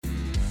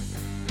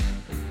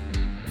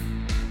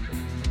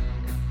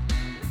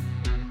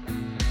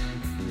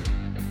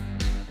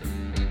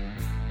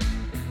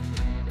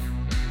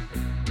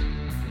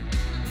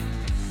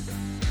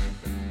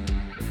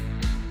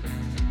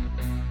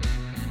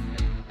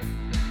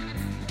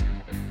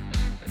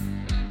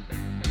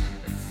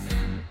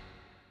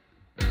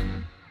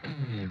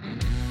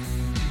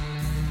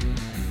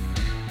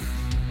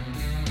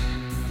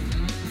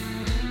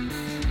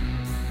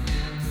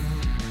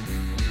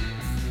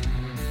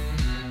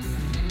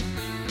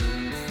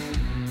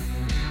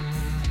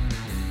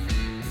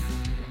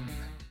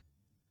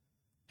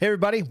Hey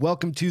everybody,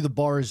 welcome to The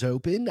Bar is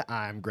Open.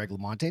 I'm Greg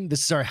Lamontagne.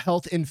 This is our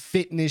health and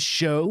fitness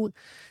show.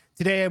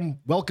 Today I'm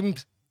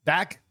welcomed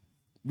back.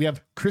 We have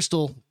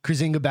Crystal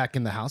Krasinga back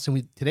in the house,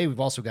 and today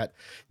we've also got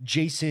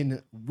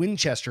Jason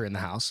Winchester in the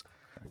house.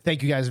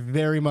 Thank you guys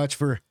very much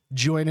for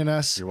joining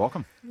us. You're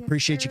welcome. Yes,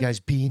 Appreciate sir. you guys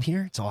being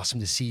here. It's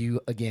awesome to see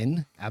you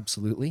again.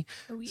 Absolutely.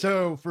 Oh, yeah.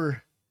 So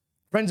for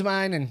friends of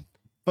mine and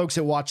folks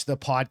that watch the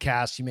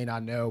podcast, you may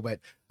not know, but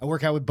I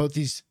work out with both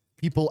these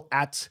people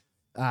at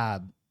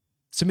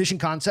Submission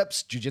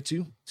Concepts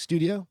Jiu-Jitsu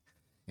Studio.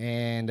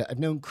 And I've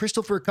known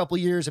Crystal for a couple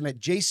years. I met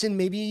Jason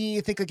maybe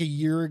I think like a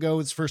year ago.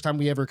 It's the first time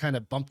we ever kind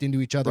of bumped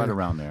into each other. Right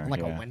around there. On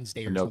like yeah. a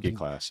Wednesday or No-gi something.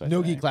 class.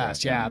 No-gi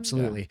class. Yeah,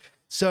 absolutely.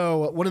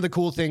 So one of the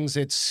cool things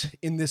that's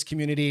in this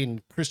community,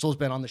 and Crystal's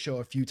been on the show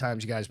a few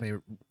times, you guys may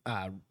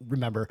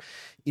remember,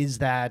 is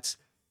that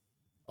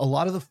a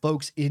lot of the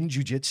folks in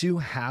jiu-jitsu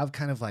have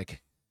kind of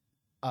like,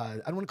 I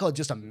don't want to call it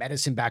just a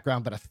medicine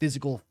background, but a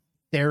physical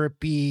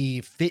therapy,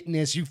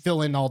 fitness, you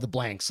fill in all the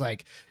blanks,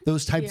 like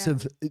those types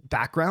of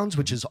backgrounds,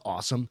 which is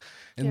awesome.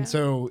 And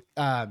so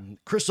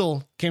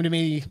Crystal came to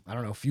me, I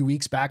don't know, a few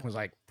weeks back and was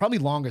like, probably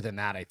longer than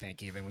that, I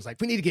think even, was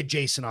like, we need to get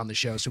Jason on the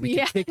show so we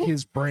can pick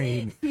his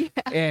brain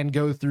and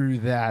go through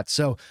that.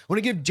 So I want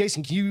to give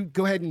Jason, can you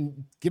go ahead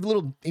and give a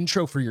little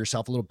intro for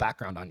yourself, a little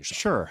background on yourself?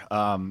 Sure.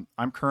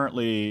 I'm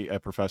currently a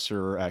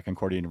professor at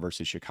Concordia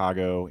University,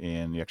 Chicago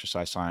in the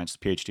exercise science,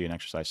 PhD in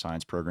exercise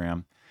science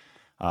program.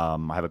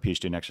 I have a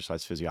PhD in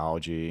exercise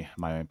physiology.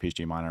 My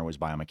PhD minor was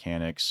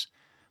biomechanics.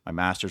 My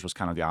master's was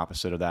kind of the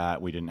opposite of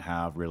that. We didn't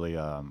have really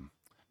a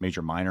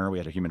major minor. We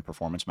had a human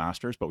performance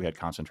master's, but we had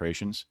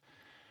concentrations.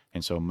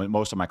 And so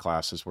most of my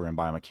classes were in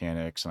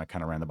biomechanics, and I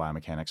kind of ran the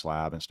biomechanics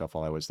lab and stuff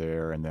while I was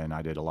there. And then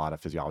I did a lot of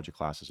physiology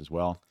classes as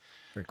well.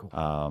 Very cool.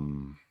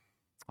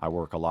 I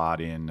work a lot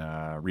in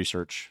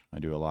research. I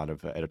do a lot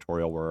of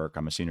editorial work.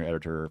 I'm a senior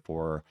editor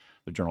for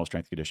the Journal of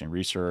Strength and Conditioning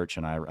Research,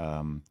 and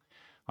I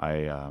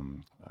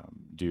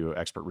do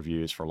expert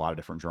reviews for a lot of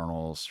different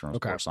journals, Journal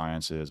of Sports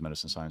Sciences,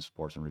 Medicine Science,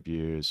 Sports and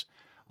Reviews,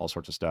 all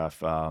sorts of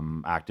stuff.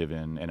 Active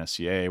in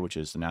NSCA, which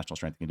is the National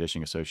Strength and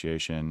Conditioning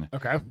Association,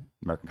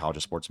 American College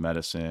of Sports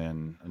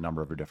Medicine, a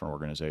number of different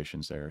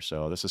organizations there.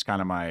 So this is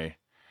kind of my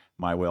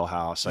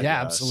wheelhouse. I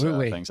guess,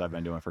 absolutely. Things I've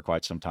been doing for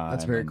quite some time.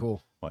 That's very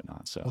cool.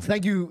 Whatnot. So, well,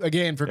 thank you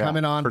again for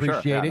coming on. For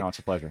Appreciate sure. it. No, it's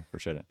a pleasure.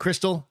 Appreciate it.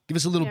 Crystal, give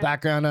us a little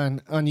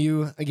background on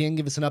you again.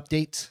 Give us an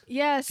update.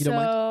 Yeah, if you don't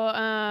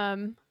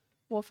so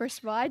well, first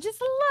of all, I just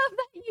love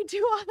that you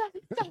do all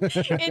that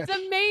stuff. It's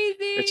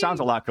amazing. It sounds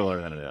a lot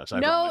cooler than it is. I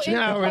No, promise. it's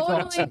totally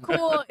awesome.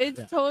 cool.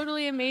 It's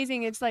totally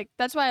amazing. It's like,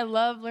 that's why I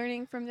love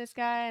learning from this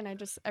guy, and I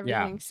just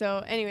everything.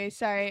 So anyway,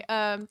 sorry.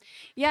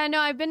 Yeah, no,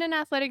 I've been an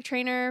athletic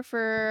trainer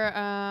for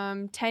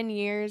 10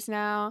 years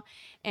now,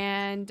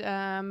 and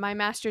my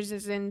master's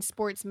is in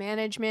sports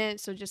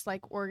management, so just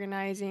like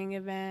organizing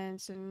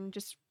events and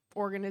just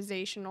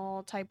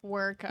organizational type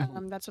work.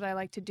 That's what I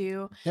like to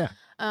do.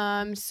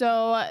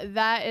 So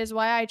that is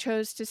why I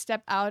chose to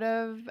step out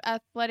of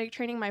athletic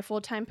training, my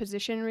full-time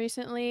position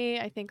recently.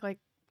 I think like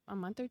a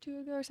month or two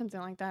ago or something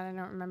like that. I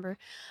don't remember.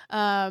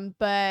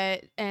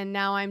 And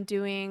now I'm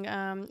doing,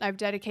 I've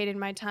dedicated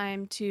my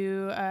time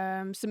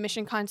to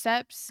Submission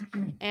Concepts,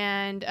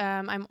 and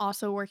I'm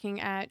also working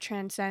at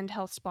Transcend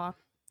Health Spa.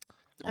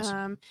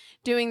 Awesome.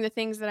 Doing the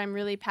things that I'm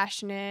really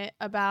passionate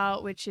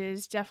about, which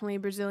is definitely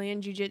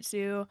Brazilian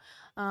Jiu-Jitsu.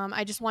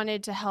 I just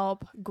wanted to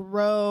help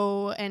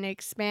grow and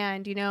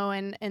expand,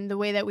 and the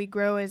way that we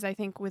grow is, I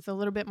think, with a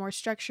little bit more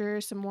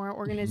structure, some more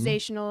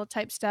organizational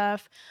type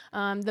stuff.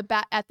 At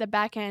the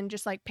back end,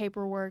 just like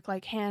paperwork,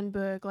 like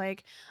handbook,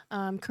 like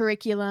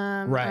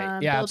curriculum,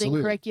 building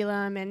absolutely.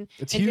 curriculum, and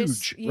It's and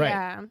huge,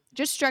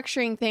 just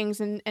structuring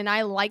things, and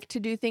I like to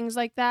do things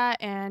like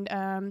that, and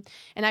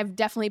I've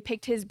definitely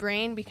picked his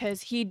brain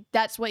because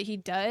that's what he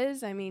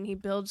does. I mean, he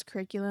builds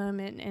curriculum,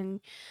 and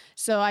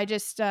so I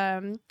just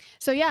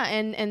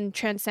and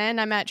Transcend,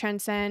 I'm at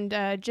Transcend,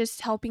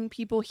 just helping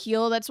people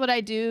heal. That's what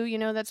I do.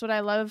 That's what I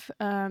love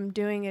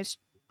doing, is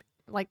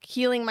like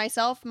healing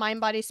myself,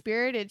 mind, body,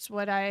 spirit. It's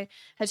what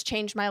has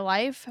changed my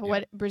life,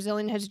 what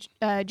Brazilian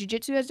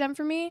Jiu-Jitsu has done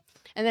for me,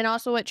 and then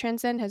also what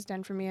Transcend has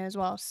done for me as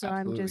well. So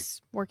Absolutely. I'm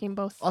just working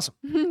both. Awesome.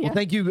 Well,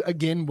 thank you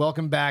again.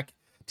 Welcome back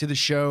to the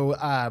show.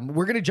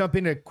 We're going to jump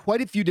into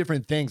quite a few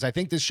different things. I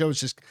think this show is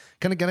just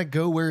kind of going to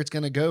go where it's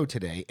going to go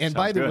today. And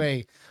by the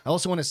way, I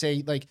also want to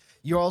say, like,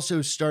 you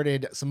also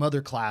started some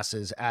other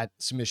classes at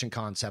Submission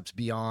Concepts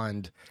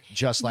beyond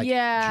just like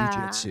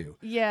jiu-jitsu.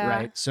 Yeah.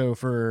 Right. So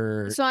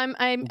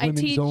I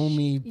teach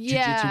only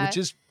jiu-jitsu, which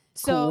is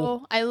so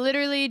cool. I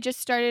literally just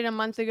started a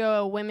month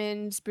ago a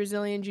women's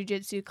Brazilian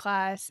Jiu-Jitsu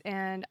class,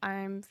 and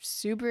I'm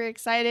super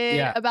excited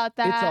about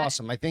that. It's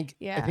awesome. I think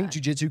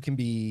jiu-jitsu can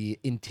be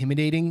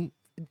intimidating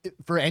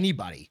for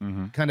anybody.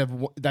 Kind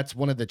of, that's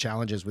one of the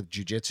challenges with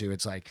jiu-jitsu.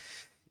 It's like,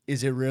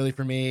 is it really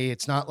for me?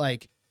 It's not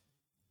like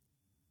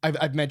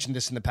I've mentioned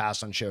this in the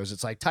past on shows.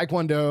 It's like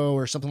Taekwondo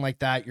or something like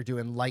that. You're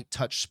doing light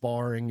touch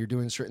sparring. You're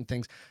doing certain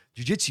things.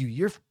 Jiu-jitsu,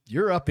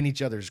 you're up in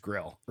each other's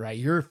grill, right?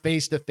 You're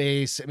face to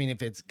face. I mean,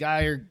 if it's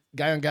guy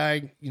on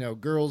guy,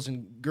 girls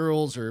and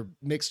girls or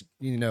mixed,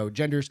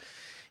 genders,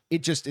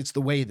 it's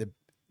the way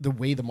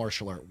the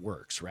martial art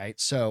works, right?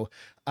 So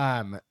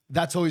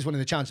that's always one of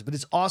the challenges. But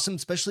it's awesome,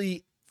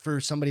 especially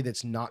for somebody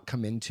that's not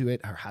come into it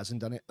or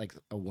hasn't done it, like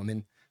a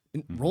woman.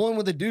 Rolling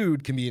with a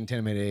dude can be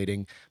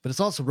intimidating, but it's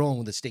also rolling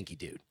with a stinky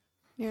dude.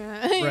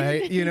 Yeah.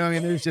 Right.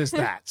 There's just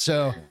that.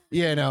 So,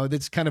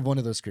 that's kind of one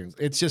of those screens.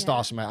 It's just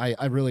awesome.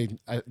 I really,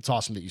 it's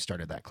awesome that you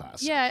started that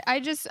class. Yeah.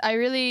 I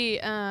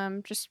really,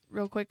 just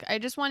real quick, I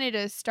just wanted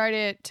to start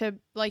it to,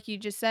 like you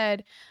just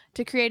said,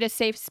 to create a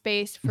safe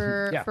space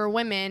for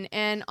women,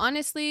 and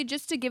honestly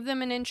just to give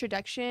them an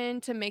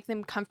introduction, to make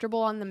them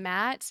comfortable on the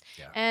mats.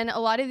 And a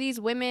lot of these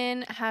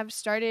women have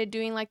started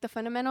doing like the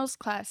fundamentals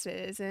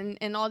classes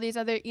and all these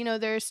other,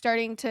 they're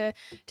starting to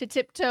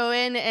tiptoe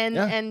in,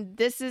 and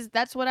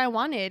that's what I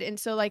wanted. And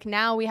so like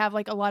now we have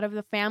like a lot of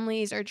the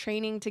families are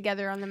training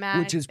together on the mat,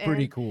 which is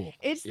pretty cool.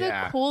 It's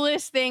the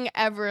coolest thing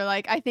ever.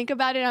 Like I think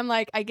about it, I'm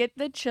like, I get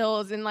the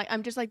chills, and like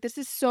I'm just like, this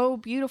is so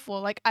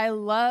beautiful. Like I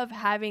love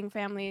having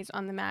families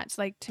on the mat.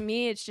 Like to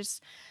me, it's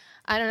just,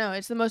 I don't know,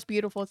 it's the most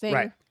beautiful thing.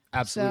 Right.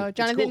 Absolutely.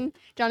 So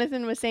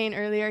Jonathan was saying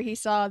earlier, he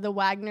saw the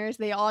Wagners.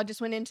 They all just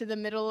went into the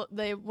middle.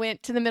 They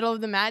went to the middle of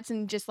the mats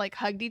and just like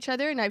hugged each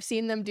other. And I've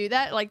seen them do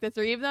that, like the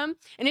three of them.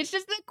 And it's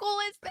just the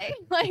coolest thing.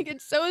 Like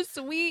it's so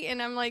sweet. And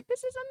I'm like,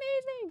 this is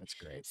amazing. That's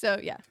great. So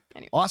yeah.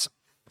 Anyway. Awesome.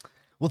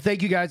 Well,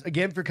 thank you guys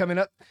again for coming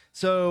up.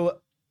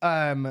 So,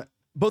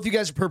 both you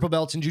guys are purple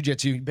belts in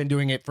jiu-jitsu. You've been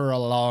doing it for a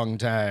long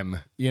time.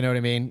 You know what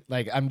I mean?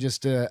 Like I'm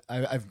just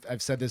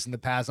I've said this in the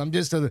past. I'm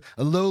just a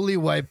lowly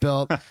white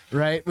belt,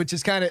 right? Which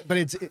is kind of, but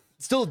it's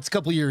still a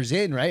couple years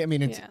in, right? I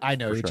mean, it's I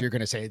know what you're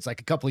gonna say. It's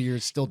like a couple of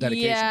years still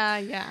dedication.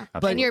 Yeah.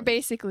 But you're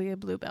basically a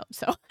blue belt,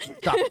 so.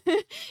 Stop.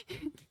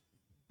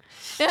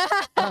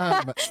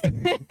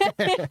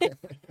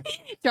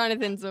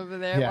 Jonathan's over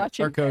there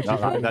watching. Our coach.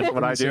 That's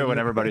what I do when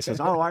everybody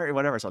says, "Oh,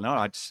 whatever." So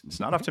no, it's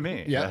not up to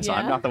me.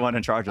 I'm not the one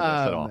in charge of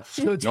this at all.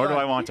 So Nor do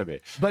I want to be.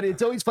 But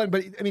it's always fun.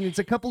 But I mean, it's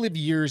a couple of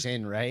years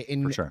in, right?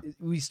 And for sure.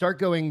 We start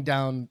going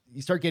down.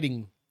 You start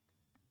getting.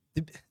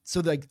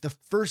 So like the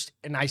first,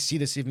 and I see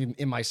this even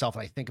in myself,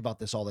 and I think about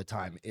this all the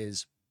time,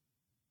 is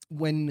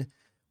when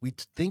we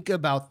think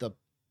about the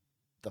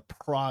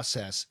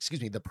process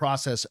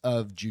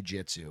of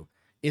jiu-jitsu.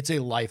 It's a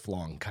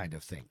lifelong kind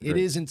of thing. It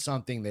isn't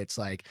something that's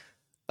like,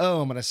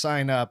 oh, I'm going to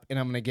sign up and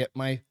I'm going to get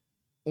my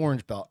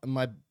orange belt and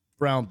my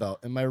brown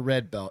belt and my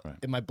red belt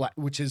and my black,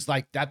 which is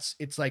like,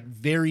 it's like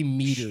very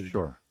metered.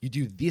 Sure. You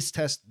do this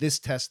test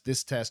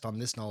on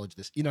this knowledge,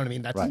 this, you know what I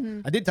mean? That's, I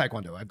did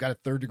Taekwondo. I've got a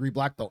 3rd degree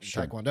black belt in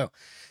Taekwondo.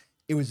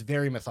 It was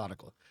very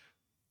methodical.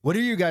 What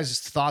are you guys'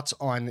 thoughts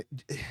on,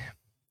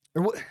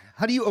 or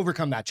how do you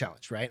overcome that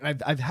challenge? Right.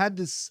 And I've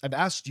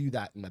asked you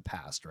that in the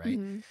past. Right.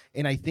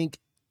 And I think,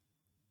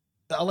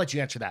 I'll let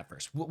you answer that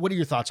first. What are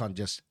your thoughts on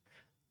just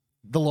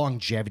the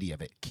longevity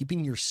of it,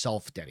 keeping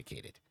yourself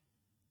dedicated?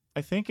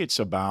 I think it's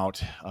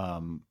about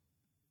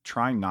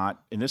trying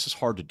not, and this is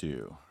hard to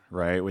do,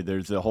 right?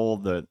 There's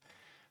the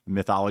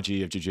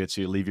mythology of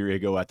jiu-jitsu, leave your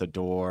ego at the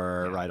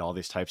door, right? All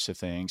these types of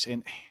things.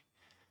 And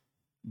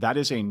that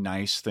is a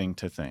nice thing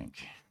to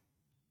think.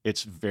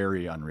 It's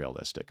very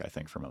unrealistic, I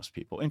think, for most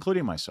people,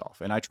 including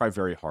myself. And I try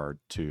very hard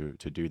to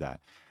do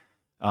that.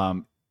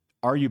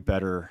 Are you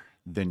better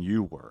than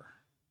you were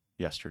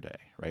yesterday,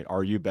 right?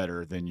 Are you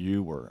better than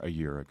you were a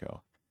year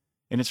ago?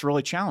 And it's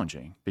really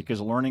challenging because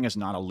learning is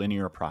not a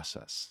linear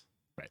process.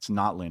 Right? It's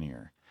not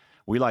linear.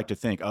 We like to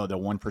think, oh, the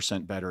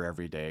 1% better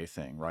every day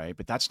thing, right?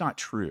 But that's not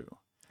true.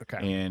 Okay.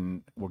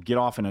 And we'll get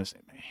off in I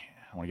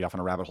don't want to get off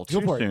on a rabbit hole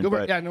too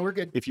soon. Yeah, no, we're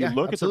good. If you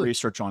look at the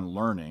research on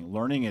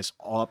learning is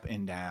up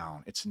and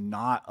down. It's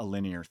not a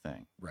linear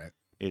thing. Right.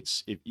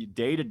 It's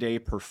day-to-day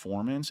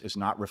performance is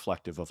not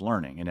reflective of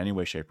learning in any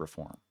way, shape, or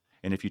form.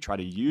 And if you try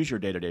to use your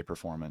day-to-day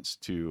performance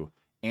to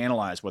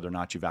analyze whether or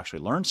not you've actually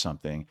learned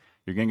something,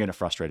 you're going to get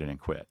frustrated and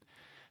quit.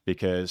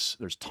 Because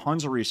there's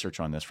tons of research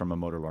on this from a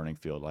motor learning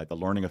field, like the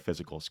learning of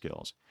physical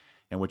skills.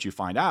 And what you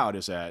find out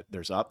is that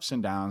there's ups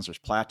and downs, there's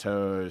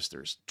plateaus,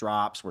 there's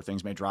drops where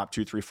things may drop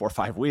 2, 3, 4,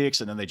 5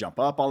 weeks, and then they jump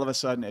up all of a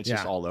sudden. It's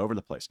just all over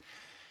the place.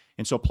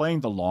 And so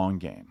playing the long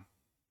game,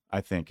 I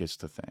think, is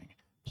the thing.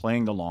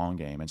 Playing the long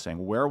game and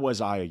saying, where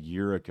was I a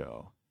year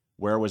ago?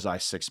 Where was I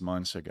 6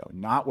 months ago?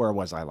 Not where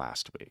was I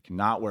last week?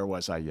 Not where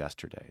was I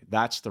yesterday?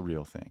 That's the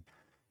real thing.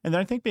 And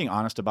then I think being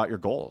honest about your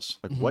goals.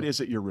 Like, what is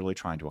it you're really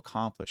trying to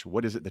accomplish?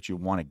 What is it that you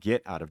want to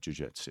get out of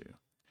jiu-jitsu?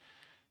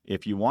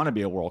 If you want to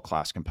be a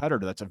world-class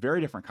competitor, that's a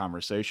very different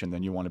conversation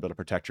than you want to be able to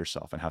protect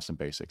yourself and have some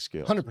basic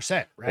skills.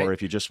 100%, right? Or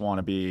if you just want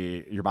to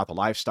be, you're about the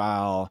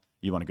lifestyle,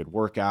 you want a good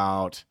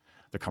workout,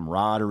 the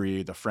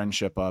camaraderie, the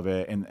friendship of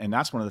it. And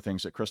that's one of the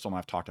things that Crystal and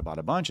I've talked about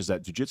a bunch is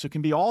that jiu-jitsu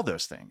can be all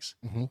those things.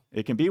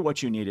 It can be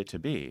what you need it to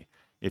be.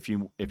 If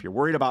you're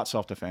worried about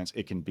self-defense,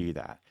 it can be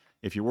that.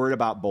 If you're worried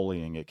about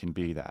bullying, it can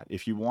be that.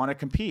 If you want to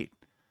compete,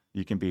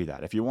 you can be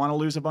that. If you want to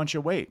lose a bunch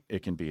of weight,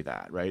 it can be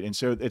that, right? And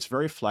so it's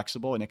very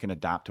flexible and it can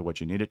adapt to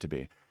what you need it to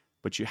be.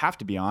 But you have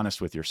to be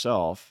honest with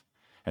yourself.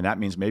 And that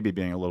means maybe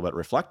being a little bit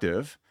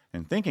reflective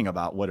and thinking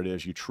about what it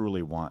is you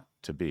truly want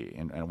to be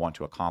and want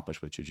to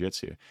accomplish with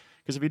jiu-jitsu.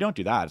 Because if you don't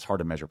do that, it's hard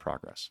to measure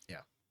progress.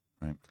 Yeah.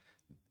 Right.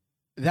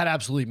 That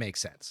absolutely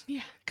makes sense.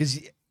 Yeah. Because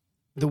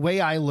the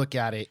way I look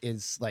at it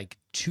is like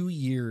 2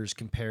 years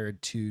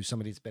compared to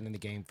somebody that's been in the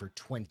game for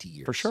 20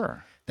 years. For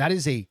sure. That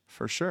is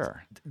for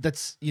sure.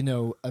 That's, you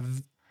know,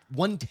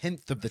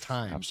 1/10 of the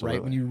time, Absolutely.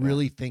 right? When you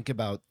really think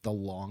about the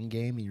long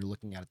game and you're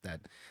looking at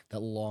that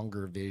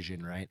longer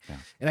vision, right? Yeah.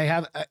 And I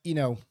have, you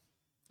know,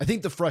 I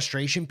think the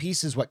frustration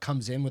piece is what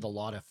comes in with a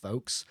lot of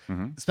folks,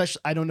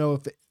 especially, I don't know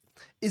if,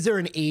 is there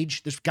an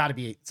age? There's got to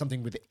be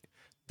something with it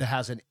that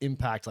has an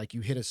impact, like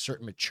you hit a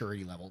certain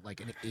maturity level, like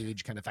an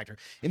age kind of factor.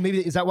 And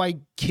maybe, is that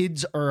why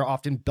kids are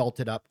often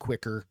belted up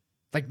quicker?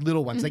 Like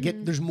little ones,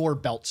 there's more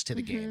belts to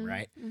the game,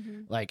 right?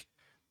 Like,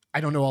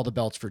 I don't know all the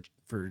belts for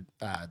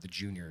the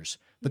juniors,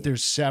 but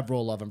there's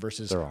several of them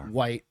versus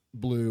white,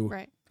 blue,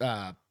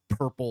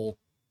 purple,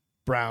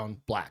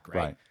 brown, black,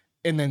 right?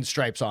 And then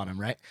stripes on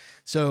them, right?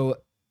 So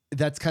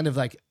that's kind of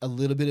like a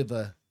little bit of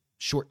a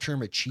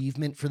short-term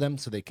achievement for them,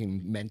 so they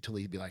can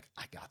mentally be like,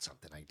 I got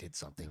something, I did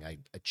something, I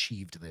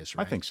achieved this,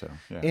 right? I think so.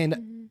 Yeah.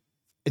 And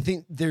I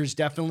think there's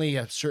definitely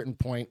a certain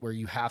point where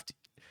you have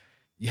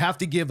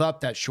to give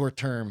up that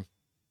short-term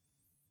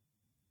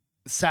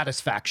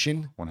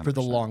satisfaction 100%. for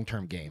the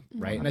long-term game,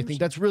 right? 100%. And I think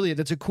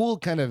that's a cool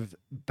kind of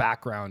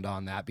background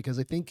on that, because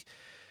I think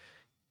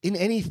in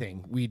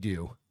anything we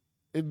do,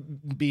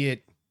 be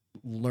it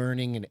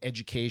learning and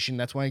education,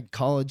 that's why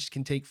college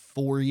can take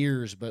 4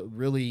 years, but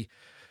really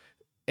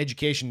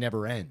education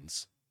never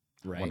ends,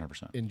 right?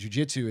 100%. In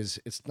jiu-jitsu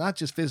it's not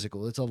just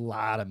physical, it's a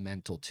lot of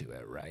mental to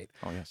it, right?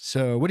 Oh, yes.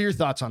 So what are your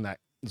thoughts on that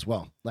as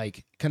well?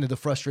 Like kind of the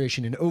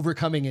frustration and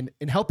overcoming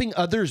and helping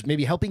others,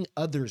 maybe helping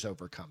others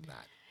overcome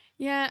that.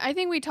 Yeah, I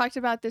think we talked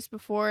about this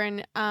before,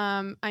 and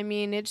I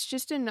mean, it's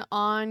just an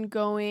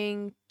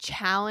ongoing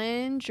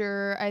challenge,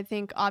 or I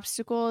think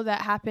obstacle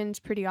that happens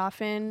pretty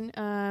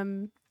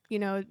often, you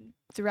know,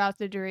 throughout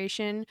the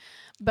duration.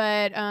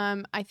 But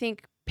I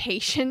think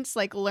patience,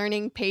 like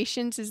learning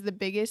patience, is the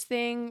biggest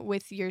thing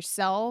with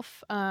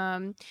yourself.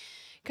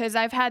 Because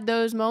I've had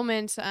those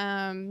moments,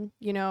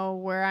 you know,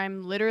 where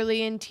I'm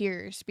literally in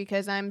tears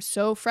because I'm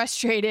so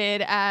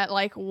frustrated at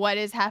like what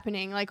is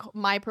happening, like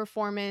my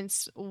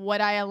performance, what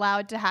I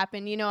allowed to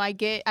happen. You know,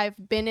 I've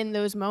been in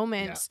those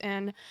moments,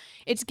 and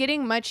it's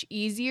getting much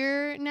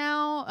easier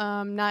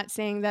now. Not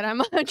saying that I'm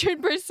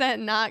 100%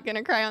 not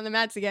gonna cry on the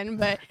mats again,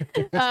 but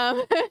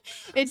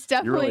it's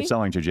definitely, you're really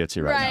selling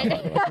jiu-jitsu right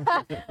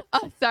now.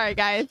 Oh, sorry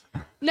guys.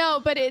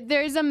 No, but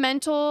there's a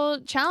mental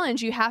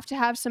challenge. You have to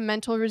have some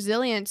mental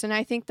resilience. And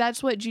I think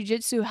that's what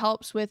jiu-jitsu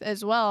helps with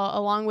as well,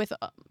 along with,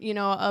 you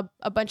know,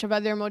 a bunch of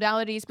other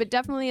modalities. But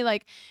definitely,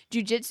 like,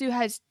 jiu-jitsu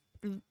has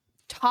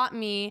taught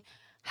me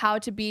how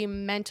to be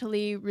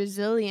mentally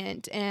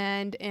resilient,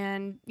 and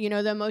you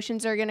know, the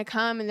emotions are going to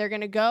come and they're going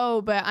to go,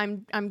 but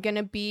I'm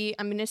going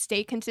to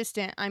stay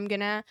consistent. I'm going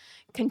to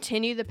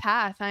continue the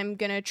path. I'm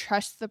going to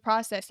trust the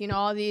process, you know,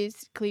 all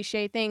these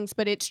cliche things,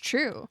 but it's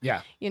true.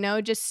 Yeah. You know,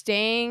 just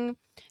staying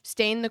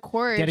the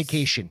course.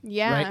 Dedication.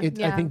 Yeah.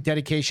 Right. I think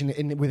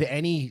dedication with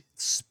any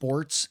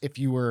sports, if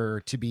you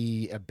were to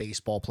be a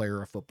baseball player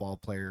or a football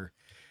player,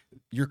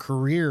 your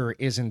career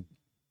isn't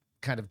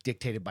kind of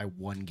dictated by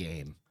one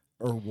game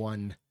or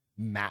one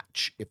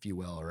match, if you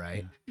will,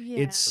 right?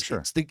 Yeah. It's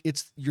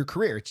your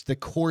career. It's the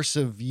course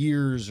of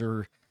years,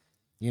 or,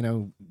 you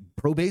know,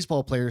 pro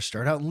baseball players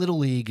start out in little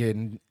league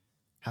and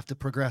have to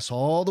progress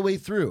all the way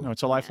through. No,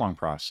 it's a lifelong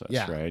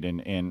process, right?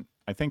 And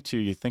I think too,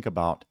 you think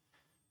about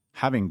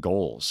having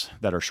goals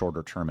that are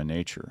shorter term in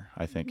nature,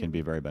 I think can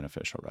be very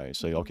beneficial, right?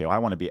 So, okay, well, I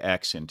want to be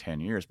X in 10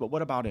 years, but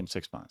what about in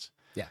 6 months?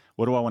 Yeah.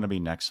 What do I want to be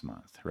next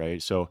month,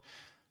 right? So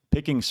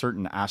picking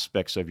certain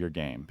aspects of your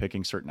game,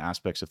 picking certain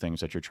aspects of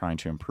things that you're trying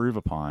to improve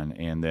upon,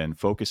 and then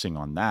focusing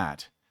on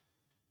that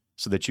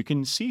so that you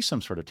can see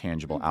some sort of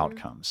tangible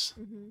outcomes,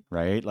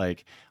 right?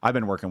 Like I've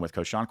been working with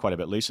Coach Sean quite a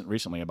bit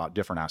recently about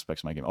different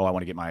aspects of my game. Oh, I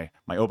want to get my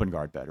open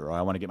guard better, or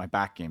I want to get my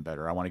back game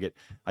better.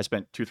 I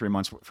spent 2-3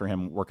 months for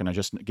him working on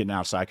just getting out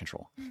of side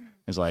control.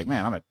 It's like,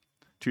 man, I'm a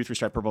 2-3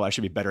 stripe purple. I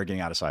should be better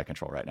getting out of side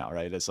control right now,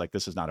 right? It's like,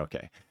 this is not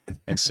okay.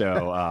 And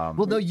so,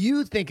 well, no,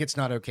 you think it's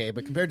not okay,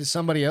 but compared to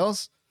somebody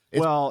else,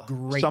 it's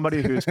great.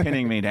 Somebody who's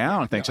pinning me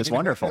down thinks it's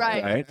wonderful,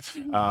 right?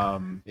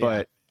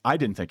 But I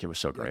didn't think it was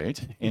so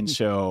great. And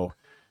so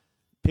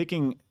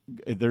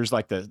there's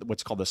like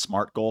what's called the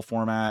SMART goal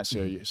format.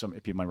 So some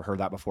people might have heard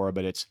that before,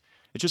 but it's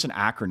just an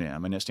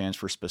acronym, and it stands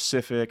for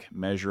specific,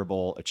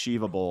 measurable,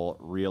 achievable,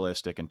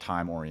 realistic, and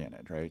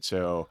time-oriented, right?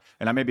 So,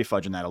 and I may be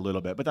fudging that a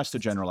little bit, but that's the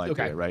general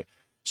idea, right?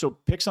 So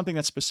pick something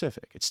that's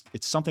specific.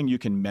 It's something you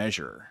can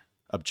measure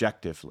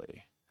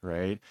objectively,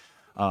 right?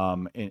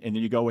 And then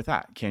you go with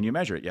that. Can you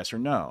measure it? Yes or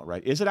no,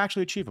 right? Is it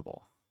actually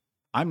achievable?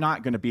 I'm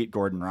not going to beat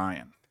Gordon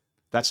Ryan.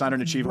 That's not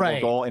an achievable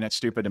goal, and it's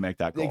stupid to make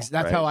that goal.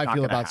 That's how I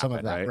feel about some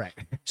of that, right?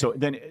 So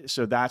is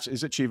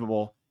it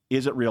achievable?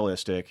 Is it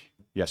realistic?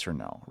 Yes or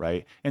no,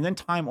 right? And then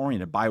time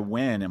oriented. By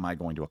when am I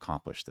going to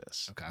accomplish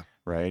this? Okay.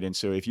 Right. And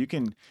so if you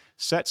can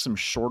set some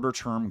shorter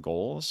term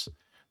goals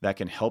that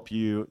can help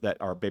you, that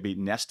are maybe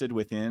nested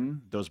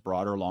within those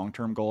broader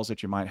long-term goals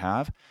that you might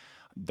have,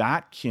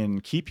 that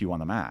can keep you on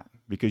the mat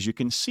because you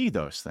can see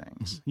those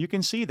things. You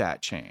can see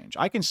that change.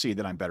 I can see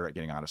that I'm better at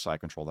getting out of side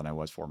control than I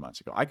was 4 months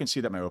ago. I can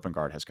see that my open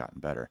guard has gotten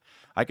better.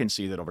 I can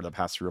see that over the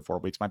past 3 or 4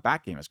 weeks, my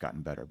back game has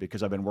gotten better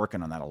because I've been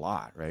working on that a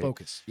lot, right?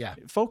 Focus. Yeah.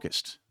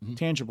 Focused,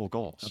 tangible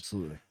goals.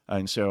 Absolutely.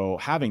 And so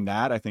having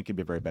that, I think, can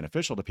be very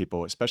beneficial to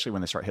people, especially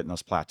when they start hitting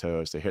those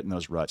plateaus, they're hitting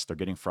those ruts, they're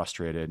getting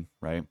frustrated,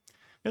 right?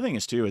 The other thing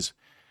is too, is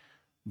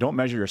don't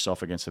measure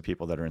yourself against the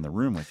people that are in the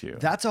room with you.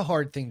 That's a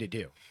hard thing to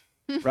do.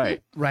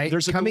 Right. Right.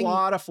 There's a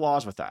lot of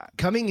flaws with that.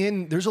 Coming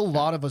in, there's a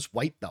lot of us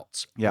white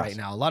belts right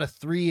now. A lot of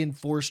 3 and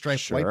 4 stripe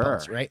white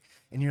belts, right?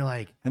 And you're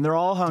like, and they're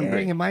all hungry.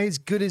 Dang, am I as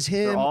good as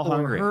him or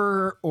hungry.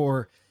 her?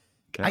 Or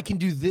I can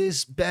do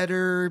this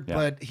better,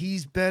 but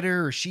he's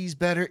better or she's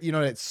better. You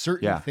know, it's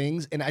certain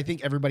things. And I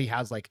think everybody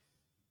has like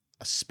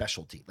a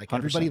specialty. Like 100%.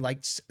 Everybody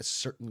likes a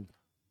certain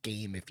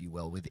game, if you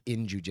will,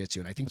 within jiu-jitsu.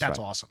 And I think that's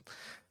awesome.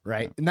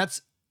 Right. And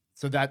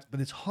but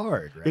it's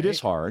hard, right? It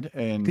is hard.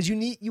 And because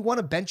you want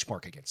to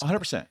benchmark against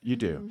 100%. You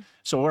do.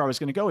 So where I was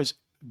going to go is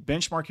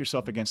benchmark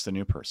yourself against the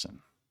new person.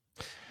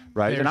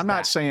 Right. And I'm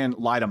not saying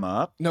light them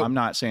up. No, I'm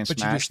not saying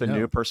smash the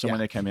new person when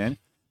they come in,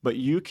 but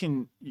you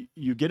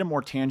get a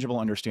more tangible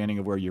understanding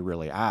of where you're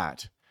really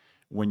at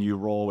when you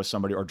roll with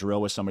somebody or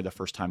drill with somebody the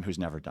first time who's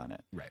never done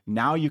it. Right.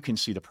 Now you can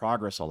see the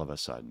progress all of a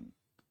sudden.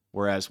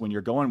 Whereas when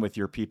you're going with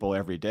your people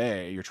every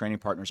day, your training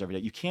partners every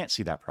day, you can't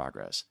see that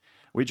progress.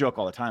 We joke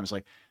all the time. It's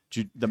like,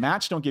 the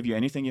mats don't give you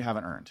anything you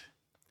haven't earned.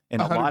 And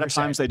a lot of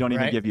times they don't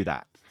even give you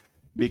that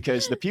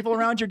because the people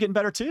around you are getting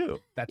better too.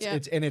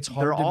 It's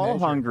hard. They're all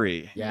measure.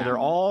 hungry. Yeah. They're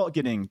all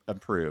getting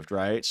improved,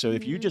 right? So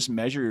if you just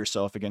measure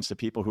yourself against the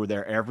people who are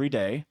there every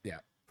day,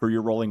 who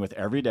you're rolling with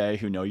every day,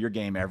 who know your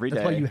game every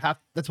day.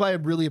 That's why I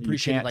really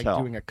appreciate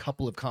doing a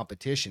couple of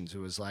competitions. It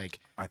was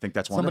like, I think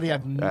that's somebody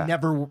wonderful. I've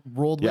never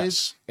rolled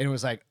with. And it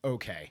was like,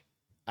 okay,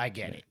 I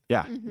get it.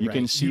 Yeah. You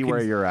can see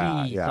where you're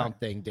at.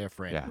 Something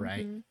different,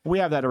 right? We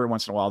have that every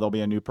once in a while. There'll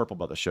be a new purple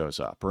belt that shows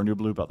up or a new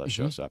blue belt that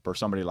shows up or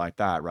somebody like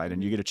that, right?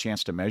 And you get a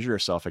chance to measure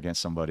yourself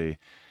against somebody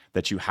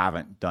that you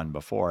haven't done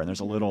before. And there's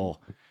a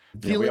little,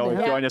 we always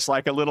join us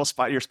like a little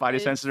your spidey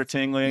senses are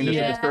tingling. There's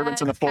a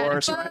disturbance in the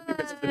force, right?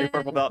 Because it's the new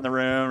purple belt in the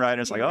room, right?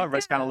 And it's like, oh,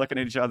 everybody's kind of looking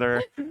at each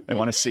other. They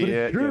want to see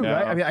it. True,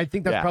 right? I mean, I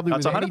think that's probably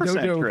that's with any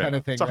 100% dojo true. kind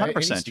of thing. It's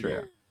 100%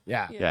 true.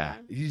 Yeah.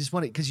 You just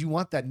want it because you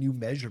want that new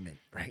measurement,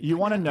 right? You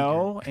want to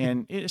know,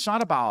 and it's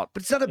not about.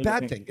 But it's not a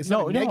bad thing. It's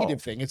not a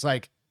negative thing. It's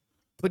like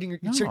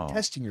start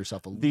testing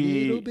yourself a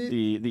little bit.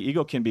 The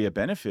ego can be a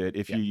benefit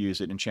if you use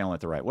it and channel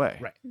it the right way.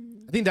 Right.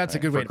 I think that's a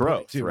good way to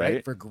growth, put it too,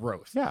 right? For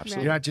growth. Yeah,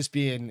 absolutely. You're not just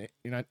you're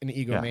not an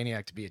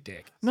egomaniac to be a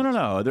dick.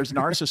 No. There's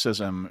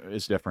narcissism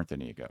is different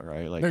than ego,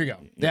 right? Like there you go.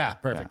 Yeah,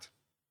 perfect.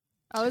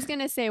 I was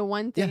gonna say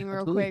one thing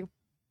real quick.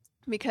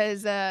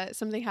 Because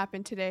something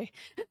happened today.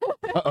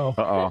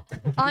 Uh-oh.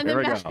 On the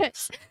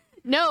mat.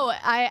 No,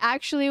 I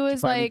actually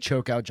was like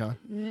choke out, John.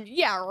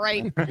 Yeah,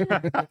 right.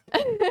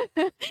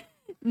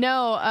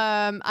 No,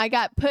 I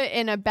got put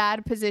in a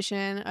bad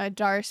position, a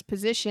Darce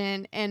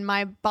position, and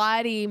my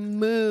body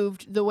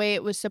moved the way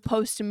it was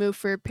supposed to move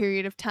for a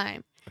period of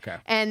time. Okay.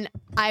 And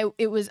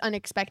it was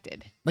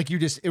unexpected. Like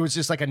it was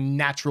just like a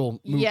natural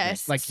movement.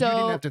 Yes. Like you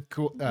didn't have to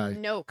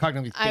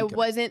cognitively think I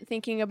wasn't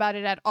thinking about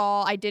it at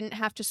all. I didn't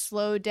have to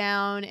slow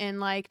down and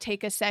like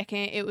take a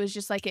second. It was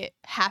just like it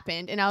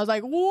happened. And I was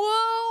like,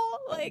 whoa.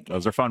 Like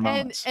those are fun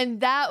moments.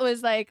 And that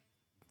was like,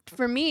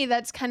 for me,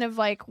 that's kind of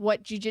like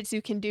what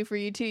jiu-jitsu can do for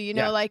you too. You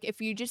know, like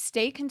if you just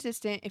stay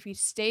consistent, if you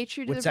stay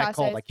true to the process. What's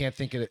that called? I can't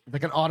think of it.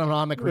 Like an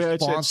autonomic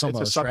response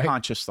almost, it's a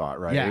subconscious thought,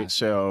 right? Yeah.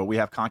 So we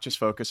have conscious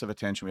focus of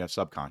attention. We have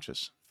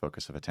subconscious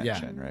focus of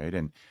attention, right?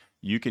 And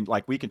we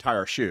can tie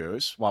our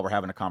shoes while we're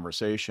having a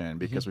conversation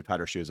because we've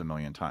tied our shoes a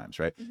million times,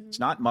 right? It's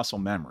not muscle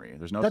memory.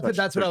 There's no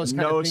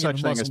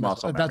such thing as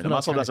muscle memory. The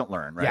muscle doesn't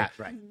learn, right? Yeah,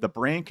 right. The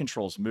brain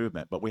controls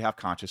movement, but we have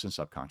conscious and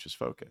subconscious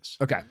focus.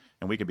 Okay.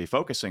 And we can be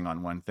focusing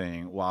on one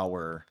thing while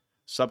we're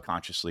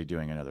subconsciously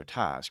doing another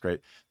task, right?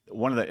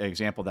 One of the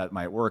example that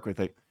might work with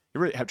you're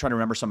really trying to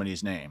remember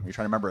somebody's name. You're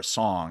trying to remember a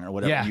song or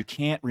whatever. Yeah. You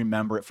can't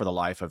remember it for the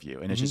life of you.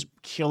 And it's just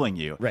killing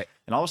you. Right.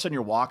 And all of a sudden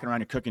you're walking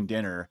around, you're cooking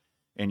dinner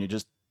and you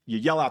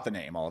yell out the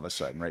name all of a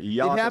sudden, right? You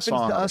yell out the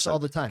song. It happens to us all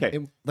the time. Okay.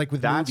 Like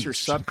with that's movies. Your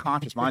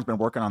subconscious mind's been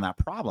working on that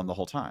problem the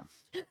whole time,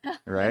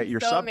 right? Your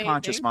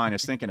subconscious mind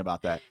is thinking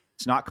about that.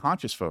 It's not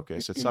conscious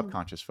focus. It's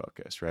subconscious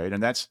focus, right?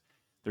 And there's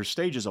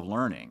stages of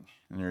learning,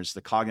 and there's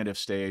the cognitive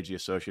stage, the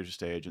associative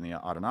stage, and the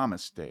autonomic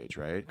stage,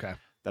 right? Okay.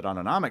 That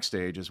autonomic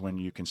stage is when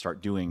you can start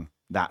doing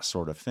that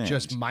sort of thing.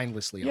 Just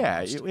mindlessly. Yeah.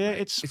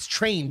 Almost, It's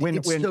trained. When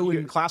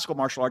in classical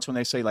martial arts, when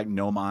they say like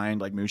no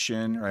mind, like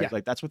Mushin, right? Yeah.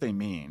 Like that's what they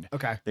mean.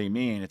 Okay. They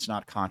mean it's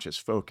not conscious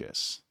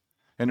focus.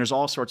 And there's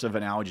all sorts of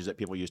analogies that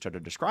people use to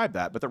describe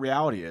that. But the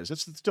reality is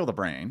it's still the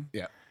brain.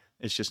 Yeah.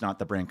 It's just not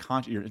the brain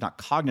you're not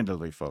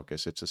cognitively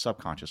focused. It's a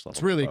subconscious level.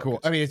 It's really cool.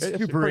 I mean, it's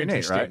super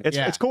interesting, neat,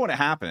 right? It's cool when it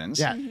happens.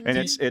 Yeah. And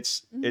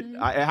it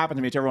happens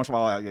to me every once in a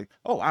while. I go,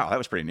 oh, wow, that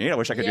was pretty neat. I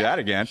wish I could do that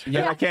again.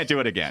 Yeah. I can't do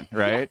it again,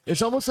 right?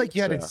 It's almost like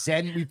you had a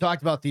Zen. We've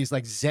talked about these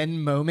like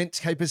Zen moment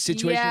type of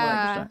situation.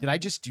 Yeah. Where, did I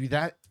just do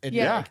that? And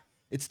like,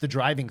 it's the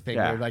driving thing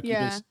where like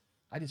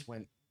I just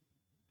went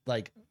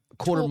like a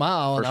quarter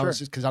mile and I was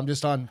just because I'm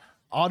just on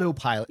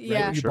autopilot.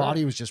 Yeah. Right? Your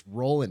body was just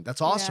rolling.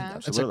 That's awesome. Yeah.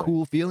 That's a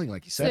cool feeling,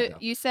 like you said. So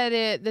you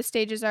said the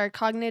stages are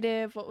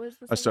cognitive. What was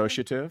the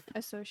associative?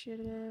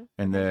 Associative.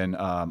 And then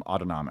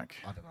autonomic.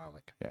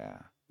 Autonomic. Yeah.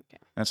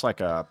 Okay. And it's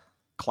like a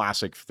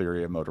classic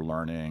theory of motor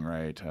learning,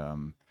 right?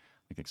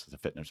 I think it's the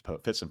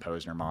Fitz and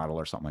Posner model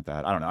or something like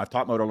that. I don't know. I've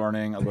taught motor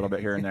learning a little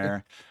bit here and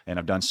there, and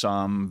I've done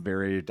some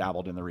very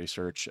dabbled in the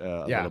research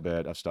a little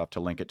bit of stuff to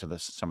link it to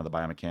some of the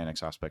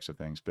biomechanics aspects of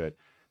things. But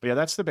yeah,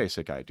 that's the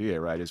basic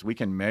idea, right? Is we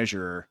can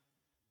measure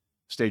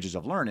stages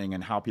of learning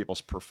and how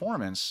people's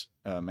performance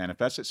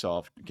manifests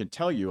itself can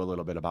tell you a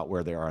little bit about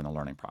where they are in the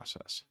learning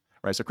process.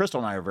 Right. So Crystal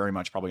and I are very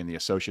much probably in the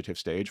associative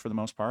stage for the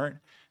most part,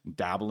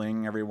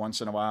 dabbling every once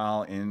in a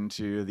while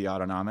into the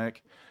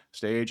autonomic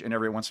stage. And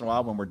every once in a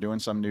while, when we're doing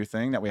some new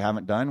thing that we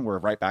haven't done, we're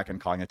right back in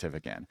cognitive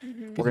again.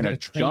 We're going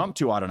to jump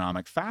to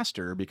autonomic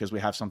faster because we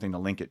have something to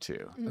link it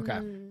to.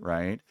 Okay.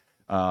 Right.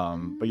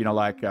 But, you know,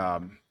 like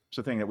it's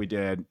a thing that we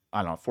did,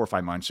 I don't know, 4 or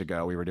 5 months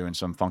ago. We were doing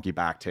some funky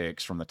back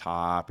takes from the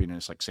top, you know,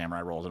 it's like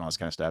samurai rolls and all this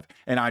kind of stuff.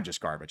 And I'm just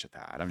garbage at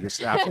that. I'm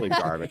just absolutely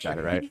garbage at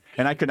it, right?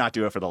 And I could not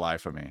do it for the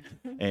life of me.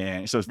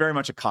 And so it's very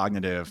much a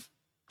cognitive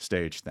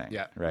stage thing,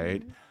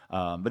 right?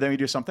 But then we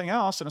do something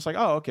else and it's like,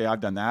 oh, okay,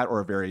 I've done that,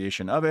 or a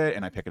variation of it,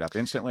 and I pick it up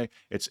instantly.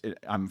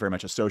 I'm very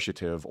much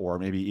associative, or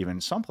maybe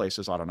even some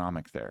places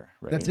autonomic there,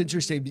 right? That's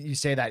interesting you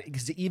say that,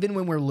 because even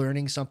when we're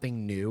learning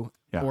something new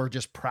or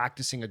just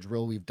practicing a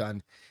drill we've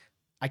done,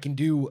 I can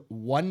do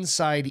one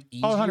side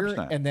easier,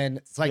 and then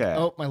it's like,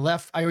 oh, my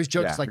left. I always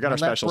joke, it's like my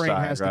left brain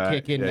has to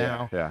kick in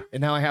now,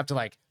 and now I have to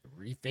like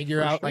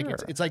refigure out. Like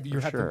it's like you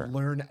have to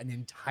learn an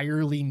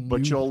entirely new.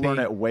 But you'll thing. learn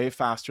it way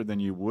faster than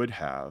you would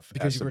have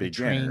because as a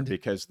beginner,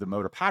 because the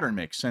motor pattern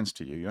makes sense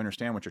to you. You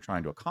understand what you're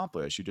trying to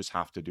accomplish. You just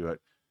have to do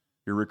it.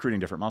 You're recruiting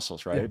different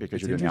muscles, right?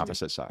 Because you're doing the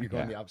opposite side. You're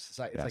going the opposite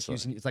side. It's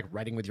like it's like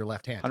writing with your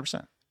left hand.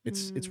 100%.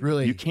 It's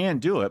really, you can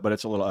do it, but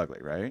it's a little ugly,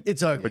 right?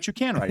 It's ugly, but you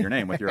can write your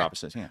name with your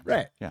opposite hand,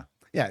 right? Yeah.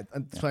 Yeah,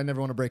 that's why I never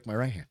want to break my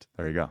right hand.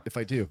 There you go. If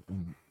I do,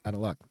 I'm out of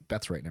luck.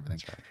 That's right and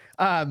everything.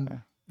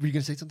 Right. Were you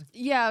going to say something?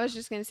 Yeah, I was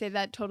just going to say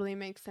that totally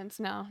makes sense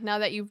now. Now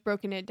that you've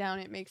broken it down,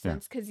 it makes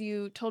sense, because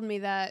you told me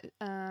that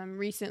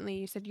recently.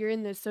 You said you're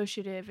in the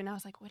associative, and I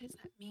was like, what does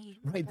that mean?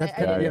 Right. I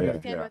didn't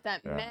understand what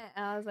that meant.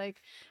 And I was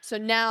like, so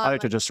now I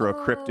like to just throw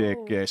cryptic,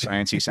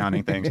 sciencey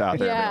sounding things out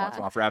there every once in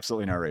a while for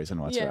absolutely no reason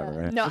whatsoever.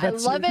 Right? No, I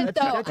love it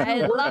though.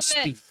 I love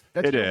it.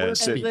 It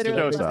is. It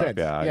shows up.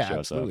 Yeah,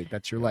 absolutely.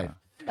 That's your life.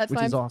 That's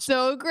why I'm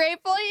so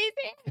grateful you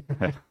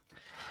think.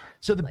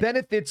 So the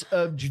benefits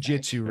of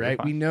jiu-jitsu,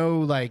 right? We know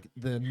like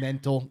the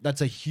mental, that's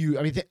a huge,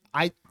 I mean,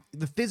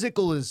 the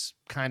physical is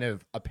kind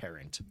of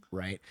apparent,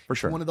 right? For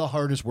sure. It's one of the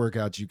hardest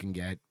workouts you can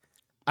get.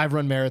 I've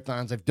run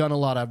marathons. I've done a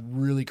lot of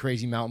really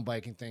crazy mountain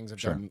biking things. I've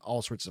done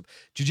all sorts of,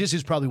 jiu-jitsu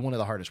is probably one of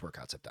the hardest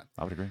workouts I've done.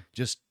 I would agree.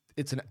 Just,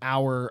 it's an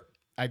hour.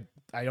 I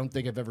don't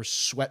think I've ever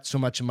sweat so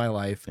much in my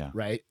life,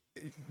 right?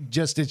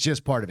 It's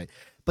just part of it.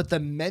 But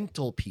the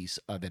mental piece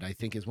of it, I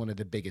think, is one of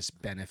the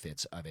biggest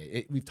benefits of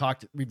it.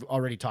 We've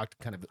already talked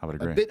kind of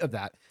a bit of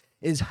that.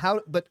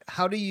 But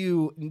how do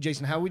you,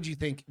 Jason, how would you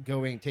think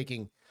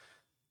taking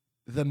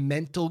the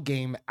mental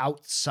game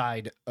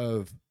outside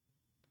of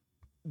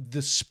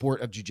the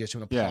sport of jiu-jitsu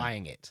and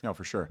applying it? No,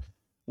 for sure.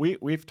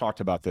 We've talked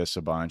about this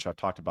a bunch. I've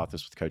talked about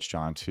this with Coach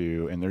John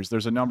too. And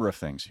there's a number of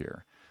things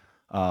here.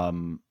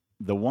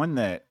 The one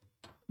that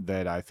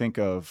I think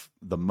of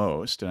the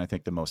most, and I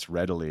think the most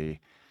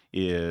readily,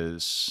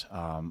 is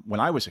when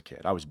I was a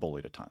kid, I was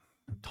bullied a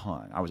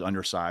ton. I was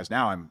undersized.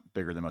 Now I'm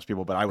bigger than most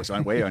people, but I was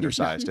way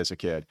undersized as a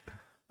kid.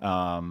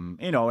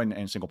 You know,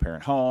 in single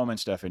parent home and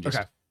stuff, and just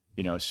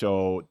you know,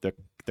 so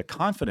the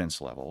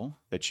confidence level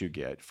that you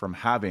get from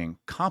having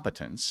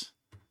competence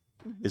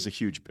is a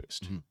huge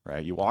boost,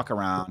 right? You walk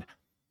around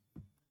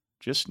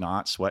just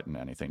not sweating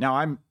anything. Now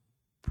I'm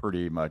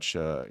pretty much,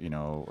 you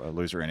know, a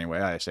loser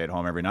anyway. I stay at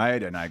home every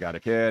night, and I got a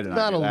kid. And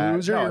not a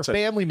loser, you're a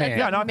family man.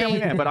 Yeah, not a family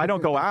man, but I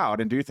don't go out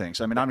and do things.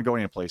 I mean, I'm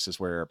going to places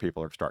where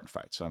people are starting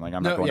fights. So I'm like,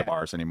 I'm not going to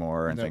bars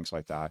anymore and things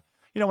like that.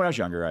 You know, when I was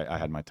younger, I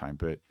had my time,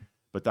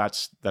 but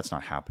that's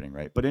not happening,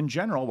 right? But in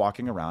general,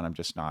 walking around, I'm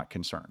just not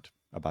concerned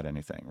about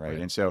anything, right?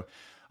 And so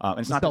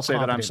it's not to say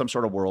that I'm some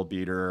sort of world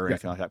beater or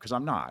anything like that, because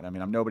I'm not. I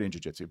mean, I'm nobody in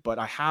jiu-jitsu, but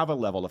I have a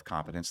level of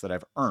competence that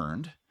I've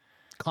earned.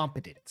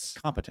 Competence.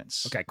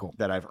 Okay, cool.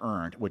 That I've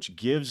earned, which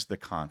gives the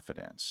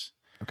confidence.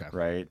 Okay.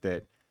 Right.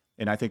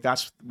 And I think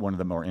that's one of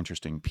the more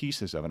interesting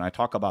pieces of it. And I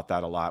talk about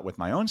that a lot with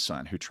my own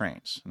son who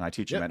trains, and I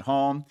teach him at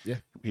home. Yeah.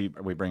 We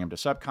bring him to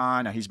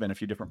SubCon. Now he's been a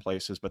few different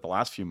places, but the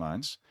last few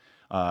months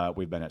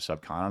we've been at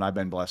SubCon, and I've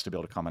been blessed to be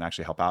able to come and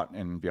actually help out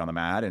and be on the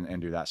mat and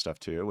do that stuff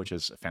too, which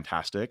is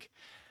fantastic.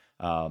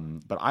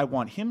 But I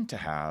want him to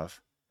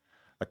have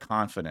a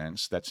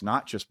confidence that's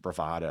not just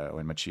bravado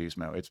and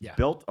machismo. It's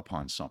built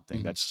upon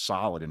something that's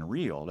solid and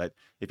real, that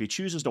if he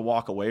chooses to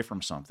walk away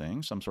from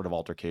something, some sort of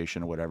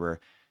altercation or whatever,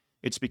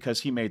 it's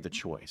because he made the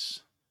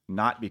choice,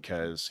 not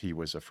because he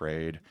was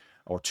afraid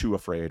or too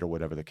afraid or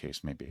whatever the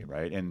case may be,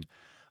 right? And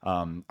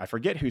I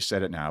forget who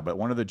said it now, but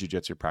one of the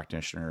jiu-jitsu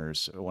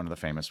practitioners, one of the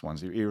famous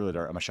ones,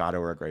 either a Machado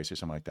or a Gracie,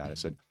 something like that, I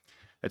said,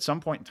 at some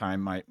point in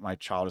time, my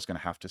child is going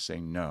to have to say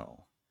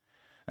no.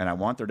 And I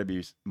want there to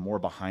be more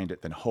behind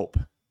it than hope.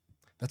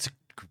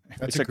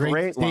 It's a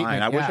great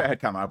line. I wish I had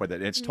come up with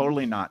it. It's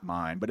totally not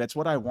mine, but it's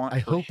what I want. I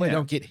hope I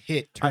don't get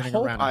hit turning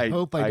around. I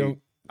hope I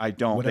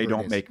don't. They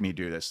don't make me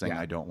do this thing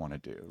I don't want to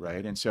do,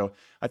 right? And so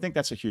I think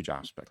that's a huge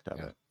aspect of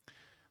it.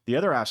 The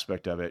other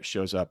aspect of it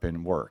shows up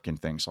in work and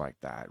things like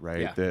that,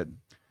 right? Yeah.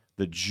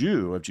 The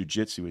Jew of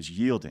jiu-jitsu is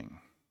yielding.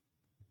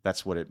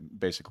 That's what it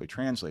basically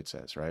translates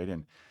as, right?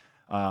 And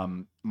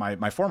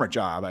my former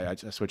job, I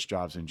switched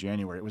jobs in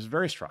January. It was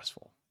very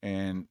stressful.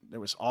 And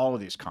there was all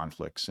of these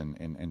conflicts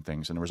and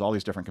things. And there was all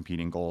these different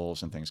competing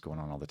goals and things going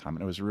on all the time.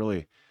 And it was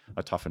really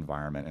a tough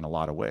environment in a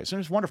lot of ways. And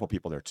there's wonderful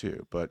people there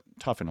too, but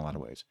tough in a lot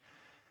of ways.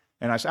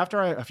 And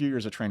after a few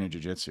years of training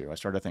jiu-jitsu, I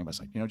started thinking, I was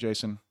like,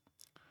 Jason,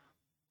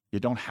 you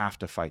don't have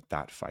to fight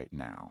that fight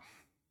now.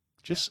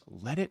 Just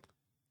let it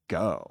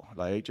go.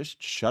 Like,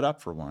 just shut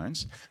up for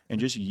once and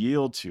just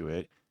yield to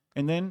it.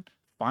 And then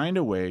find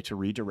a way to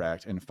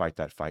redirect and fight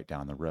that fight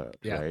down the road,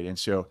 right? And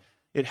so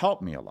it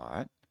helped me a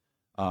lot.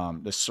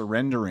 The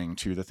surrendering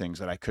to the things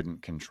that I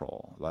couldn't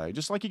control,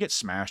 just like you get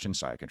smashed in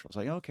side control. It's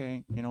like,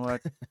 okay, you know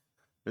what?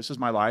 This is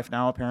my life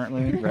now,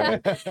 apparently, right?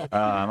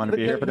 I'm going to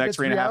be here for the next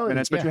 3.5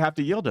 minutes, but you have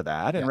to yield to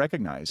that and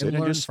recognize it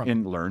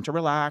and learn to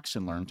relax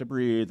and learn to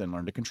breathe and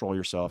learn to control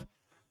yourself.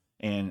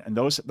 And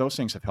those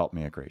things have helped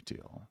me a great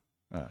deal.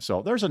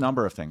 So there's a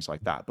number of things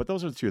like that, but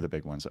those are the two of the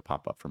big ones that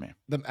pop up for me.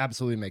 That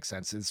absolutely makes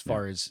sense as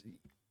far as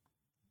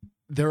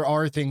there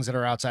are things that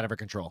are outside of our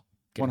control.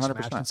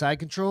 100% inside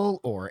control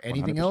or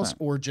anything 100%. Else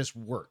or just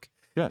work.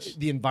 Yes.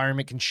 The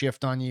environment can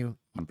shift on you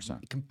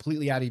 100%.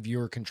 Completely out of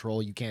your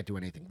control. You can't do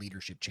anything.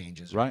 Leadership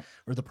changes, right?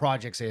 Or the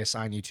projects they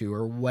assign you to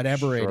or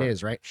whatever it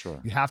is, right? Sure.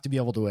 You have to be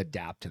able to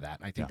adapt to that.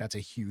 And I think that's a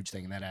huge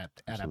thing, that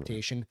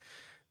adaptation.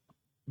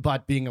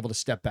 But being able to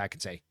step back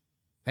and say,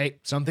 hey,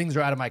 some things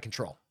are out of my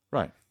control.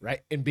 Right.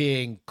 Right. And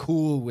being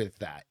cool with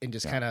that and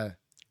just kind of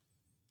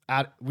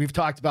we've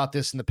talked about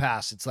this in the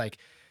past. It's like,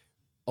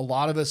 a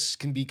lot of us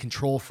can be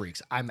control freaks.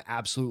 I'm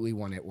absolutely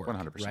one at work.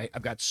 100%. Right?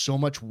 I've got so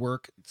much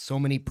work, so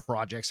many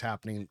projects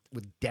happening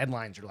with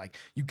deadlines. You're like,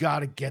 you got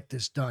to get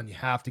this done. You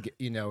have to get,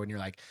 and you're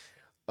like,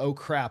 oh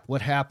crap,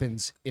 what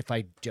happens if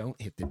I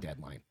don't hit the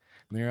deadline?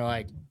 And you're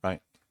like,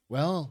 right.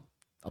 Well,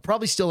 I'll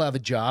probably still have a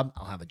job.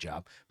 I'll have a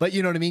job. But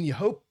you know what I mean? You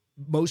hope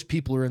most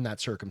people are in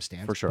that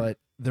circumstance. For sure. But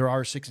there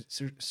are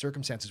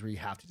circumstances where you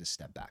have to just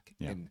step back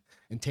and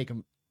take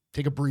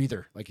a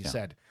breather, like you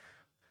said.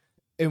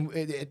 And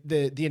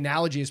the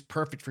analogy is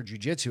perfect for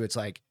jiu-jitsu. It's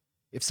like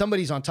if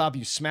somebody's on top of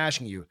you,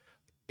 smashing you,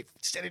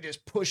 instead of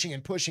just pushing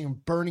and pushing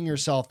and burning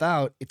yourself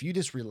out, if you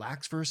just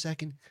relax for a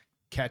second,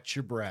 catch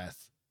your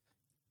breath,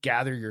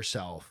 gather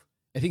yourself,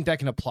 I think that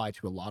can apply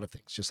to a lot of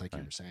things, just like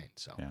you were saying.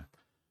 So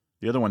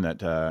the other one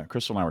that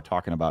Crystal and I were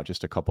talking about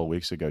just a couple of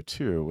weeks ago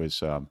too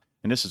was, and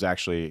this is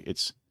actually,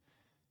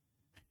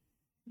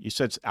 you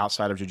said it's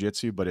outside of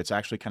jiu-jitsu, but it's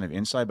actually kind of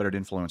inside, but it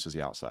influences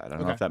the outside. I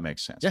don't know if that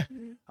makes sense. Yeah.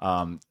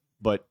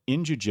 But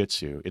in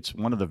jiu-jitsu, it's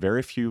one of the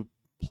very few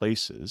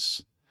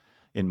places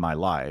in my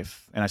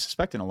life, and I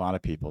suspect in a lot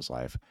of people's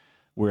life,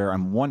 where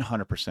I'm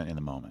 100% in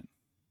the moment.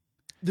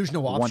 There's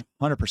no option.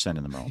 100%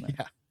 in the moment.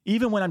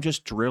 Even when I'm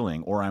just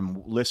drilling or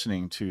I'm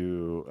listening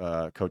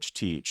to coach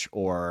teach,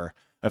 or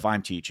if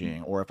I'm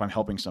teaching, or if I'm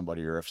helping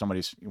somebody, or if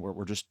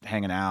we're just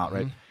hanging out,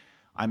 right?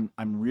 I'm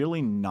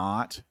really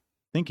not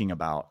thinking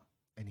about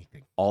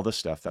anything, all the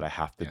stuff that I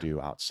have to do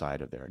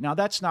outside of there. Now,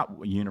 that's not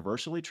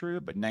universally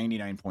true, but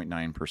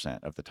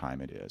 99.9% of the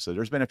time it is. So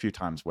there's been a few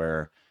times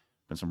where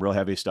there's some real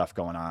heavy stuff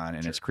going on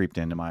and it's creeped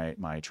into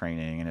my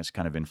training and it's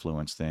kind of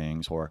influenced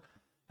things, or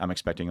I'm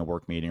expecting a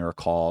work meeting or a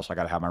call, so I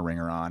got to have my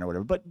ringer on or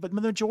whatever. But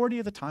the majority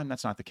of the time,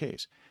 that's not the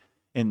case.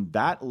 And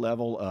that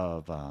level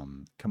of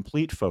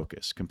complete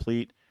focus,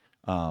 complete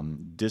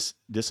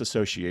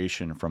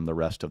disassociation from the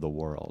rest of the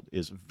world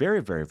is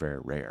very, very, very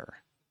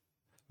rare.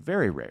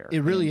 Very rare.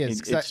 It really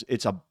is.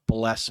 It's a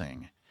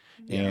blessing,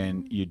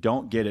 and you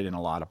don't get it in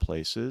a lot of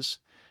places,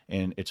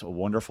 and it's a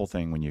wonderful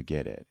thing when you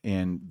get it.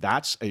 And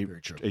that's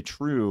a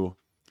true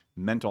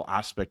mental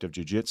aspect of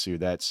jiu-jitsu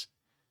that's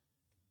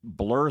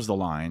blurs the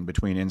line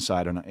between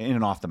inside and in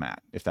and off the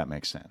mat, if that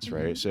makes sense,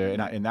 right? So,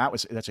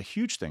 that's a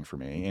huge thing for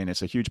me, and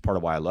it's a huge part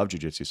of why I love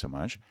jiu-jitsu so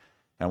much.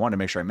 And I wanted to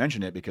make sure I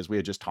mentioned it because we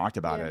had just talked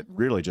about it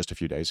really just a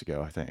few days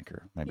ago, I think,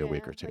 or maybe a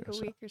week or two. Like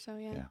a week or so,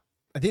 yeah.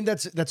 I think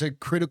that's a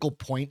critical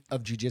point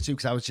of jiu-jitsu,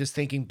 because I was just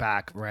thinking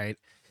back, right?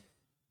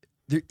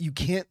 You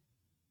can't,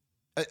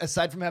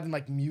 aside from having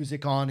like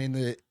music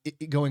on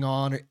going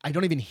on, I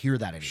don't even hear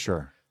that anymore.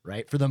 Sure.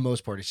 Right? For the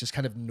most part, it's just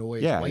kind of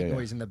noise, white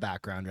noise in the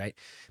background, right?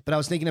 But I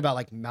was thinking about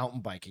like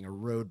mountain biking or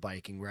road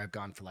biking, where I've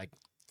gone for like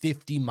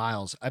 50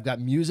 miles. I've got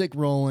music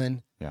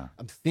rolling. Yeah.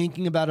 I'm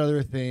thinking about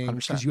other things 100%.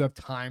 because you have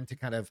time to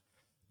kind of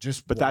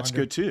just But that's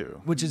wander, good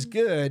too. which is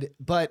good.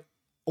 But,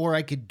 or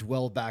I could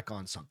dwell back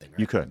on something. Right?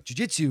 You could.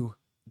 Jiu-jitsu,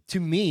 to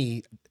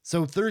me,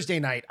 so Thursday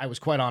night, I was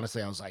quite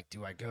honestly, I was like,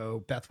 do I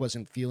go? Beth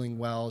wasn't feeling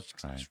well. She's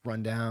Right. just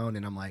run down.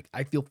 And I'm like,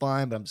 I feel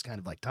fine, but I'm just kind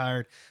of like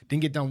tired.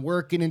 Didn't get done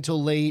working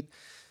until late.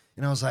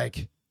 And I was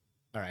like,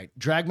 all right,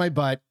 drag my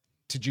butt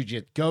to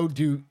jiu-jitsu, go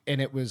do. And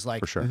it was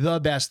like For sure. the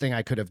best thing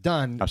I could have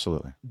done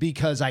Absolutely.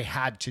 because I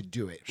had to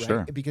do it. Right?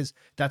 Sure. Because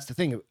that's the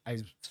thing. I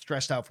was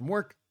stressed out from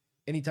work.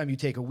 Anytime you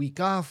take a week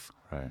off,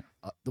 Right.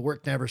 the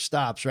work never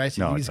stops, right?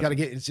 So No, you it just got to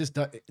get, it's just,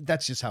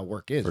 that's just how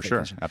work is. For sure.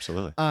 vacation.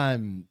 Absolutely.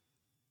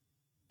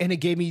 And it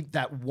gave me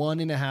that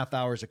 1.5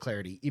 hours of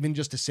clarity, even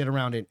just to sit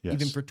around it, Yes.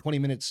 even for 20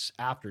 minutes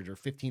after or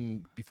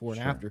 15 before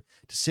and Sure. after,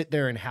 to sit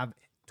there and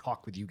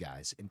talk with you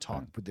guys and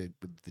talk Right. with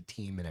the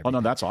team and everything. Oh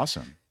no, that's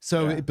awesome.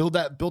 So yeah. it built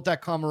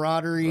that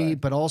camaraderie, Right.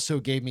 but also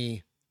gave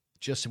me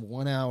just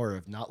 1 hour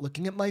of not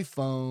looking at my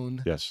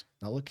phone, Yes.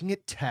 not looking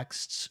at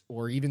texts,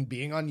 or even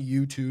being on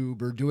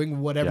YouTube or doing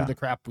whatever Yeah. the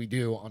crap we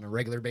do on a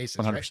regular basis.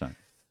 100%.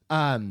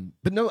 Right?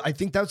 But no, I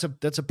think that's a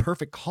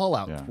perfect call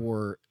out Yeah.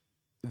 for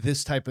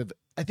this type of.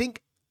 I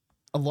think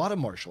a lot of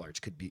martial arts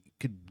could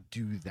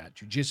do that.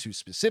 Jiu-jitsu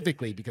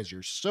specifically, because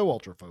you're so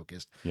ultra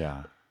focused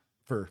Yeah.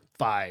 for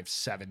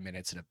 5-7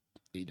 minutes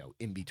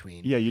in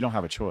between. Yeah. You don't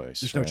have a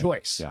choice. There's right? no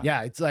choice. Yeah.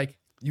 Yeah, it's like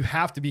you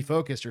have to be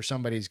focused, or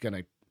somebody's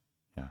gonna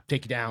Yeah.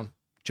 take you down,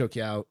 choke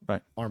you out,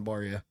 Right.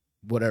 armbar you,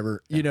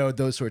 whatever. Yeah.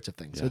 Those sorts of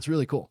things. So Yeah. it's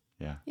really cool.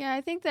 Yeah. Yeah,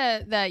 I think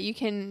that you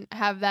can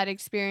have that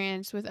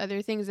experience with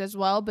other things as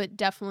well, but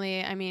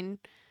definitely, I mean,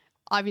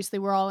 obviously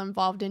we're all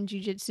involved in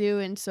jiu-jitsu,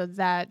 and so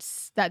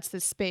that's the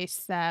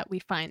space that we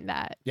find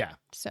that. Yeah.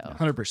 So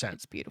 100%.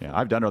 it's beautiful. Yeah.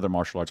 I've done other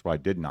martial arts where I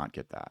did not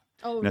get that.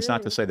 Oh, And it's not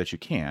to really? say that you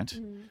can't,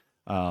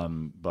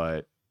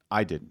 but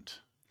I didn't.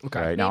 Okay.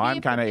 Right now, Maybe I'm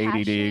if kind of the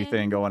ADD passion-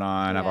 thing going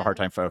on. I have a Yeah. hard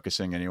time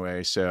focusing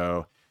anyway.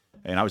 So,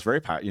 and I was very,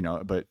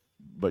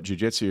 but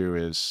jujitsu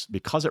is,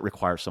 because it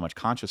requires so much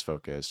conscious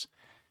focus.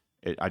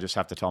 I just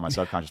have to tell my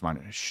subconscious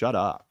mind, shut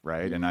up,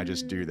 right? And I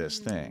just do this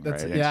thing,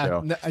 That's right? yeah.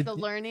 And so, The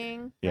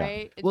learning, Yeah.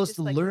 right? Well, it's just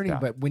the like- learning, Yeah.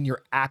 but when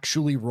you're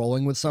actually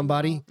rolling with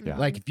somebody, Yeah.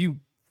 like if you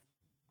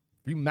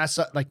mess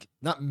up, like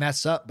not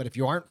mess up, but if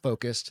you aren't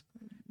focused,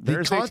 the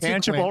there's a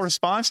tangible consequence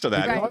response to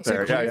that. Right. isn't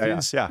there? Yeah,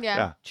 consequences- yeah.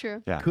 Yeah,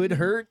 true. Yeah. could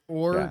hurt,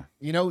 or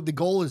Yeah. the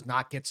goal is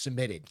not get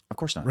submitted, Of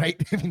course not.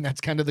 right? I mean, that's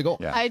kind of the goal.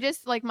 Yeah. I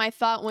just like my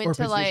thought went Or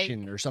to like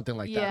position or something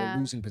like that, Yeah. or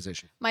losing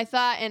position. my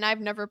thought, and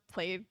I've never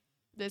played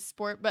this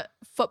sport, but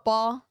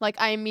football, like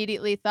I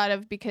immediately thought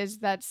of, because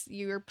that's,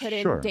 you're put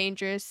in Sure.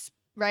 dangerous,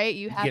 right?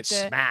 You have Get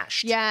to,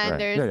 smashed. yeah, and Right.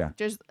 there's Yeah, yeah.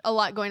 there's a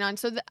lot going on.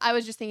 So I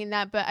was just thinking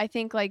that, but I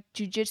think like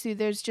jujitsu,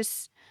 there's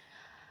just,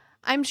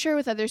 I'm sure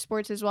with other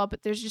sports as well,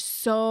 but there's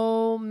just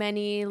so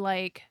many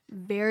like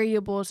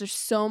variables. There's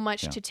so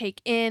much Yeah. to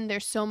take in.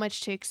 There's so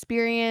much to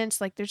experience.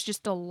 Like there's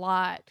just a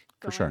lot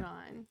For going sure.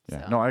 on.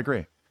 Yeah. So. No, I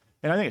agree.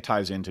 And I think it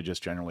ties into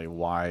just generally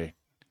why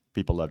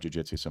people love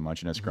jiu-jitsu so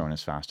much, and it's grown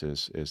as fast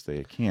as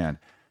they can.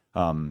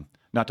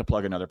 Not to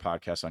plug another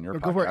podcast on your No,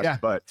 podcast, go for it. Yeah,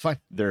 but it's fine.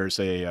 there's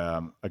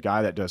a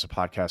guy that does a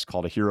podcast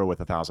called A Hero with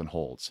 1,000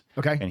 Holds,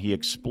 Okay. and he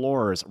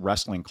explores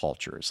wrestling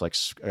cultures, like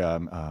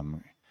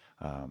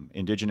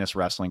indigenous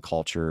wrestling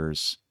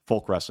cultures,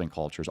 folk wrestling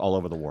cultures all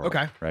over the world.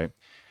 Okay. Right.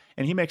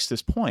 And he makes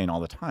this point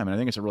all the time, and I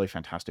think it's a really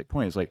fantastic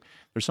point. It's like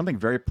there's something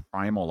very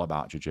primal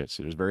about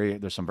jiu-jitsu.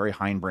 There's some very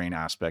hindbrain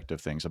aspect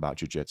of things about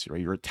jiu-jitsu.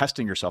 Right? You're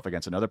testing yourself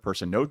against another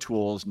person, no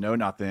tools, no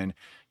nothing.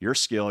 Your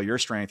skill, your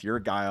strength, your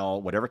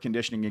guile, whatever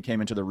conditioning you came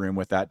into the room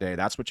with that day,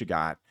 that's what you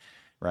got.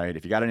 Right?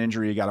 If you got an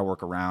injury, you got to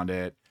work around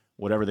it,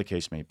 whatever the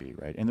case may be.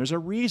 Right? And there's a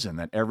reason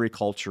that every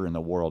culture in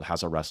the world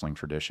has a wrestling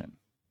tradition.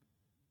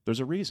 There's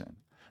a reason.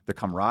 The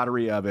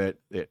camaraderie of it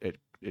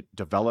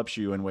develops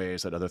you in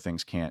ways that other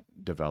things can't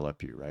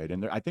develop you, right?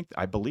 And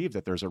I believe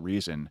that there's a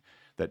reason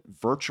that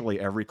virtually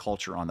every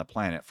culture on the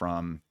planet,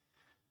 from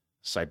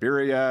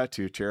Siberia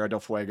to Tierra del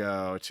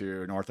Fuego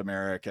to North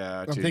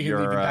America I'm to thinking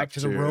Europe even back to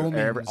the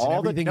Romans and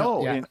everything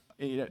else,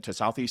 yeah. to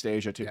Southeast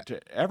Asia to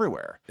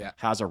everywhere Yeah.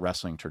 has a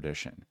wrestling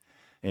tradition,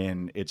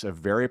 and it's a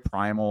very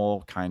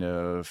primal kind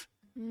of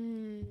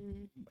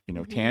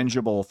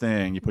tangible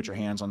thing. You put your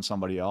hands on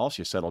somebody else,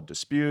 you settled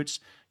disputes,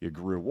 you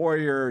grew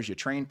warriors, you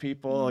trained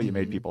people, you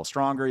made people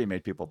stronger, you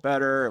made people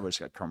better. It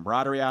was a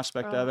camaraderie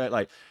aspect of it.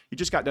 Like, you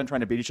just got done trying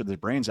to beat each other's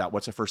brains out.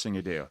 What's the first thing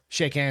you do?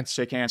 Shake hands.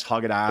 Shake hands,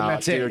 hug it out.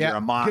 that's it. Dude, Yeah. you're a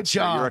Good monster.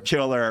 job. You're a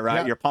killer, right?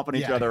 Yeah. You're pumping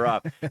each Yeah. other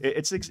up.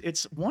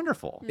 It's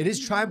wonderful. It is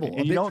tribal. And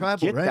a you bit don't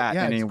tribal, get right? that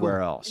Yeah, it's anywhere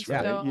cool. else, It's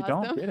right? so You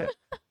don't awesome. get it.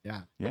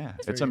 Yeah. Yeah,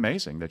 it's very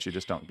amazing that you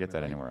just don't get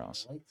that anywhere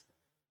else.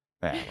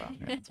 Yeah,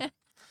 well,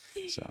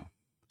 yeah. So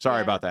sorry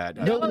Yeah. about that.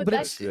 No, Oh, but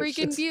that's it's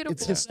freaking beautiful.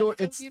 It's That's so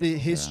It's the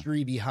beautiful.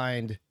 history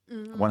behind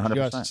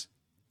 100%. just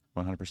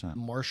 100%.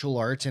 martial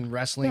arts, and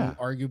wrestling. Yeah.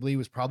 Arguably,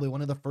 was probably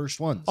one of the first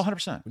ones.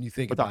 100%. When you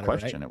think Without about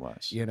question, it, it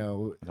was. when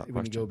Without you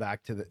question. go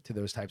back to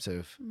those types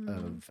of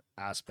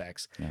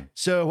aspects. Yeah.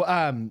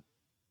 So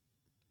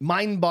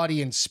mind,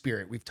 body, and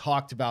spirit. We've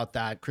talked about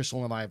that.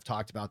 Crystal and I have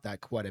talked about that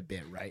quite a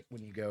bit, right?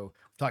 When you go,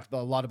 we've talked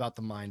about a lot about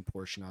the mind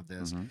portion of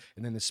this, and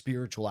then the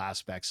spiritual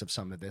aspects of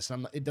some of this.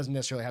 It doesn't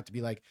necessarily have to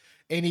be like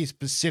any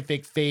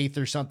specific faith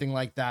or something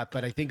like that,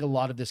 but I think a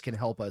lot of this can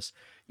help us,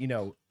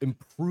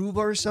 improve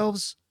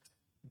ourselves.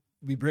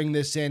 We bring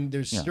this in.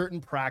 There's certain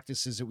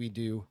practices that we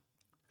do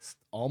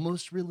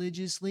almost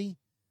religiously,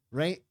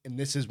 right? And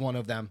this is one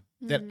of them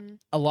that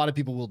a lot of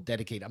people will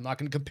dedicate. I'm not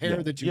going to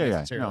compare the two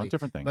necessarily, no,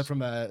 different things, but from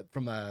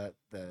the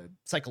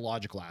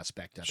psychological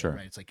aspect of it,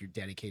 right? It's like you're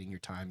dedicating your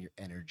time, your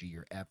energy,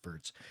 your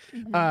efforts.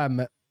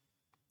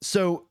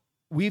 So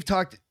we've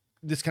talked,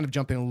 this kind of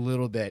jumping a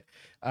little bit.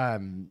 How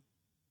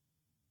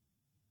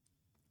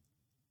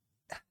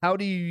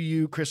do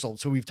you, Crystal?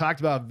 So we've talked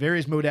about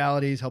various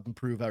modalities help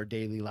improve our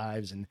daily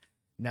lives, and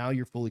now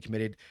you're fully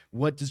committed.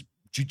 What does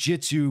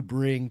jiu-jitsu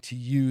bring to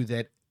you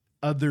that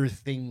other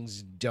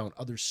things don't,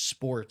 other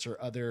sports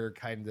or other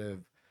kind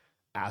of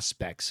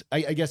aspects?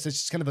 I guess it's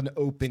just kind of an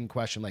open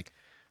question. Like,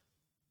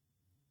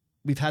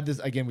 we've had this,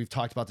 again, we've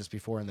talked about this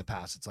before in the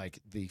past. It's like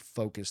the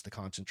focus, the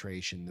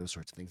concentration, those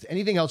sorts of things.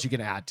 Anything else you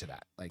can add to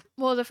that? Like,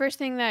 well, the first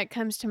thing that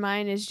comes to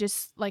mind is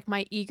just like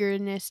my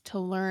eagerness to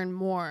learn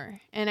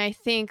more. And I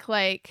think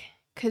like,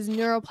 because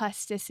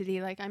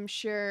neuroplasticity, like I'm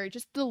sure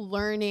just the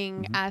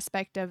learning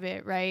aspect of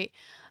it, right?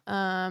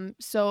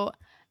 So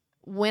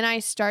when I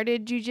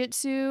started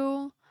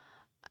jiu-jitsu,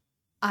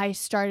 I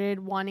started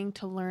wanting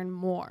to learn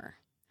more,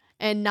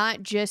 and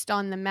not just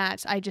on the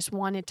mats. I just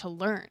wanted to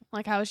learn.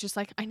 Like, I was just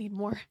like, I need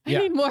more. I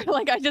need more.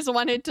 Like, I just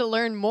wanted to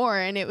learn more.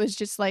 And it was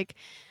just like,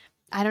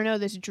 I don't know,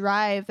 this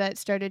drive that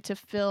started to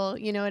fill,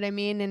 you know what I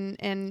mean?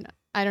 And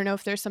I don't know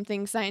if there's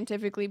something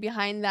scientifically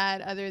behind that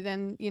other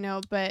than,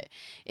 but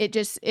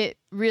it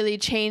really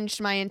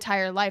changed my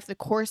entire life, the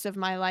course of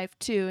my life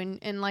too.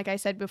 And like I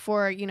said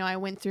before, I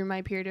went through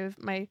my period of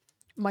my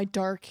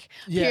dark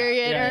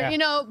period,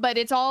 but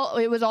it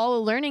was all a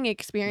learning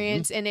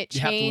experience, and it changed.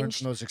 You have to learn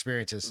from those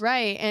experiences.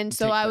 Right. And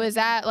so I was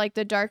at like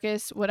the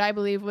darkest, what I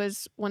believe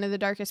was one of the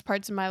darkest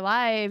parts of my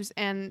lives.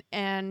 And,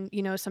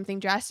 something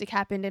drastic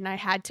happened and I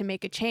had to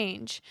make a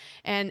change.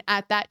 And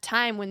at that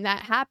time when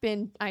that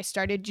happened, I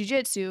started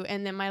jiu-jitsu,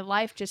 and then my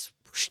life just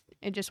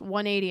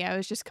 180. I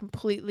was just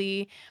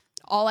completely,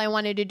 all I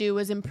wanted to do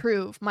was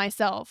improve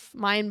myself,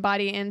 mind,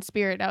 body, and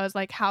spirit. I was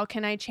like, how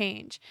can I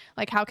change?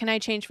 Like, how can I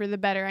change for the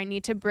better? I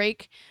need to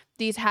break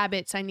these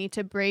habits. I need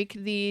to break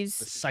the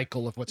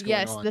cycle of what's going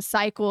on. Yes, the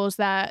cycles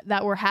that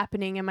were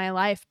happening in my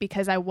life,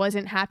 because I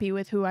wasn't happy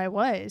with who I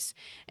was.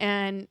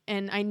 And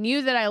I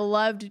knew that I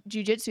loved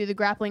jiu-jitsu, the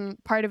grappling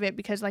part of it,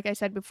 because like I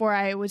said before,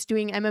 I was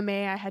doing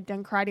MMA. I had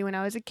done karate when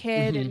I was a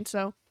kid. And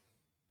so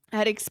I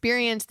had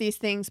experienced these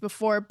things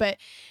before, but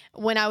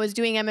when I was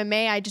doing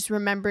MMA, I just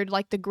remembered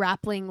like the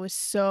grappling was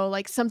so,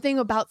 like, something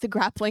about the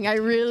grappling. I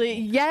really,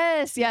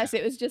 yes,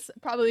 it was just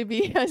probably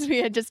because we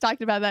had just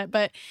talked about that,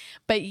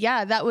 but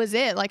yeah, that was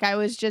it. Like, I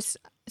was just,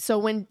 so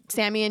when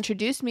Sammy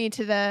introduced me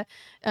to the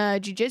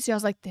jiu-jitsu, I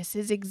was like, this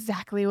is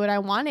exactly what I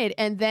wanted.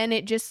 And then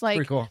it just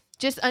like, cool.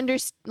 Just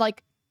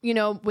like,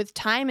 with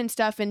time and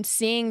stuff and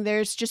seeing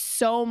there's just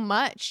so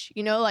much,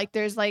 like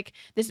there's like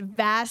this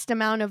vast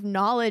amount of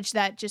knowledge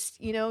that just,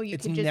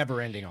 it's never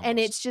ending almost, and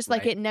it's just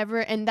like it never,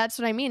 and that's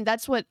what I mean.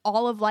 That's what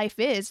all of life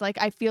is. Like,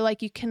 I feel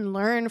like you can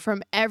learn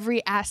from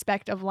every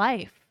aspect of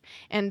life.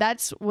 And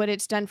that's what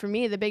it's done for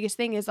me. The biggest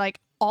thing is like,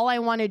 all I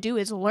want to do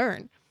is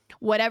learn.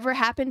 Whatever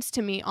happens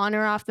to me on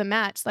or off the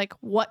mats, like,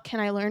 what can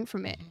I learn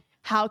from it?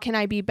 How can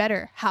I be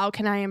better? How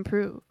can I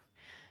improve?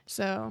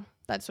 So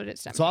that's what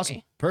it's done. It's awesome.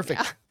 Me.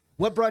 Perfect. Yeah.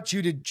 What brought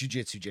you to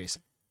jiu-jitsu,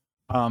 Jason?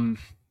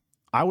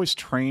 I was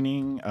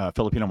training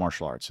Filipino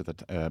martial arts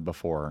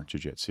before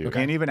jiu-jitsu,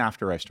 and even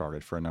after I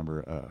started for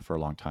a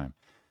long time.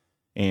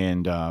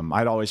 And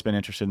I'd always been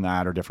interested in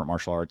that, or different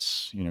martial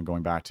arts,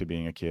 going back to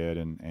being a kid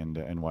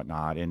and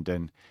whatnot. And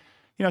then,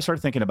 I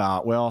started thinking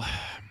about, well,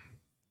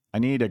 I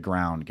need a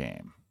ground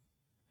game.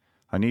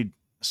 I need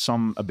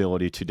some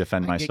ability to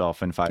defend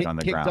myself and fight on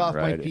the ground, off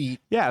right? My feet,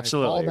 yeah,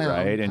 absolutely,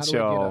 right. And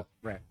so,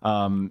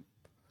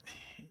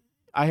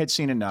 I had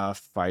seen enough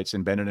fights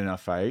and been in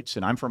enough fights,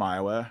 and I'm from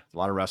Iowa. A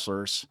lot of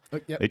wrestlers.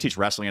 They teach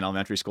wrestling in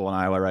elementary school in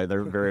Iowa, right?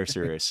 They're very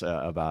serious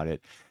about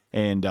it.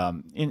 And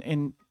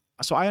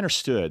so I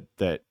understood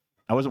that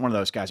I wasn't one of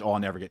those guys, I'll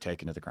never get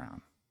taken to the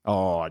ground.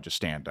 I just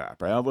stand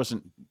up, right? I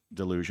wasn't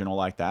delusional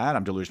like that.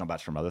 I'm delusional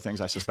about some other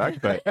things, I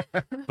suspect,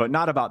 but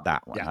not about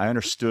that one. I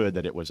understood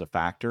that it was a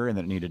factor and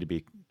that it needed to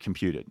be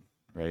computed,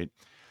 right?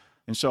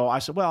 And so I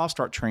said, well, I'll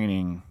start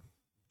training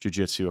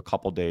jiu-jitsu a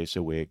couple days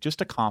a week just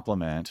to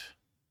complement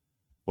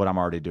what I'm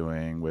already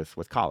doing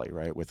with Kali,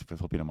 right? With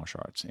Filipino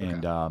martial arts.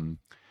 And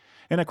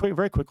I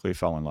very quickly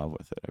fell in love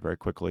with it. I very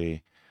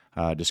quickly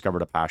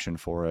discovered a passion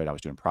for it. I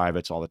was doing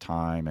privates all the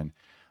time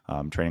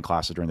and training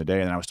classes during the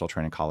day. And then I was still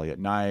training Kali at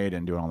night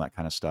and doing all that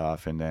kind of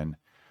stuff. And then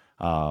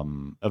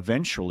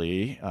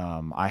eventually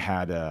I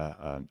had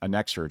a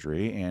neck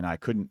surgery and I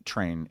couldn't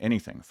train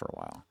anything for a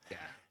while.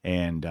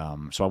 And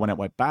so when it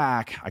went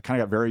back, I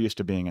kind of got very used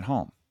to being at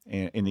home.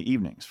 in the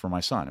evenings for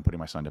my son and putting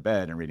my son to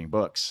bed and reading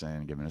books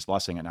and giving his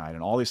blessing at night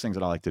and all these things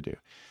that I like to do.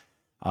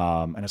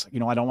 And it's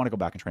like, I don't want to go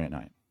back and train at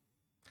night.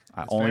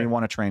 I only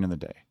want to train in the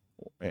day,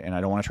 and I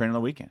don't want to train on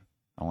the weekend.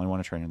 I only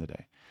want to train in the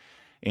day.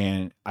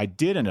 And I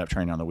did end up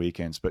training on the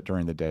weekends, but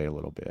during the day a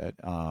little bit.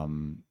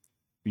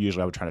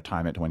 Usually I would try to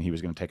time it to when he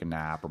was going to take a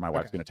nap or my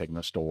wife's going to take him to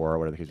the store or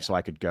whatever, so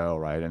I could go,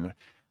 right? And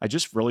I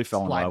just really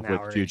fell in love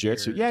with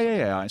jiu-jitsu.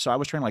 Yeah. And so I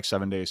was training like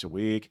 7 days a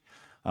week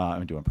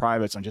and doing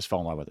privates. I just fell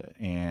in love with it.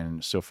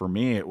 And so for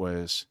me, it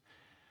was,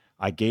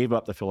 I gave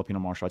up the Filipino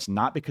martial arts,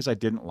 not because I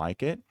didn't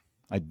like it.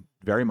 I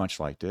very much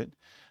liked it.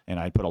 And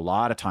I put a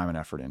lot of time and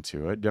effort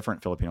into it,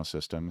 different Filipino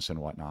systems and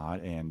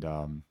whatnot. And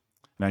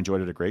I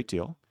enjoyed it a great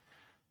deal.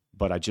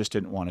 But I just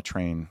didn't want to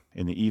train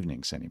in the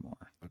evenings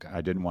anymore. Okay.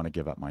 I didn't want to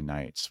give up my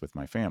nights with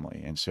my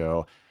family. And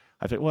so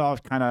I thought, well,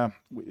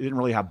 we didn't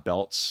really have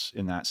belts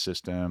in that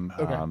system.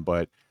 Okay.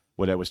 But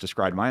what it was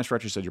described, my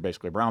instructor said, you're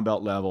basically a brown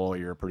belt level,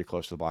 you're pretty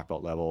close to the black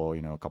belt level,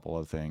 a couple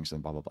other things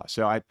and blah, blah, blah.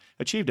 So I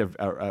achieved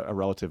a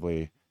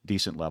relatively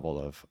decent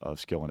level of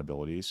skill and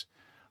abilities,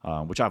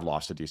 which I've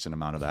lost a decent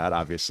amount of that,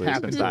 obviously,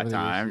 since that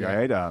time,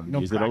 right?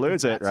 Use it or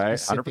lose it, right?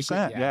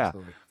 100%, yeah.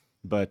 Absolutely.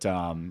 But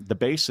the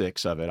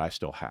basics of it, I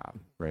still have,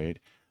 right?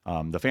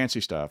 The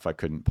fancy stuff I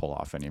couldn't pull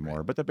off anymore,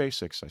 right. But the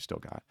basics I still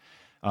got.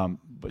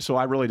 So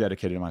I really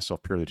dedicated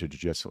myself purely to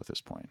jiu-jitsu at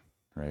this point,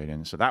 right?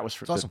 And so that was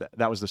awesome.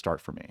 That was the start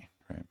for me,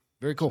 right?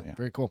 Very cool,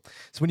 very cool.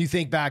 So when you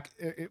think back,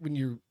 when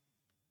you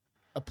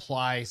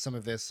apply some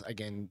of this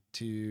again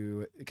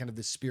to kind of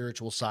the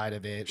spiritual side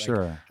of it,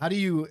 sure. How do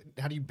you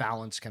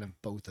balance kind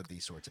of both of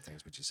these sorts of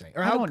things? Would you say?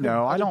 Or I don't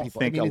know. I don't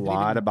think a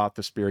lot about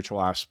the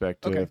spiritual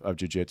aspect of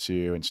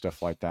jiu-jitsu and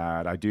stuff like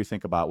that. I do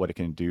think about what it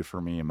can do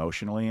for me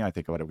emotionally. I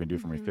think about what it can do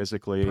for me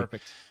physically.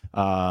 Perfect.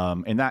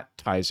 And that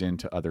ties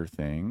into other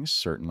things,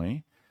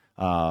 certainly.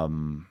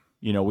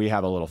 We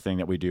have a little thing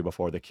that we do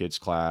before the kids'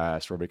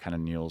 class where everybody kind of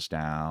kneels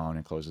down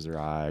and closes their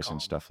eyes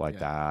and stuff like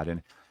that.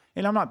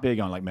 And I'm not big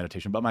on like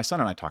meditation, but my son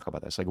and I talk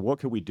about this. Like, what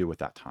could we do with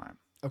that time?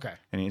 Okay.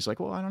 And he's like,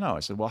 well, I don't know.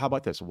 I said, well, how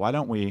about this? Why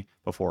don't we,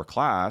 before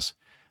class,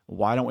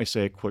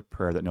 say a quick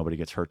prayer that nobody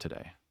gets hurt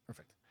today?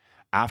 Perfect.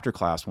 After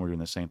class, when we're doing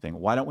the same thing,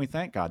 why don't we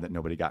thank God that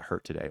nobody got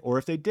hurt today? Or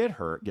if they did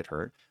get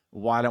hurt,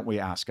 why don't we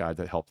ask God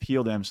to help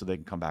heal them so they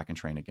can come back and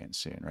train again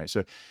soon, right?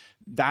 So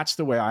that's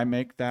the way I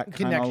make that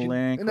kind of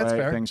link, right?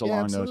 Fair. Things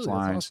along those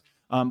lines.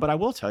 Awesome. But I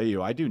will tell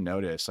you, I do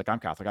notice, like I'm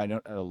Catholic, I know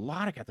a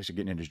lot of Catholics are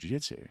getting into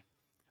jiu-jitsu.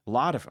 A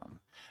lot of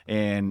them.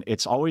 And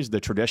it's always the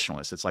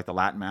traditionalists. It's like the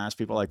Latin mass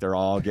people, like they're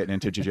all getting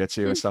into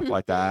jiu-jitsu and stuff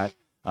like that.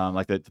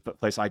 Like the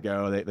place I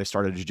go, they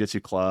started a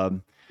jiu-jitsu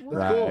club,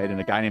 right? And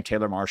a guy named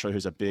Taylor Marshall,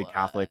 who's a big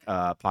Catholic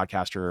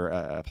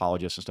podcaster,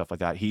 apologist and stuff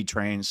like that. He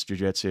trains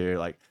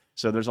jiu-jitsu.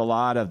 So there's a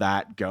lot of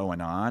that going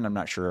on. I'm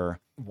not sure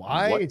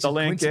why what it's the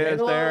link is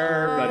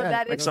there,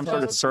 but like some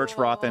sort of search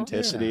for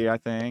authenticity, I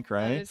think,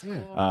 right? That is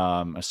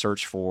cool. A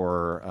search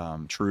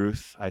for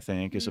truth, I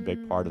think, is a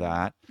big part of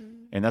that.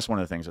 And that's one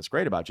of the things that's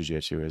great about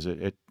jiu-jitsu is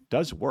it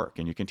does work,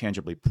 and you can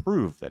tangibly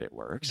prove that it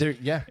works.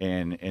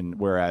 And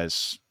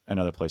whereas in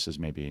other places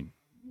maybe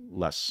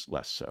less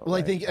so. Well,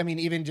 right? I think,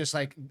 even just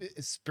like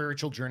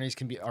spiritual journeys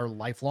are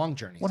lifelong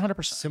journeys.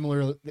 100%.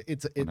 Similar.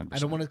 I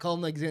don't want to call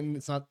them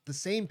it's not the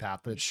same path,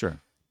 but sure.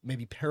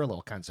 Maybe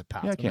parallel kinds of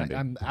paths. Yeah, it can be.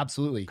 I'm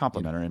absolutely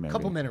complementary. Maybe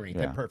complementary.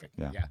 Yeah. Perfect.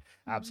 Yeah,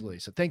 absolutely.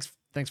 So thanks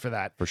for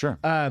that. For sure.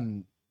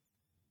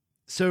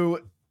 So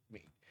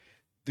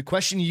the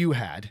question you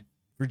had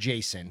for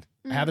Jason,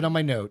 I have it on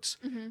my notes.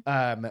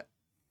 The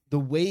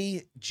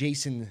way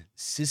Jason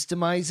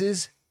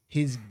systemizes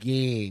his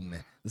game.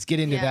 Let's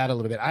get into that a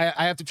little bit.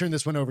 I have to turn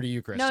this one over to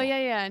you, Crystal.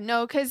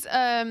 No, because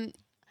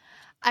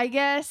I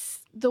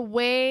guess the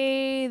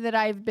way that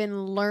I've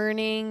been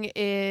learning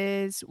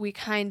is we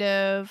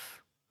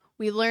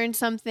learn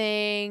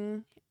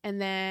something,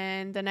 and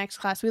then the next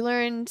class we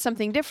learn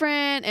something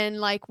different, and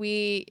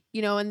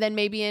and then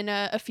maybe in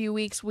a few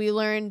weeks we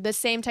learn the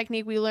same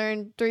technique we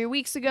learned 3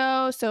 weeks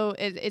ago. So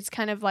it's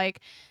kind of like,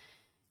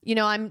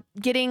 I'm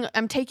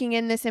taking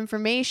in this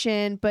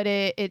information, but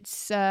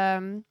it's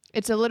a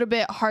little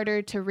bit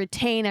harder to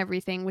retain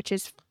everything, which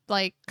is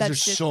like,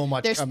 because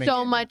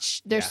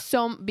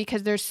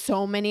there's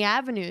so many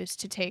avenues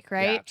to take,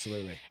 right? Yeah,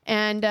 absolutely.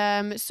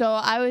 And so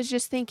I was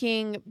just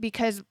thinking,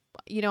 because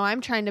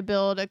I'm trying to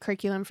build a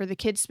curriculum for the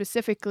kids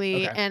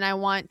specifically, and I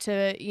want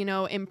to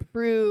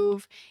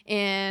improve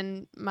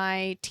in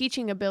my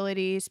teaching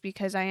abilities,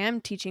 because I am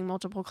teaching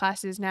multiple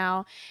classes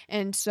now,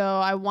 and so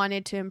I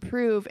wanted to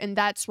improve, and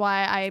that's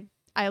why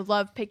I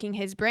love picking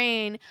his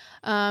brain,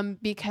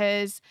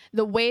 because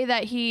the way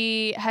that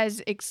he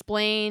has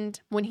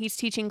explained when he's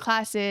teaching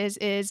classes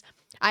is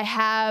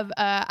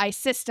I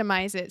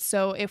systemize it.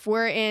 So if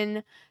we're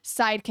in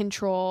side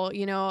control,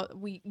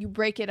 you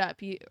break it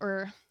up.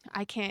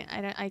 I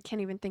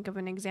can't even think of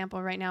an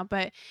example right now,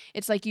 but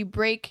it's like you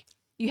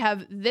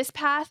have this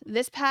path,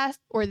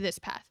 or this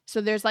path.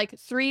 So there's like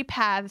 3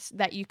 paths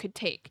that you could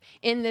take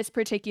in this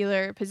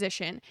particular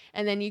position.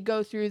 And then you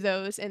go through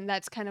those, and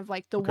that's kind of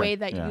like the way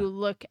that you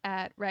look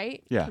at,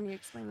 right? Yeah. Can you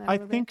explain that I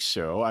think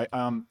so.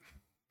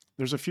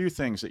 there's a few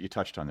things that you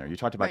touched on there. You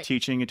talked about Right.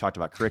 teaching, you talked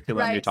about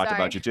curriculum, you Right, talked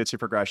about sorry. jujitsu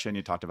progression,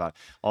 you talked about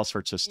all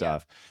sorts of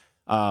stuff.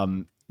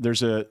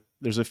 There's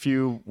a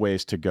few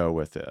ways to go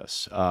with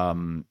this.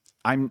 I'm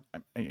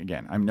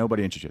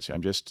nobody in jiu-jitsu.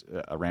 I'm just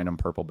a random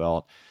purple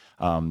belt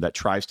that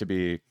tries to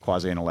be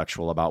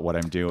quasi-intellectual about what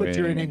I'm doing. But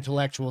you're an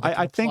intellectual. That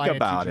I think apply it to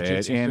about it,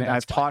 jiu-jitsu, and so that's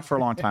I've taught for a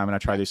long time, and I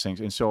try these things.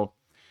 And so,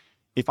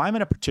 if I'm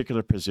in a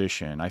particular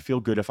position, I feel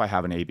good if I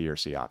have an A, B, or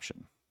C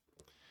option.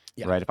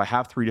 Yeah. Right. If I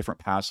have 3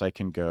 different paths I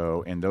can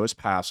go, and those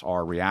paths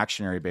are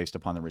reactionary based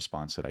upon the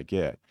response that I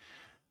get.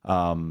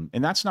 And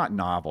that's not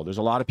novel. There's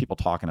a lot of people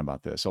talking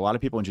about this. A lot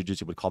of people in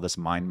jiu-jitsu would call this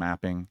mind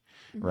mapping,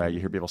 right? You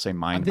hear people say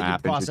mind thinking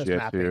map in process jiu-jitsu.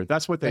 mapping.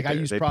 That's what they Like, do. I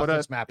use They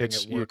process mapping at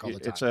it's, work all the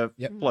it's time.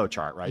 a flow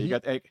chart, right? You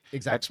got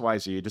Exactly. X, Y,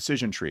 Z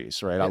decision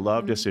trees, right? I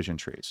love decision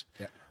trees.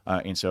 Yeah.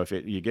 And so if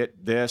you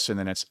get this, and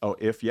then it's, oh,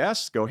 if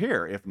yes, go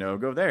here. If no,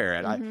 go there.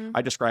 And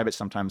I describe it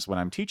sometimes when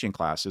I'm teaching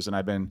classes, and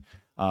I've been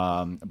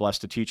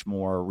blessed to teach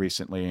more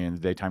recently in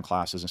daytime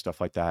classes and stuff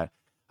like that.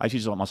 I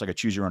teach it almost like a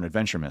choose your own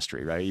adventure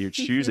mystery, right? You're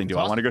choosing, do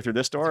I want to go through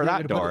this door or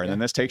that door? And then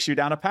this takes you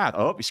down a path.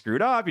 Oh, you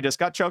screwed up. You just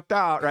got choked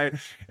out, right?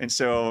 And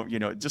so,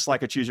 just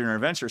like a choose your own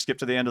adventure, skip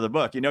to the end of the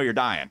book. You're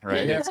dying,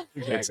 right? Yeah,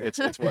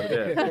 It's what it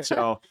is. And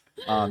so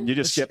you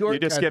just skip to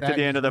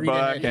the end of the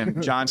book,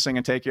 and John's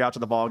singing "Take You Out to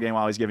the Ball Game"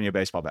 while he's giving you a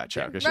baseball bat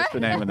choke. It's just the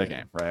name of the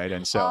game, right?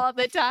 And so all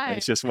the time.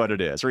 it's just what it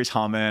is. Or he's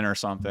humming or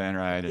something,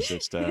 right? It's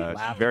just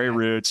very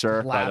rude,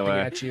 sir, by the way.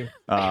 At you.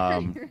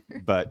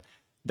 But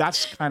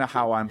that's kind of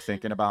how I'm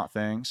thinking about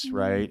things,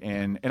 right?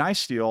 And I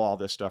steal all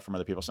this stuff from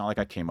other people. It's not like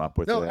I came up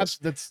with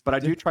this, but I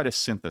do try to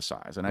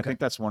synthesize. And I think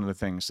that's one of the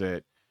things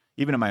that,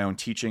 even in my own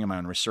teaching and my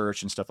own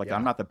research and stuff like that,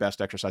 I'm not the best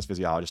exercise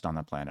physiologist on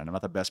the planet. I'm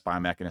not the best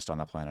biomechanist on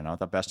the planet. I'm not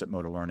the best at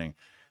motor learning.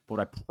 But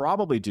what I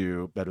probably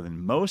do better than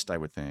most, I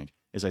would think,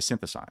 is I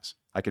synthesize.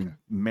 I can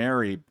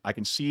I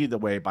can see the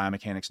way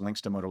biomechanics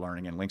links to motor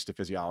learning and links to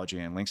physiology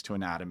and links to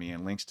anatomy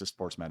and links to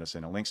sports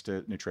medicine and links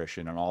to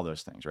nutrition and all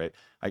those things, right?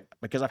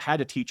 Because I've had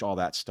to teach all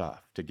that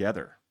stuff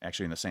together,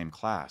 actually in the same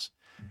class.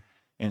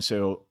 And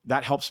so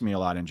that helps me a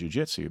lot in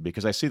jiu-jitsu,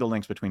 because I see the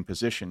links between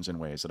positions in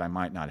ways that I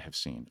might not have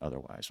seen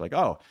otherwise. Like,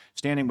 oh,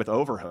 standing with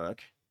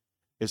overhook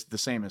is the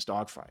same as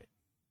dogfight.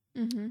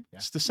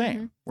 It's the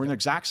same. We're in the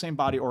exact same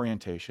body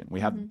orientation. We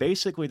have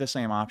basically the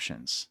same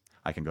options.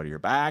 I can go to your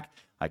back.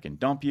 I can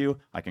dump you.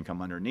 I can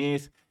come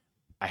underneath.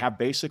 I have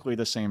basically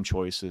the same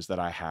choices that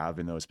I have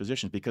in those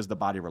positions, because the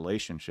body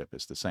relationship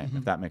is the same,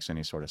 if that makes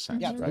any sort of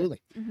sense. Yeah, right?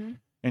 absolutely.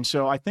 And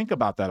so I think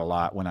about that a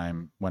lot when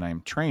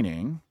I'm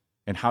training,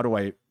 and how do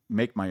I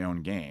make my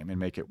own game and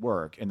make it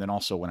work? And then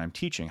also when I'm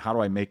teaching, how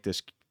do I make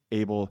this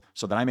able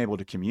so that I'm able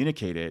to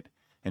communicate it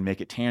and make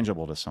it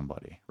tangible to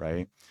somebody,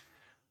 right?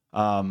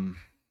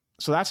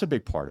 So that's a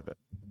big part of it.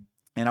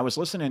 And I was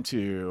listening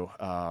to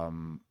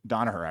John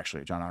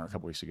Donaher a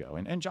couple weeks ago,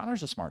 and John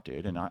Donaher's a smart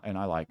dude, and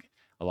I like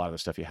a lot of the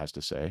stuff he has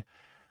to say.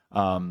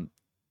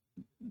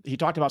 He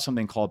talked about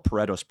something called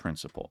Pareto's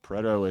principle.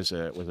 Pareto was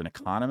an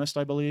economist,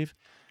 I believe,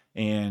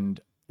 and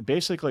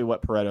basically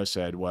what Pareto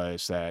said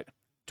was that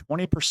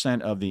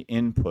 20% of the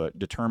input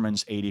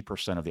determines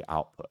 80% of the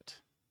output,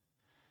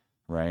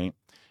 right?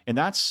 And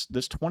that's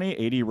this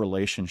 20-80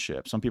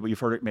 relationship. Some people,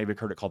 maybe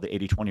heard it called the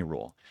 80-20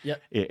 rule.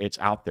 Yep. It's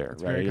out there,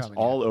 right? It's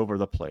all over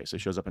the place.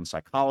 It shows up in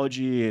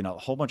psychology and a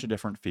whole bunch of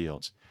different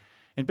fields.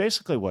 And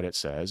basically what it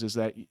says is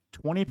that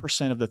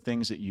 20% of the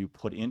things that you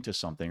put into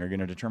something are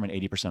going to determine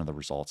 80% of the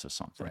results of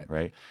something,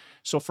 right?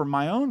 So for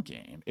my own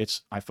game,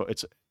 it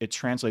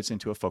translates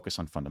into a focus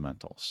on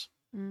fundamentals.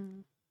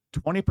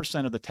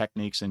 20% of the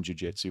techniques in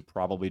jiu-jitsu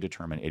probably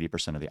determine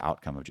 80% of the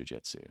outcome of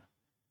jiu-jitsu.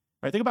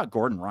 Right? Think about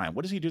Gordon Ryan.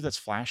 What does he do that's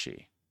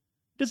flashy?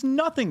 He does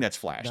nothing that's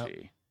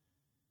flashy.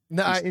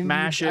 No, he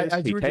smashes,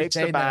 he takes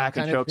the back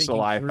and chokes the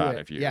life out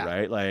of you,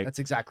 right? Like, that's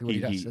exactly what he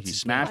does. He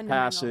smash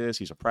passes.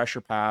 He's a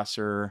pressure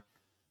passer.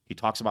 He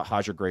talks about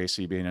Roger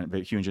Gracie being a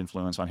huge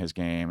influence on his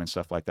game and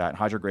stuff like that. And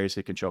Roger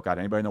Gracie can choke out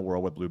anybody in the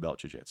world with blue belt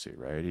jiu-jitsu,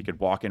 right? He could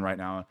walk in right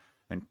now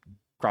and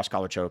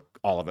cross-collar choke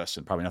all of us,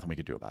 and probably nothing we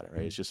could do about it,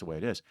 right? It's just the way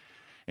it is.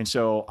 And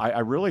so I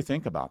really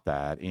think about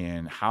that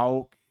in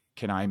how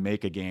can I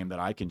make a game that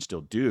I can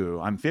still do?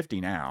 I'm 50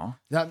 now.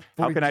 How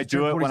can I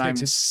do it when I'm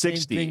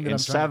 60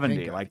 and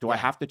 70? Like, do I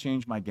have to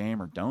change my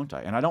game or don't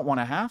I? And I don't want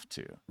to have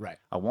to. Right.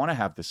 I want to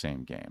have the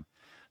same game.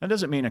 That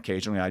doesn't mean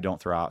occasionally I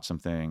don't throw out some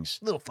things.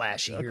 A little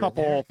flashy. A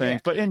couple things.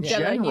 But in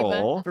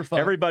general,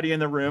 everybody in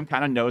the room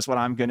kind of knows what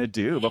I'm going to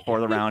do before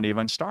the round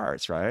even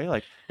starts, right?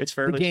 Like, it's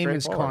fairly straightforward. The game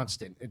is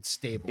constant. It's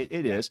stable.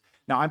 It is.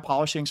 Now, I'm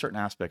polishing certain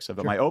aspects of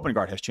it. My open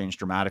guard has changed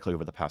dramatically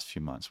over the past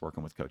few months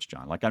working with Coach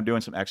John. Like, I'm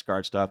doing some X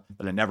guard stuff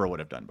that I never would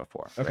have done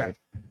before. Okay.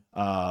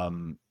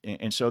 Right?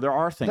 And so there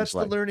are things that's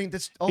like... the learning.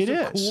 That's also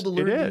cool to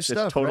learn new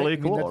stuff. It's totally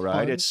right? cool,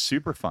 right? It's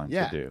super fun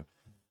to do.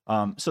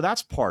 So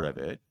that's part of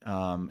it.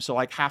 So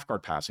like half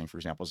guard passing, for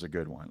example, is a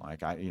good one.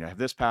 Like, I have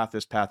this path,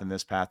 and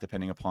this path,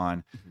 depending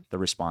upon the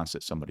response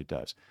that somebody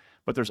does.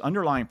 But there's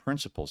underlying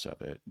principles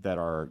of it that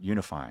are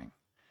unifying,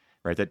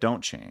 right? That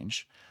don't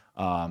change.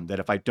 That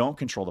if I don't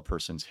control the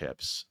person's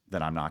hips,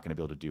 then I'm not going to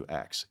be able to do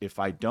X. If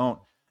I don't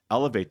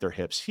elevate their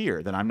hips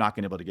here, then I'm not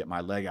going to be able to get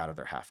my leg out of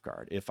their half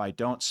guard. If I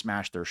don't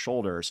smash their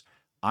shoulders,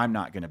 I'm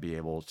not going to be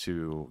able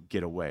to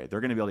get away.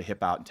 They're going to be able to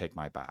hip out and take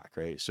my back,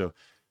 right? So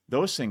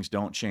those things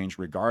don't change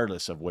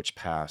regardless of which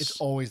pass. It's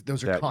always,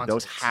 those are constants.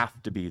 Those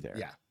have to be there.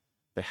 Yeah.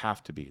 They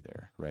have to be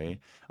there, right?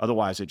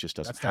 Otherwise, it just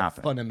doesn't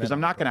happen. Fundamental Because I'm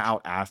not going to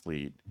out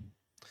athlete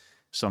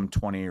some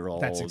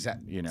 20-year-old,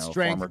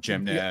 former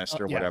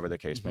gymnast or whatever the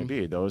case may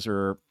be. Those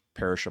are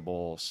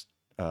perishable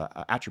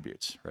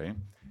attributes, right?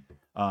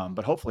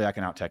 But hopefully I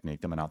can out technique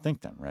them and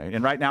outthink them, right?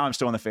 And right now I'm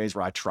still in the phase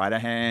where I try to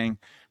hang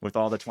with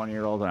all the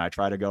 20-year-olds and I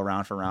try to go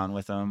round for round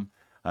with them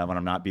when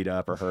I'm not beat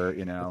up or hurt,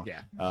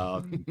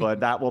 but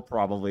that will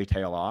probably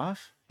tail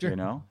off,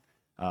 so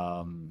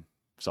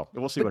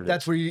we'll see what it is.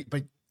 That's where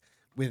but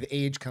with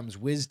age comes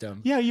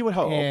wisdom. Yeah, you would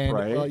hope,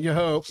 right? Well, you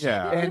hope.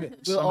 Yeah. And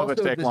some of it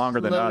take longer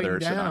than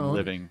others, and I'm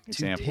living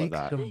example take of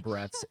that. Some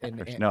breaths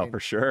for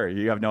sure.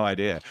 You have no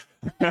idea.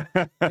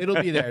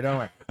 It'll be there. Don't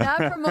worry.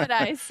 Not from what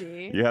I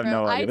see. You have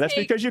no idea. That's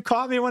because you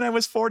caught me when I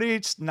was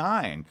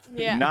 49.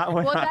 Yeah. Not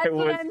when I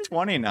was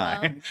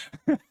 29.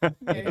 Well,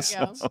 there you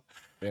go.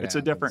 It's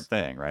a different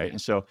thing, right? Yeah.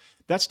 And so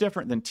that's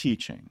different than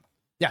teaching.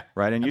 Yeah.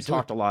 Right. And you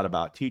talked a lot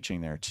about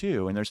teaching there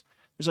too. And there's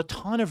a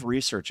ton of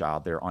research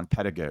out there on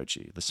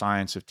pedagogy, the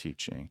science of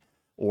teaching,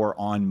 or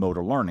on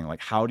motor learning. Like,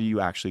 how do you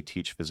actually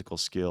teach physical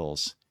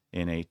skills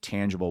in a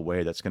tangible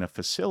way that's going to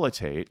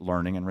facilitate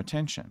learning and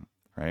retention,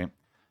 right?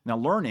 Now,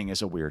 learning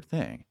is a weird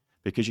thing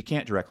because you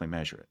can't directly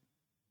measure it.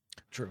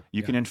 True.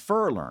 You can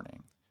infer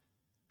learning.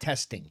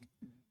 Testing.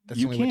 That's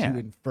the only way to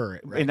infer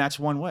it, right? And that's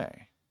one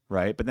way,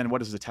 right? But then what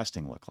does the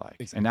testing look like?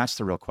 Exactly. And that's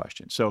the real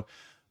question. So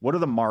what are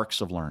the marks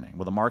of learning?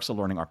 Well, the marks of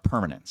learning are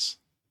permanence.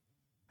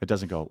 It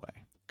doesn't go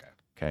away.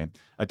 Okay.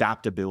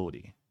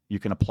 Adaptability. You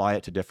can apply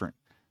it to different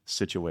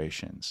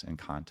situations and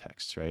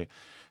contexts, right?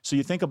 So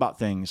you think about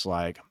things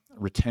like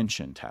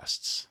retention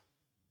tests.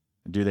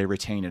 Do they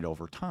retain it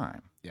over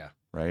time? Yeah.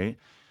 Right?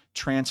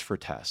 Transfer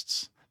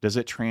tests. Does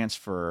it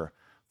transfer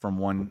from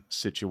one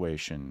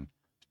situation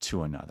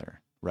to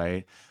another,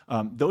 right?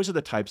 Those are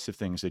the types of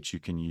things that you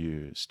can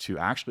use to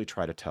actually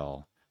try to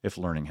tell if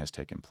learning has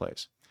taken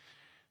place.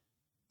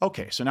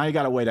 Okay, so now you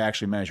got a way to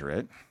actually measure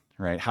it,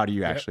 right? How do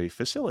you actually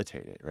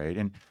facilitate it, right?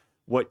 And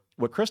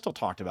what Crystal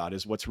talked about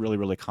is what's really,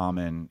 really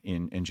common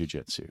in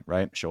jiu-jitsu,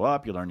 right? Show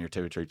up, you learn your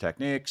 2-3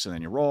 techniques, and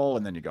then you roll,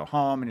 and then you go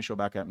home, and you show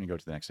back up, and you go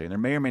to the next day. And there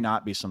may or may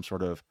not be some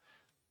sort of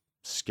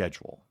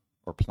schedule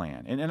or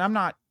plan. And I'm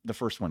not the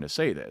first one to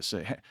say this.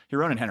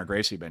 Hiron and Henry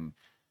Gracie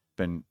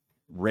been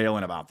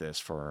railing about this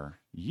for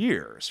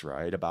years,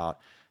 right? About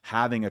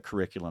having a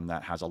curriculum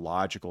that has a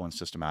logical and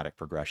systematic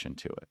progression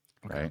to it,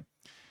 right?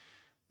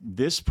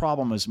 This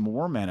problem is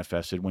more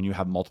manifested when you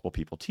have multiple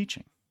people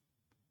teaching.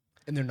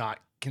 And they're not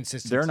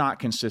consistent. They're not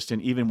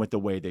consistent even with the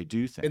way they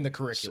do things. In the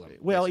curriculum.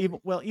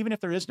 Even if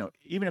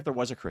there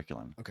was a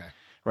curriculum. Okay.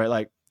 Right?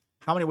 Like,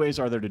 how many ways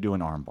are there to do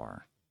an arm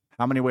bar?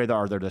 How many ways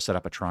are there to set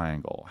up a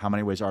triangle? How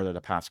many ways are there to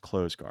pass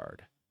close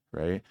guard?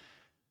 Right?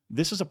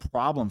 This is a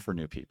problem for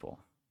new people.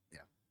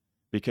 Yeah.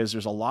 Because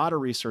there's a lot of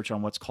research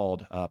on what's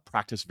called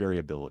practice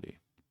variability.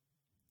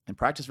 And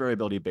practice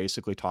variability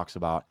basically talks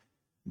about,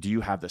 do you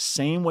have the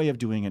same way of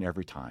doing it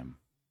every time?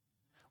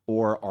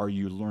 Or are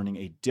you learning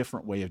a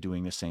different way of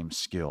doing the same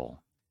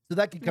skill? So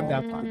that could come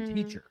down to the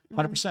teacher.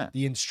 100%.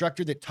 The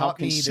instructor that taught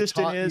me,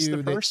 consistent is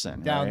the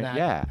person down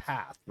that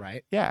path,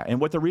 right? Yeah. And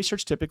what the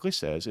research typically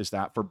says is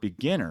that for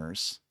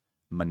beginners,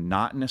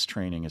 monotonous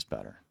training is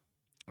better.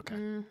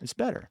 Okay. It's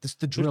better. This is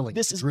the drilling.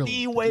 This is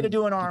the way to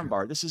do an arm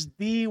bar. This is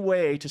the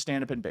way to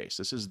stand up in base.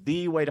 This is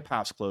the way to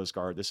pass close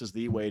guard. This is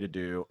the way to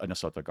do a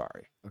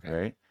Nosotogari. Okay.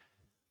 Right?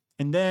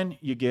 And then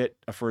you get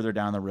a further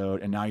down the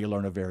road, and now you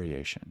learn a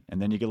variation.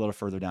 And then you get a little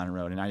further down the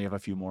road, and now you have a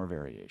few more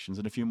variations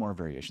and a few more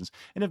variations.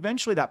 And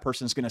eventually that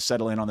person's going to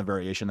settle in on the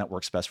variation that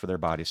works best for their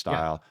body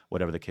style,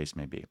 whatever the case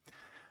may be.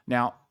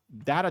 Now,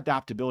 that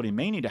adaptability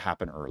may need to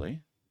happen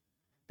early,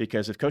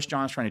 because if Coach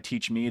John's trying to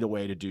teach me the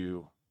way to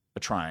do a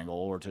triangle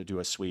or to do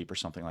a sweep or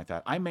something like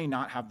that, I may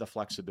not have the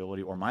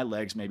flexibility, or my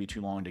legs may be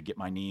too long to get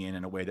my knee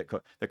in a way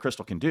that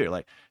Crystal can do.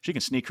 Like, she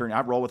can sneak her, I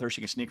roll with her,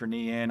 she can sneak her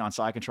knee in on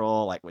side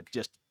control, like with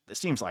just, it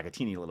seems like a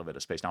teeny little bit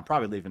of space. Now, I'm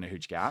probably leaving a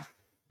huge gap,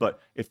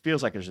 but it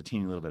feels like there's a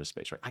teeny little bit of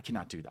space, right? I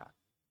cannot do that.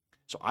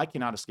 So I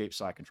cannot escape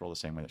side control the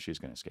same way that she's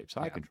going to escape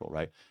side control,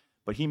 right?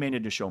 But he may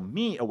need to show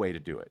me a way to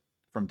do it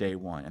from day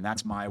one, and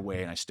that's my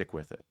way, and I stick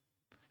with it.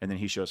 And then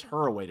he shows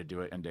her a way to do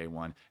it on day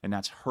one, and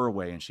that's her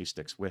way, and she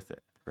sticks with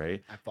it,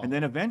 right? And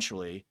then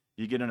eventually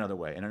you get another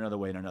way, and another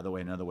way, and another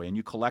way, and another way, and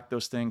you collect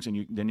those things,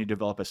 and then you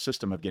develop a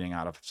system of getting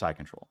out of side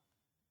control,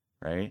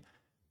 right?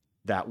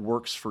 That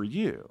works for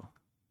you,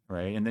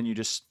 right? And then you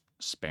just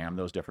spam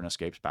those different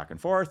escapes back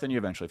and forth, and you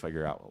eventually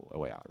figure out a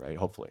way out, right?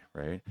 Hopefully,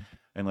 right?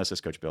 Unless it's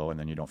Coach Bill, and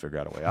then you don't figure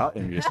out a way out,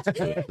 and you just,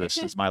 this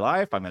is my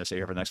life. I'm going to stay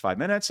here for the next 5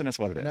 minutes, and it's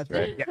what it is,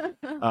 right?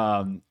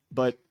 Yeah.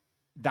 But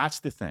that's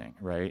the thing,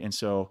 right? And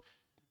so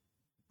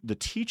the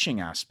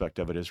teaching aspect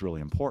of it is really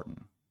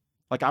important.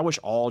 Like, I wish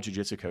all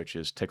jiu-jitsu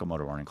coaches take a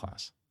motor learning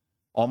class.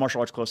 All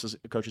martial arts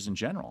coaches in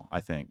general, I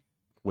think,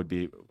 would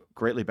be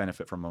greatly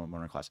benefit from a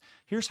learning class.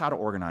 Here's how to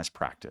organize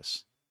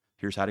practice.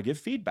 Here's how to give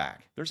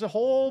feedback. There's a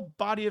whole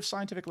body of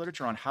scientific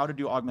literature on how to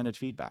do augmented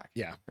feedback.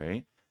 Yeah.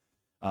 Right.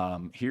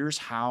 Here's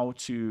how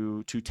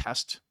to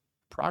test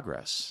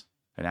progress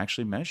and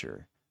actually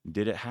measure.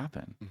 Did it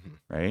happen?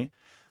 Right.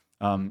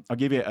 I'll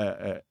give you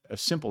a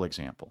simple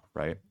example.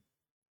 Right.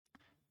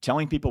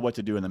 Telling people what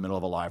to do in the middle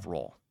of a live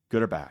roll,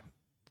 good or bad?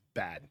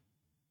 Bad.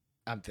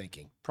 I'm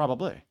thinking.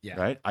 Probably. Yeah.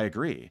 Right. I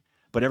agree.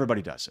 But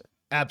everybody does it.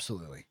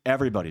 Absolutely.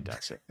 Everybody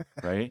does it.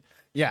 Right.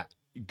 Yeah.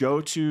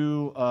 Go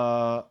to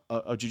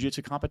a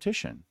jiu-jitsu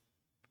competition.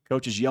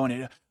 Coach is yelling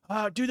at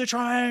you, do the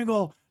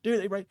triangle. Do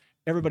it, right.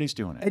 Everybody's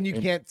doing it. And you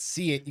can't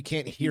see it. You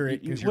can't hear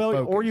it.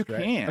 Or you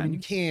right? can. I mean, you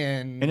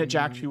can. And it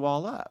jacks you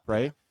all up.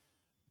 Right.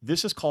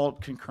 This is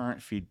called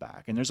concurrent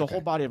feedback. And there's a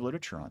whole body of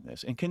literature on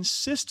this. And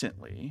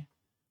consistently,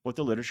 what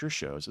the literature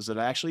shows is that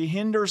it actually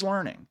hinders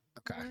learning.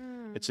 Okay.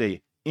 It's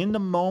a in the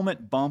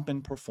moment bump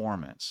in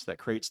performance that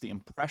creates the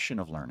impression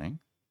of learning.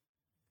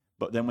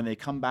 But then when they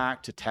come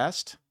back to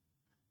test,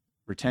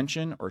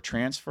 retention or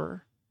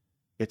transfer,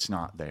 it's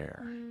not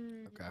there.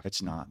 Okay.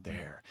 It's not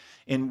there.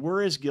 And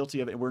we're as guilty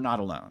of it. We're not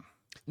alone.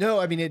 No,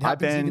 I mean, it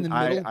happens even in the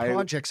middle of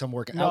projects I'm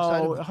working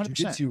outside of 100%.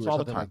 jiu-jitsu or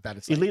something like that.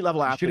 It's like, elite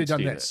level athletes done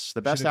do this. this.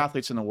 The best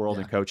athletes in the world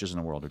and coaches in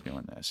the world are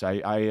doing this.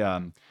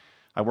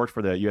 I worked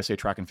for the USA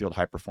Track and Field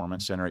High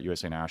Performance Center at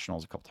USA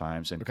Nationals a couple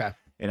times. And,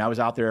 and I was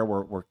out there,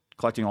 we're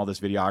collecting all this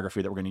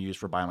videography that we're going to use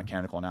for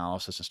biomechanical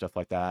analysis and stuff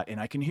like that. And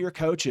I can hear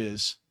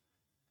coaches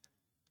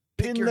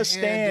in the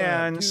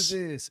stands,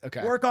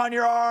 work on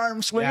your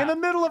arm, swing in the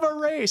middle of a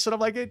race. And I'm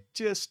like, it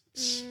just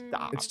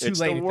stops. It's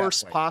the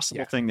worst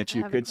possible thing that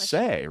you could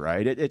say,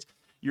 right?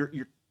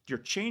 You're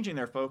changing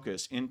their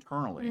focus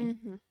internally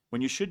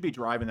when you should be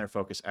driving their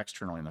focus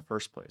externally in the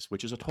first place,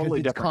 which is a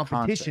totally different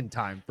competition concept.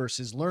 time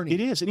versus learning.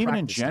 It is. And even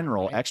in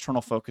general, time, right?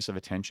 External focus of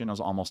attention is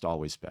almost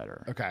always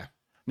better. Okay.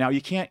 Now, you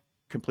can't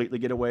completely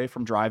get away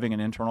from driving an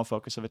internal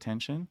focus of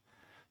attention.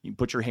 You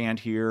put your hand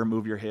here,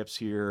 move your hips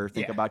here,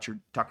 think about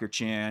tuck your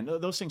chin.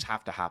 Those things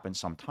have to happen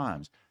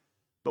sometimes.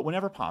 But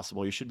whenever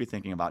possible, you should be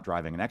thinking about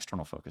driving an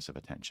external focus of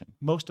attention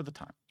most of the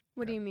time.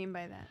 What do you mean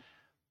by that?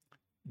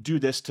 Do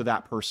this to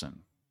that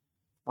person.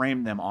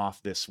 Frame them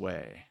off this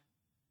way,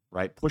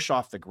 right? Push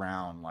off the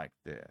ground like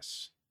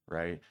this,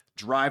 right?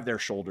 Drive their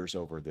shoulders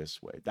over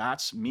this way.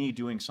 That's me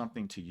doing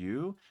something to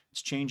you.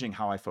 It's changing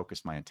how I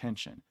focus my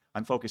attention.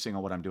 I'm focusing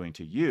on what I'm doing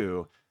to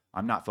you.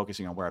 I'm not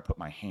focusing on where I put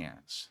my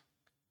hands.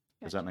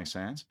 Does that make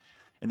sense?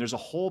 And there's a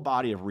whole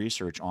body of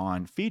research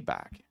on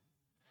feedback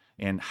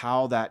and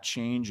how that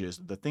changes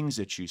the things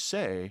that you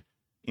say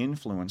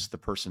influence the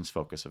person's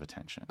focus of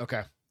attention.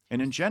 Okay.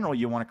 And in general,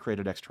 you want to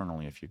create it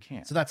externally if you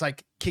can. So that's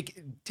like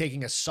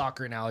taking a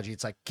soccer analogy.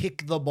 It's like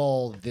kick the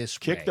ball this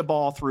way. Kick the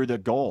ball through the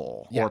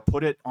goal or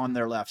put it on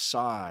their left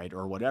side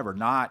or whatever.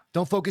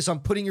 Don't focus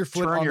on putting your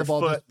foot on the ball.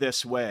 Turn your foot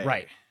this way.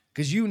 Right.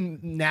 Because you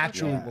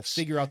naturally will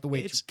figure out the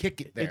way to kick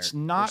it there. It's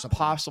not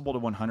possible to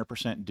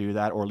 100% do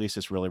that, or at least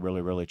it's really, really,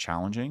 really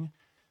challenging.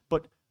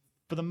 But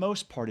for the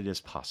most part, it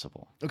is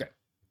possible. Okay.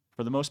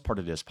 For the most part,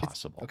 it is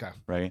possible. Okay.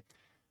 Right.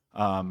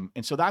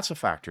 And so that's a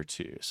factor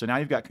too. So now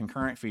you've got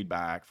concurrent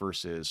feedback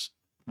versus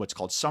what's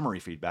called summary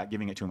feedback,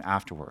 giving it to them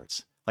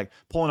afterwards, like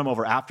pulling them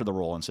over after the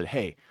roll and said,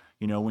 hey,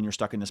 when you're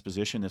stuck in this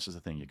position, this is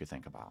the thing you could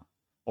think about.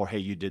 Or, hey,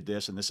 you did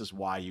this and this is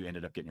why you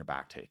ended up getting your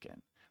back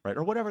taken. Right.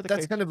 Or whatever the case.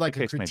 That's kind of like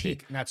a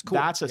critique. And that's cool.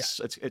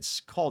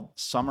 It's called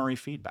summary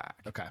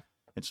feedback. Okay.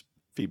 It's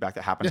feedback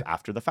that happens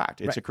after the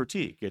fact. It's a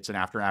critique. It's an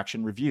after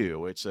action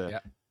review. It's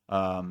a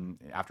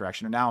after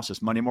action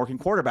analysis, Monday morning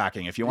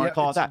quarterbacking, if you want to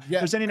call it that.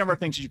 There's any number of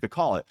things you could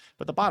call it.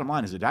 But the bottom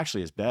line is it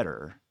actually is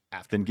better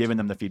than giving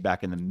them the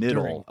feedback in the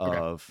middle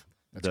of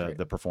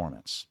the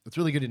performance. That's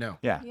really good to know.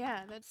 Yeah,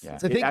 that's.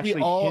 So it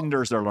actually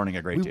hinders their learning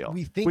a great deal.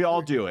 We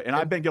all do it, and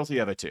I've been guilty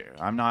of it too.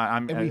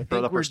 I'm for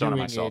the first time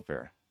myself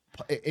here.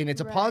 And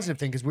it's a positive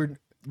thing because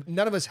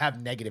none of us have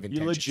negative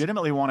intentions. You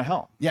legitimately want to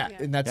help. Yeah,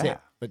 and that's it.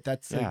 But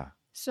that's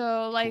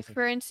So, like,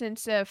 for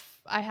instance, if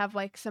I have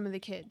like some of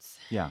the kids,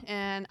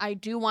 and I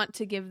do want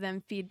to give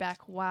them feedback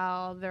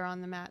while they're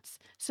on the mats,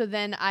 so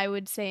then I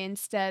would say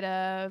instead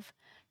of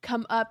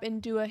come up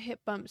and do a hip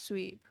bump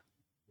sweep,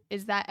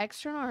 is that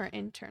external or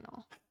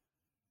internal?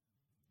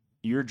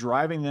 You're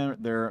driving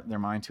their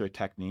mind to a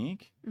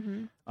technique.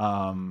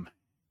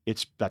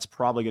 That's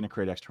probably going to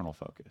create external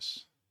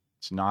focus.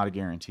 It's not a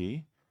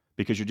guarantee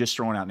because you're just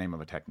throwing out name of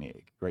a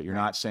technique, right? You're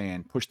not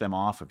saying push them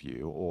off of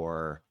you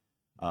or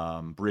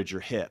bridge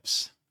your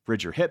hips.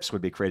 Bridge your hips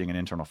would be creating an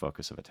internal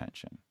focus of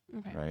attention,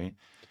 right?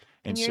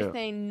 And you're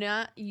saying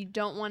you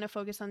don't want to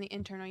focus on the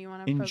internal. You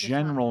want to focus on...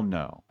 In general,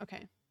 no.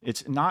 Okay.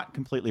 It's not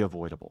completely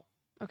avoidable.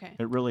 Okay.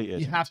 It really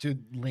is. You have to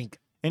link.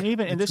 And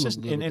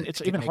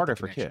it's even harder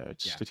for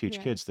kids to teach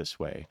kids this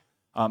way.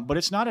 But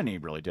it's not any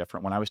really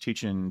different. When I was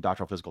teaching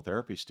doctoral physical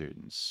therapy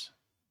students,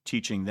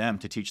 teaching them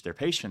to teach their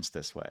patients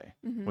this way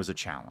was a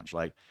challenge.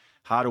 Like,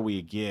 how do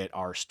we get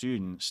our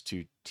students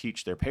to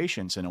teach their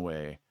patients in a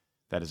way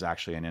that is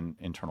actually an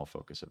internal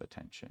focus of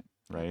attention,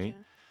 right?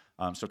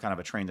 So kind of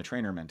a train the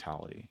trainer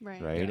mentality,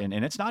 right? Yeah.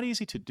 And it's not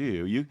easy to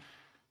do.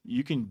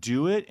 You can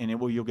do it, and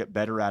you'll get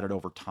better at it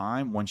over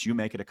time once you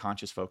make it a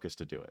conscious focus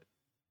to do it,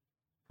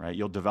 right?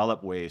 You'll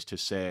develop ways to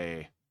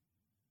say,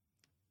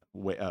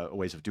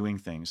 ways of doing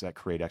things that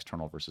create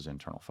external versus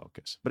internal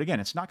focus. But again,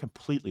 it's not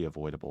completely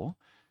avoidable,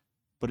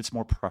 but it's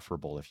more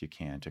preferable if you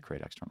can to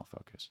create external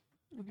focus.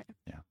 Okay.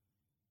 Yeah.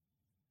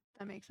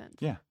 That makes sense.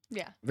 Yeah.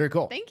 Yeah. Very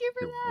cool. Thank you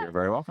for that. You're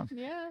very welcome.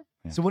 Yeah.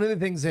 So one of the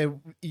things that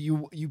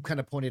you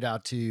kind of pointed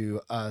out to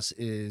us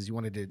is you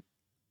wanted to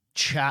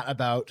chat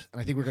about,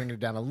 and I think we're going to go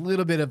down a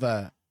little bit of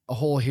a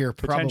hole here,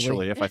 probably.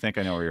 Potentially, if I think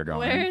I know where you're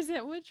going. Where is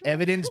it? Which one?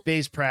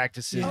 Evidence-based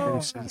practices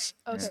versus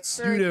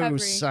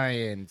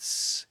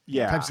pseudoscience.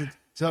 Yeah.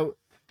 So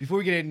before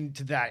we get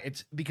into that,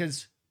 it's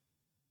because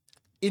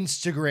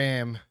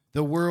Instagram,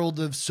 the world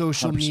of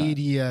social 100%.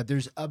 media,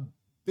 there's a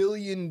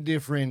billion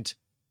different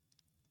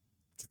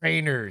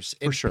trainers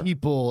and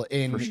people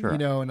in, you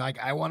know, and like,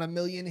 I want 1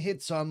 million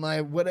hits on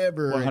my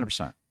whatever.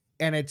 100%.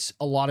 And it's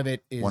a lot of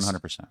it is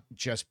 100%.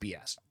 just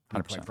BS, to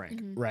be quite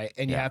frank, Mhm. right?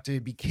 And you have to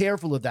be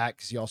careful of that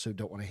because you also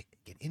don't want to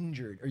get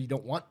injured, or you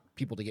don't want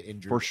people to get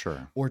injured. For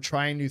sure. Or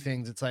trying new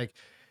things. It's like,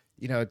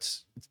 you know,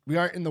 we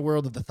aren't in the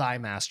world of the thigh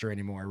master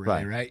anymore,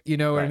 really, right? You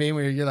know what I mean?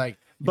 Where you're like,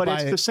 but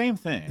it's the same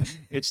thing.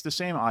 It's the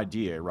same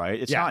idea, right?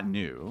 It's not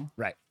new.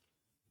 Right.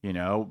 You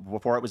know,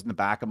 before it was in the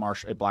back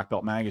of Black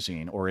Belt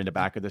magazine or in the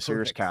back of the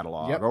Sears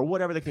catalog or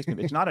whatever the case may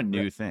be. It's not a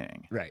new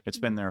thing. Right. It's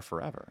been there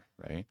forever,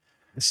 right?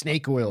 The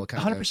snake oil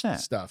kind 100%. of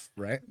stuff,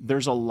 right?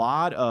 There's a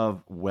lot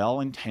of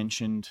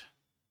well-intentioned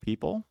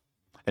people,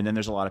 and then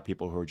there's a lot of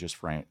people who are just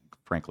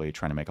frankly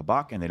trying to make a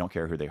buck, and they don't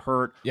care who they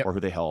hurt or who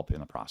they help in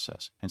the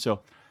process. And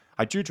so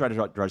I do try to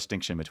draw a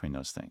distinction between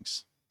those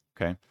things,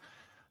 okay?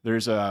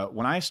 There's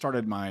when I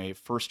started my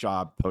first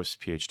job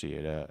post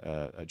PhD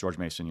at George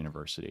Mason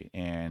University,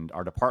 and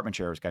our department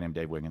chair was a guy named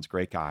Dave Wiggins,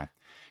 great guy.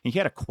 And he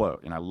had a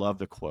quote, and I love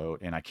the quote,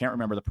 and I can't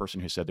remember the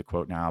person who said the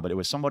quote now, but it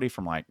was somebody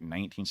from like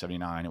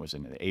 1979. It was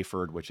in the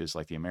AFERD, which is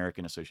like the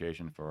American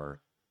Association for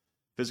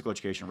Physical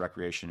Education,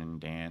 Recreation, and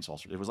Dance.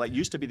 Also, it was like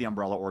used to be the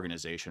umbrella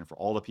organization for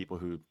all the people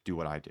who do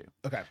what I do.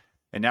 Okay.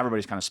 And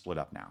everybody's kind of split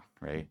up now,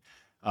 right?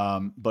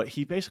 But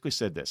he basically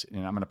said this,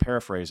 and I'm going to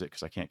paraphrase it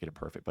because I can't get it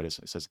perfect, but it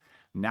says,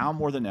 now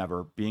more than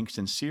ever, being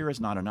sincere is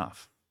not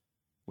enough.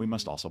 We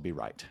must also be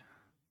right.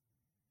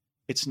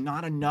 It's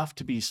not enough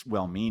to be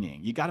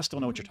well-meaning. You got to still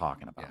know what you're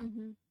talking about,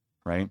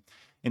 right?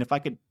 And if I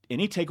could,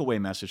 any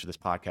takeaway message to this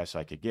podcast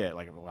I could get,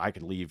 like I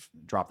could leave,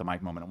 drop the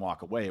mic moment and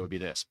walk away, it would be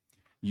this.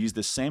 Use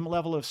the same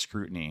level of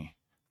scrutiny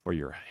for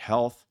your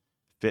health,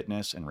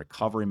 fitness, and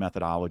recovery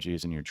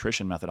methodologies and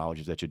nutrition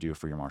methodologies that you do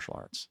for your martial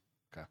arts.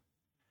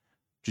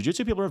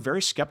 Jiu-jitsu people are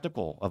very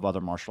skeptical of other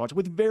martial arts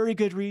with very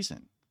good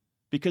reason.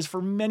 Because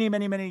for many,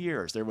 many, many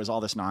years, there was all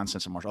this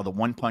nonsense in martial arts, the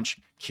one-punch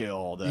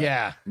kill,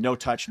 the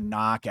no-touch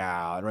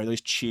knockout, right?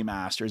 These chi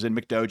masters, and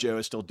McDojo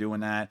is still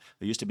doing that.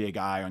 There used to be a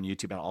guy on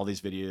YouTube about all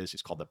these videos.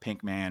 He's called the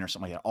Pink Man or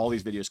something like that. All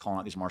these videos calling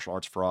out these martial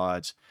arts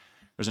frauds.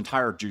 There's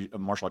entire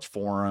martial arts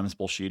forums,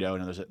 Bullshido,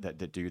 and others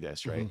that do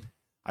this, right?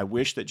 I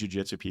wish that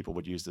jiu-jitsu people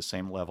would use the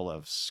same level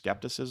of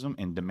skepticism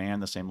and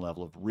demand the same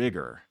level of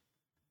rigor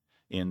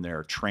in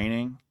their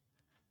training,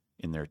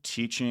 in their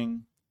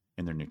teaching,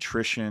 in their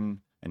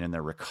nutrition, and in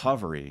their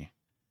recovery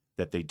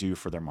that they do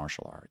for their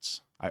martial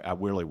arts. I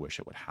really wish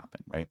it would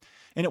happen, right?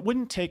 And it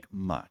wouldn't take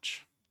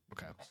much.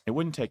 Okay. It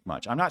wouldn't take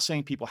much. I'm not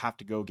saying people have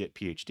to go get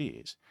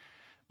PhDs,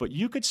 but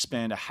you could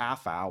spend a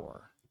half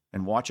hour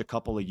and watch a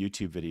couple of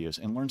YouTube videos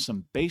and learn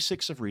some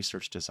basics of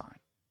research design,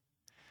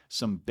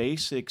 some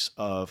basics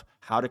of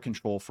how to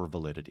control for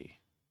validity.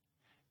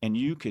 And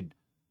you could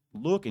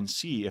look and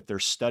see if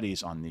there's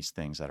studies on these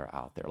things that are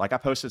out there. Like I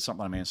posted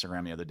something on my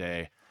Instagram the other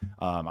day.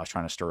 I was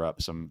trying to stir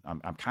up some,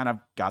 I'm kind of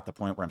got the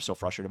point where I'm so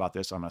frustrated about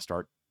this. I'm going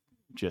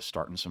to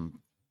starting some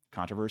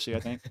controversy, I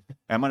think. And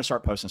I'm going to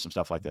start posting some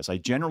stuff like this. I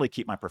generally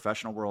keep my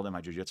professional world and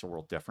my jiu-jitsu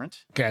world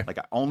different. Okay. Like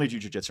I only do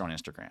jiu-jitsu on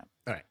Instagram.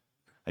 All right.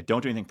 I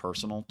don't do anything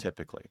personal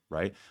typically,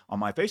 right? On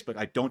my Facebook,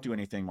 I don't do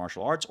anything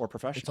martial arts or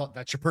professional.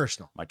 That's your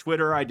personal. My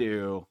Twitter, I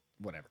do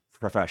whatever.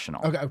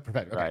 Professional. Okay.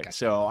 Professional. Right. Gotcha.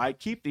 So I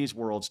keep these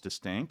worlds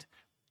distinct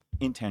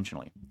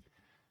intentionally,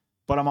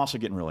 but I'm also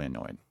getting really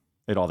annoyed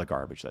at all the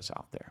garbage that's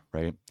out there,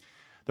 right?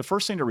 The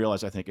first thing to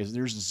realize, I think, is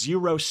there's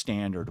zero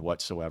standard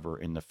whatsoever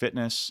in the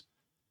fitness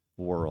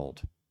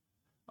world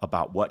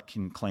about what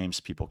claims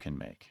people can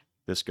make.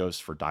 This goes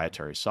for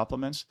dietary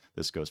supplements.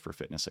 This goes for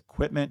fitness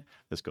equipment.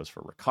 This goes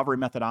for recovery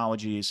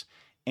methodologies.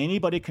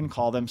 Anybody can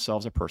call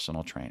themselves a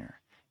personal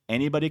trainer.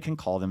 Anybody can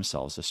call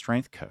themselves a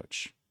strength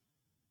coach.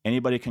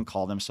 Anybody can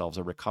call themselves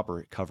a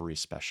recovery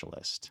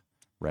specialist,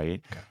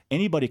 right? Okay.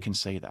 Anybody can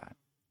say that.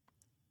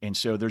 And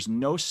so there's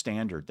no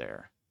standard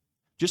there.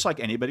 Just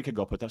like anybody could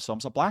go put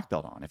themselves a black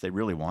belt on if they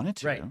really wanted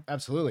to. Right,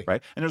 absolutely.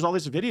 Right. And there's all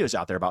these videos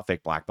out there about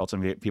fake black belts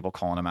and people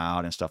calling them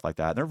out and stuff like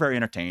that. They're very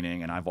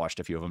entertaining, and I've watched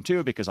a few of them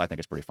too because I think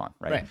it's pretty fun,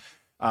 right?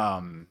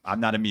 I'm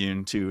not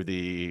immune to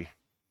the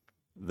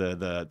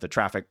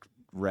traffic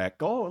wreck,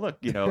 kind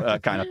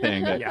of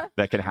thing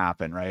that can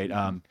happen, right?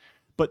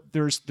 But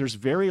there's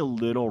very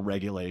little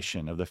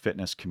regulation of the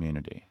fitness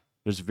community.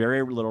 There's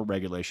very little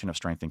regulation of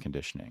strength and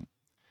conditioning.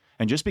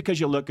 And just because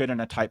you look good in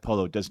a tight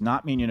polo does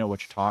not mean you know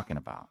what you're talking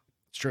about.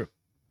 It's true.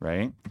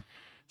 Right?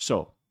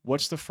 So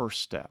what's the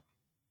first step?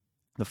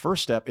 The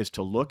first step is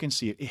to look and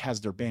see,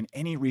 has there been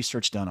any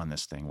research done on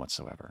this thing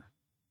whatsoever?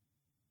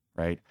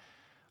 Right?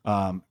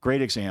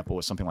 Great example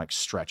is something like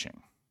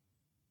stretching.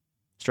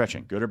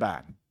 Stretching, good or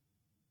bad?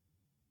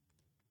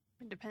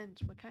 It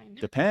depends what kind.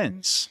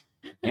 Depends.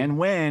 And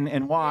when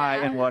and why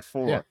and what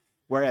for. Yeah.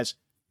 Whereas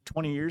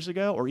 20 years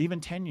ago or even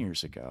 10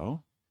 years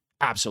ago,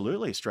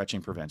 absolutely stretching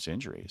prevents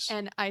injuries.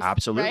 And ice,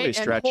 absolutely right?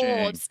 stretching.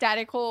 And hold,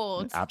 static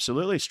holds.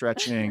 Absolutely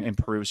stretching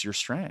improves your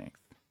strength.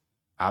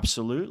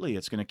 Absolutely,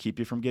 it's going to keep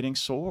you from getting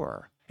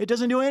sore. It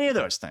doesn't do any of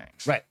those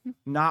things. Right.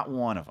 Not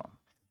one of them.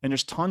 And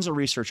there's tons of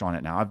research on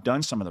it now. I've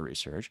done some of the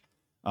research.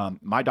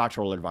 My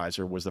doctoral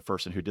advisor was the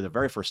person who did the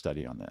very first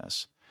study on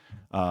this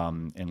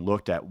and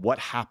looked at what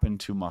happened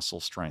to muscle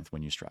strength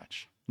when you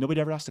stretch.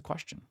 Nobody ever asked the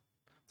question.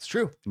 It's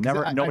true.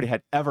 Nobody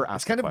had ever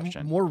asked the question. It's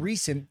kind of more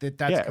recent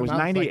that's it was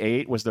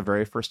 98 was the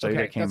very first study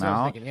that came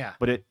out. Yeah.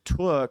 But it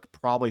took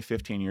probably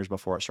 15 years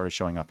before it started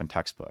showing up in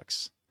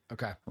textbooks.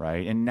 Okay.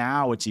 Right. And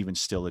now it's even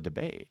still a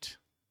debate.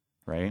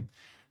 Right.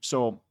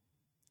 So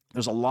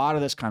there's a lot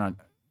of this kind of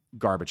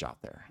garbage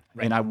out there.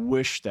 Right. And I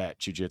wish that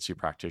jiu-jitsu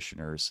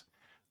practitioners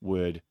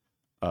would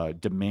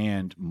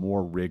demand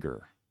more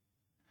rigor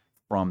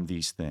from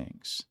these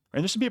things.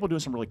 And there's some people doing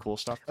some really cool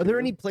stuff. Are there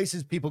any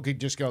places people could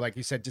just go, like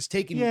you said, just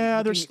taking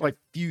there's like a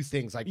few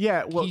things, like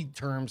key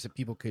terms that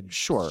people could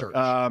search?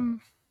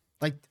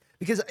 Like,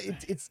 because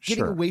it's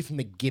getting away from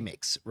the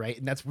gimmicks, right?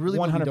 And that's really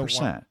 100%. What we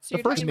don't want. So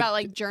you're talking about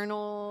like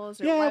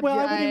journals or websites? Well,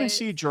 I wouldn't even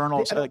see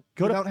journals.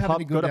 Go to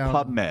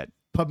PubMed.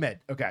 PubMed,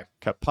 okay.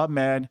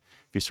 PubMed.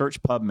 If you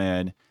search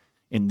PubMed,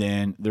 and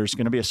then there's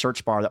going to be a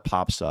search bar that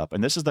pops up.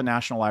 And this is the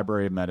National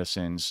Library of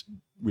Medicine's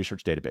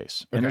research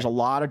database. And there's a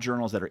lot of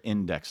journals that are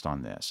indexed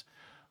on this.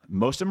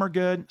 Most of them are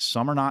good.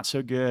 Some are not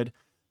so good.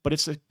 But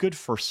it's a good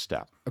first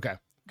step.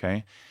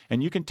 Okay.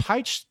 And you can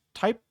type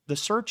the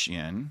search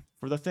in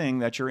for the thing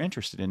that you're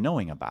interested in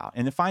knowing about.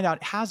 And then find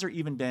out, has there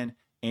even been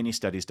any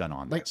studies done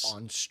on this? Like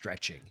on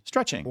stretching.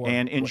 Stretching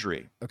and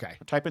injury. Okay.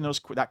 Type in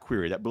that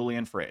query, that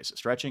Boolean phrase,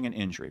 stretching and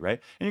injury, right?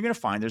 And you're going to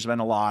find there's been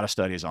a lot of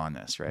studies on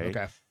this, right?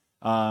 Okay.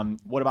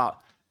 What about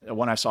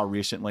one I saw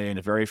recently, and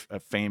a very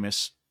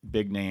famous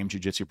big name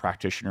jiu-jitsu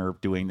practitioner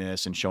doing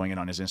this and showing it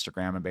on his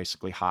Instagram and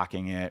basically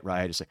hawking it,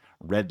 right? It's like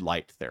red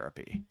light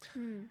therapy.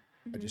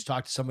 I just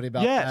talked to somebody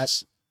about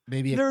that.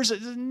 Maybe there's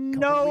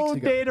no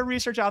data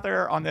research out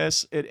there on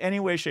this in any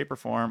way, shape, or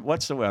form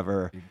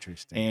whatsoever.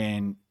 Interesting.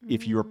 And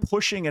if you're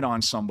pushing it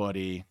on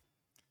somebody,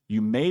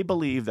 you may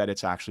believe that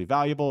it's actually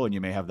valuable and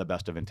you may have the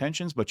best of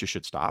intentions, but you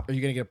should stop. Are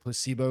you going to get a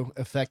placebo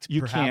effect?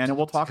 You can, and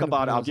we'll talk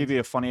about it. I'll give you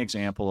a funny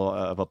example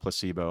of a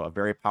placebo, a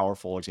very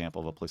powerful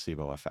example of a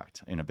placebo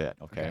effect in a bit,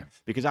 okay?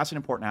 Because that's an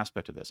important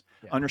aspect of this.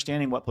 Yeah.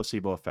 Understanding what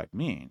placebo effect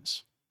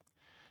means.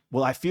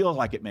 Well, I feel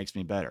like it makes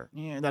me better.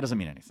 Yeah, that doesn't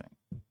mean anything.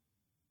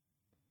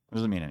 It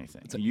doesn't mean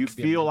anything. You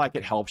feel like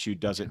it helps you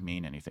doesn't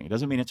mean anything. It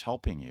doesn't mean it's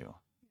helping you,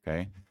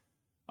 okay?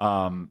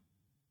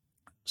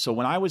 So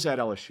when I was at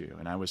LSU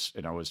and I was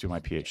doing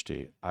my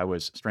PhD, I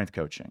was strength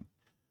coaching.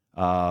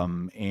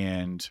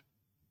 And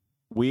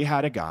we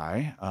had a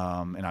guy,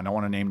 and I don't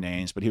want to name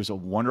names, but he was a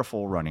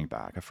wonderful running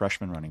back, a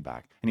freshman running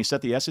back. And he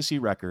set the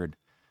SEC record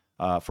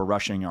for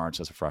rushing yards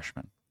as a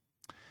freshman.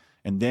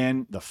 And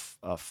then the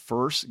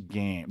first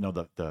game,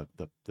 the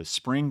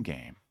spring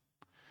game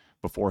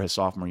before his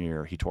sophomore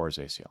year, he tore his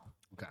ACL.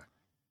 Okay.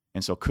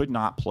 And so could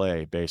not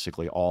play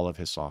basically all of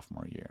his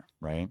sophomore year,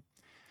 right?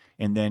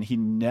 And then he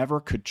never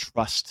could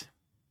trust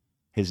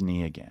his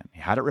knee again. He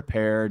had it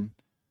repaired,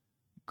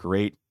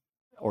 great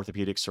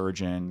orthopedic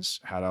surgeons,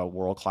 had a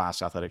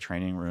world-class athletic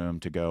training room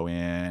to go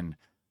in,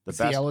 the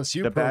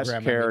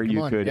best care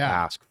you could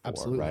ask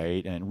for,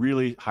 right? And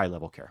really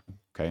high-level care,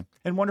 okay?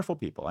 And wonderful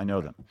people. I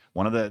know them.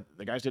 One of the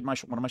guys did one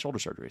of my shoulder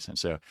surgeries, and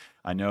so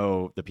I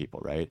know the people,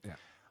 right? Yeah.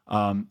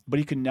 But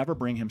he could never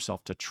bring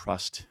himself to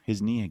trust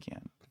his knee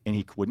again, and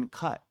he wouldn't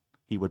cut.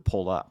 He would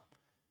pull up.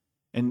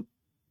 And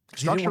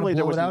structurally,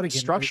 there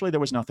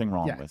was nothing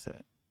wrong with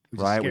it,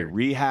 right? We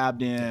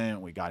rehabbed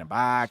him, we got him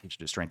back, he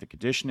did strength and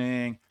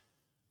conditioning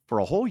for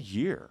a whole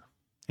year,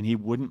 and he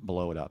wouldn't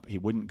blow it up. He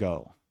wouldn't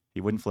go. He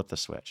wouldn't flip the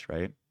switch,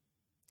 right?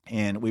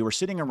 And we were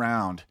sitting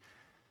around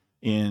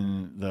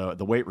in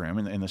the weight room,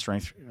 in the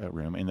strength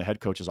room, in the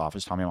head coach's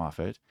office, Tommy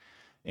Moffitt,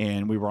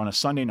 and we were on a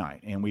Sunday night,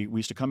 and we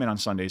used to come in on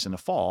Sundays in the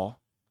fall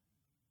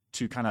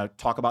to kind of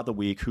talk about the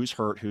week, who's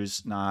hurt,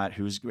 who's not,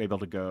 who's able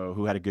to go,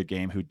 who had a good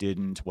game, who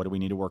didn't, what do we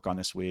need to work on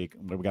this week,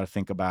 what do we got to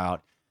think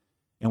about.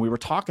 And we were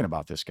talking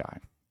about this guy,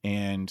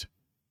 and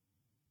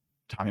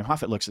Tommy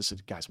Moffitt looks and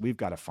said, guys, we've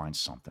got to find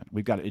something.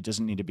 It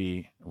doesn't need to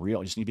be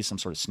real. It just need to be some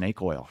sort of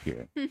snake oil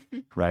here,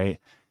 right?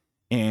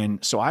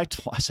 And so I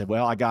said,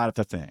 well, I got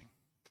the thing.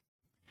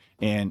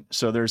 And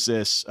so there's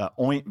this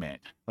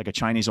ointment, like a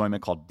Chinese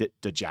ointment called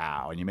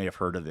Dajao, and you may have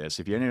heard of this.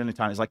 If you any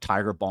time, it's like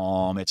Tiger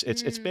Balm.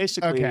 It's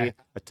basically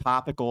a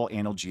topical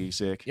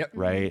analgesic,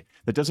 right?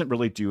 That doesn't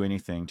really do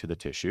anything to the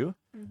tissue,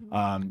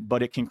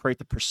 but it can create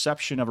the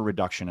perception of a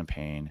reduction in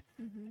pain,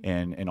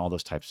 and all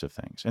those types of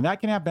things. And that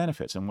can have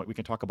benefits, and we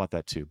can talk about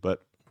that too.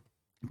 But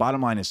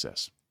bottom line is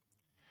this.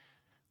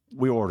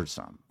 We ordered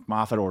some.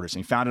 Moffat ordered some.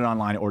 He found it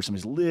online. He ordered some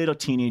of these little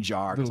teeny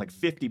jars. It's like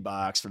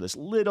 $50 for this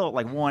little,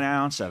 like 1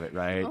 ounce of it,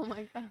 right? Oh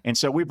my God. And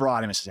so we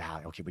brought him and said,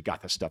 okay, we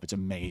got this stuff. It's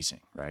amazing,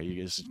 right?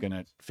 This is going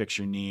to fix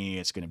your knee.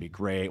 It's going to be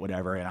great,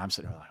 whatever. And I'm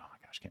sitting there like, oh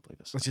my gosh, I can't believe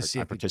this. Let's just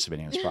see I'm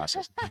participating in this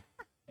process.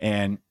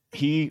 And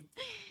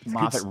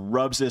Moffat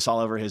rubs this all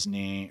over his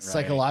knee. Right?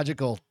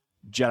 Psychological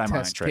Jedi mind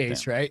test tricked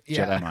case, him. right?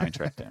 Yeah. Jedi mind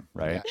tricked him,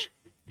 right?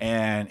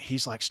 And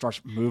he's like, starts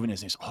moving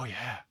his knees. Oh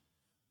yeah.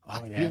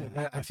 Oh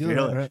yeah. I feel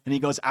it. right. And he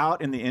goes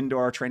out in the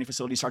indoor training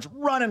facility, starts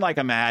running like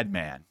a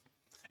madman.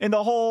 And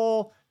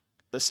the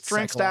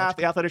strength staff,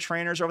 the athletic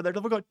trainers over there,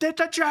 they'll go,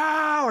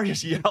 "Da-da-chow!" or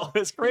just yell.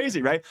 It's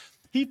crazy, right?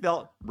 He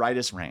felt right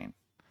as rain.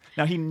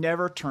 Now, he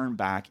never turned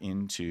back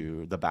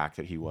into the back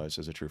that he was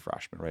as a true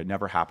freshman, right? It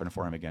never happened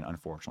for him again,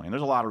 unfortunately. And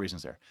there's a lot of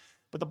reasons there.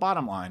 But the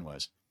bottom line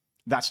was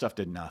that stuff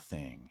did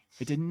nothing.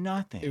 It did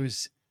nothing.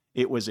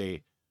 It was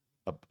a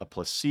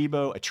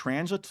placebo, a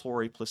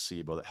transitory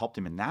placebo that helped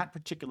him in that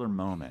particular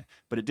moment,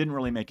 but it didn't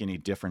really make any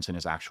difference in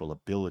his actual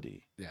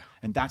ability. Yeah.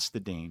 And that's the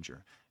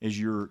danger, is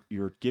you're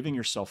giving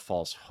yourself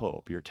false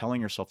hope. You're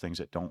telling yourself things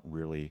that don't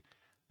really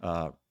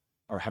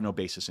or have no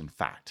basis in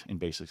fact, in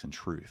basis in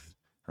truth,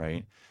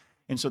 right?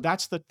 And so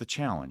that's the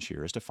challenge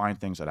here, is to find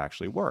things that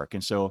actually work.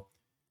 And so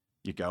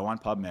you go on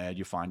PubMed,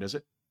 you find,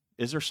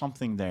 is there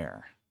something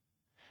there,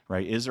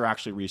 right? Is there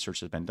actually research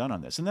that's been done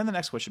on this? And then the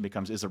next question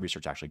becomes, is the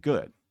research actually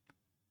good?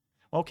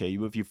 Okay,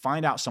 if you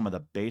find out some of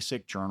the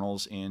basic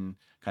journals in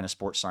kind of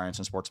sports science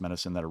and sports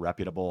medicine that are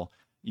reputable,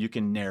 you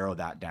can narrow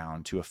that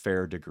down to a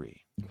fair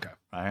degree. Okay.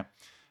 Right?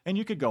 And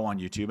you could go on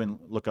YouTube and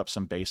look up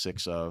some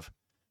basics of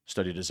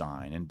study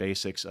design and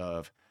basics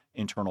of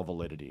internal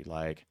validity.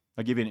 Like,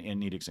 I'll give you a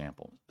neat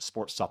example: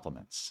 sports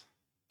supplements.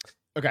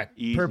 Okay.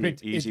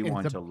 Perfect. Easy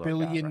one to look at.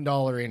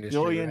 Billion-dollar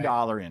industry.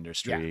 Billion-dollar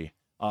industry.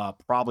 Yeah.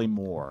 Probably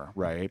more,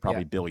 right?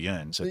 Probably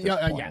billions at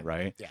this point,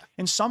 right? Yeah.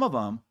 And some of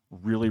them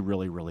really,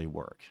 really, really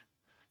work.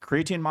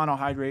 Creatine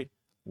monohydrate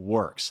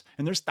works.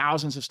 And there's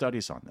thousands of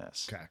studies on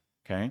this.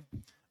 Okay.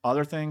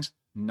 Other things,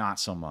 not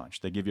so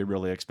much. They give you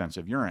really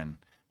expensive urine,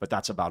 but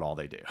that's about all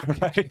they do.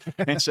 Right?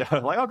 And so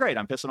like, oh, great,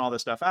 I'm pissing all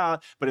this stuff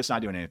out, but it's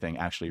not doing anything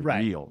actually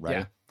real, right?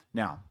 Yeah.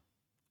 Now,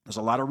 there's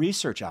a lot of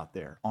research out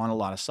there on a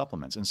lot of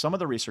supplements, and some of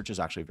the research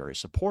is actually very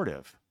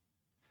supportive,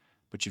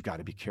 but you've got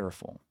to be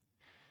careful,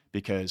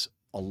 because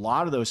a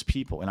lot of those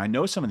people, and I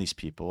know some of these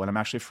people, and I'm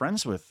actually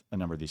friends with a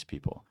number of these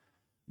people,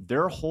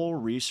 their whole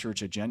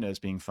research agenda is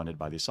being funded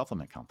by these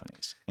supplement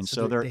companies. And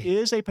so there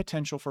is a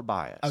potential for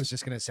bias. I was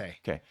just going to say.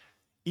 Okay.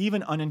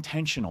 Even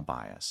unintentional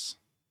bias.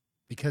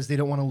 Because they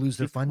don't want to lose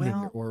their funding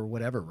or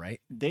whatever, right?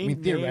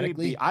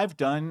 Theoretically. I've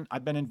been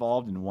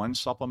involved in one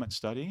supplement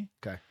study.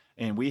 Okay.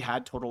 And we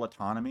had total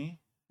autonomy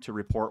to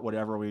report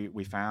whatever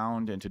we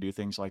found and to do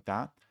things like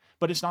that.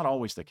 But it's not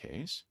always the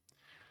case.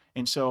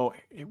 And so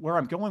where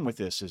I'm going with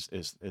this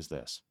is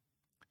this.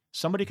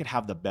 Somebody could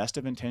have the best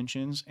of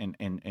intentions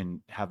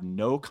and have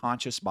no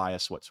conscious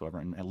bias whatsoever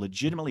and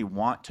legitimately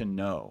want to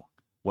know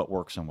what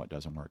works and what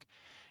doesn't work,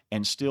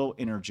 and still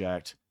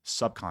interject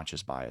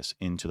subconscious bias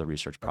into the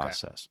research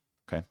process.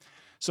 Okay.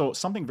 So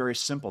something very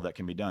simple that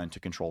can be done to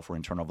control for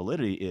internal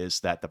validity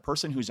is that the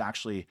person who's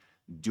actually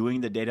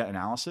doing the data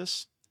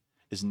analysis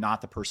is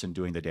not the person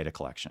doing the data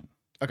collection.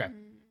 Okay.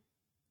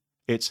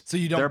 It's so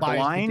you don't they're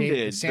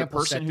blinded. The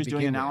person who's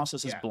doing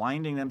analysis is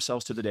blinding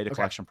themselves to the data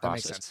collection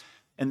process. That makes sense.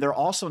 And they're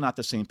also not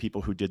the same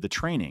people who did the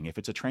training. If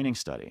it's a training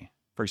study,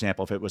 for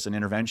example, if it was an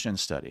intervention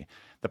study,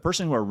 the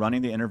person who are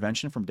running the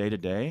intervention from day to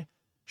day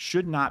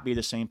should not be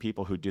the same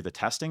people who do the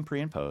testing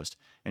pre and post,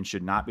 and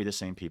should not be the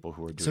same people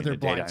who are doing the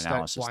data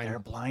analysis. They're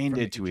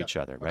blinded to each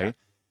other, right?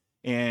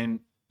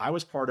 And I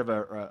was part of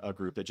a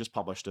group that just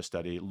published a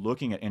study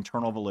looking at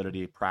internal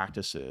validity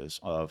practices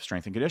of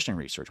strength and conditioning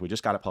research. We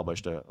just got it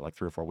published like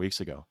 3 or 4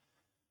 weeks ago.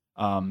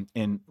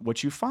 And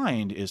what you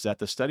find is that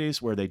the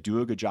studies where they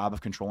do a good job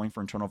of controlling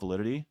for internal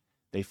validity,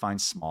 they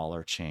find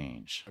smaller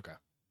change. Okay.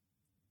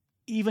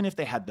 Even if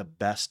they had the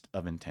best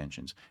of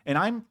intentions. And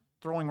I'm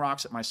throwing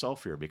rocks at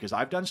myself here, because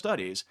I've done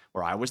studies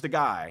where I was the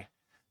guy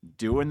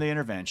doing the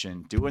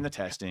intervention, doing the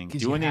testing,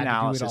 doing the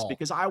analysis,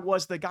 because I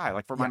was the guy,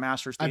 like for my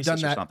master's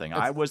thesis or something.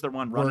 I was the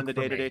one running the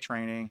day-to-day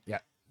training. Yeah.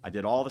 I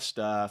did all the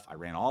stuff. I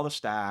ran all the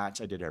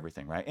stats. I did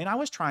everything, right? And I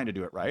was trying to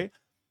do it right.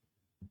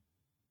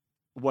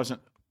 It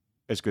wasn't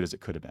as good as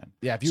it could have been.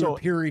 Yeah, if you were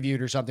peer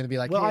reviewed or something, to be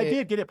like, well, I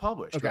did get it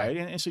published, right?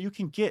 And so you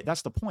can get,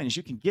 that's the point, is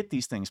you can get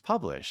these things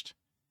published,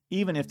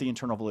 even if the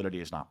internal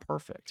validity is not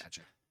perfect.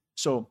 Gotcha.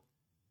 So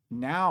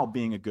now,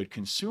 being a good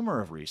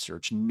consumer of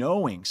research,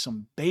 knowing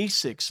some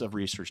basics of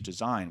research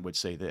design would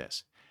say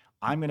this: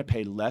 I'm going to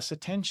pay less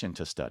attention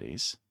to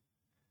studies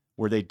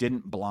where they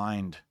didn't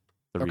blind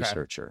the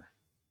researcher,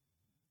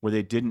 where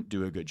they didn't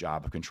do a good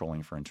job of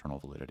controlling for internal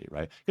validity,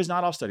 right? Because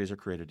not all studies are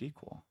created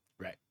equal.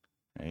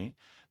 Right?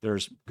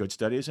 There's good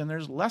studies and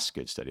there's less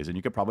good studies. And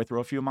you could probably throw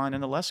a few of mine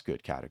in the less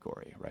good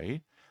category,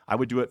 right? I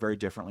would do it very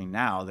differently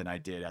now than I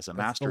did as a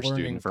master's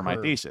student for my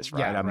thesis,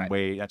 right?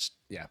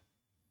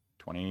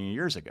 20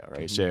 years ago,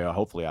 right? So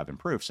hopefully I've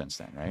improved since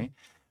then, right?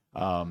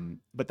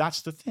 But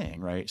that's the thing,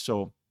 right?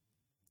 So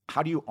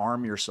how do you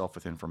arm yourself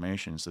with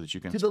information so that you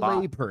can To the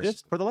layperson.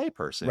 this for the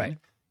layperson, Right.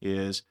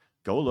 is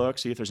go look,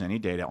 see if there's any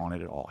data on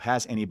it at all.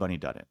 Has anybody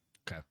done it?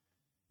 Okay.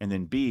 And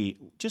then B,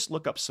 just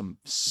look up some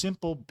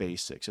simple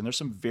basics. And there's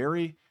some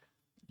very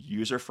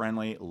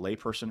user-friendly,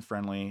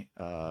 layperson-friendly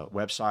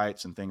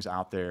websites and things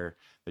out there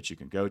that you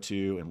can go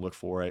to and look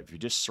for it. If you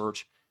just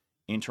search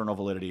internal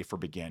validity for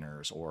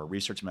beginners or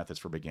research methods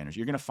for beginners,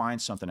 you're going to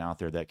find something out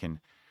there that can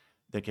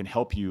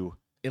help you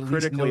At least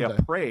critically know the-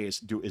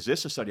 appraise, is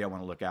this a study I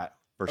want to look at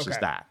versus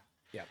that?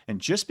 Yeah. And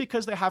just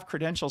because they have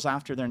credentials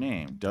after their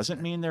name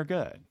doesn't mean they're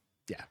good.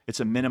 Yeah. It's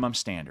a minimum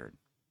standard.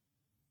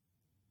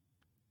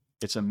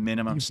 It's a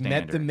minimum You've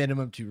standard. met the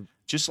minimum to.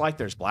 Just like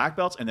there's black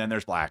belts and then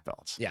there's black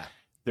belts. Yeah.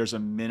 There's a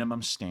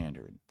minimum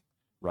standard,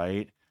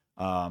 right?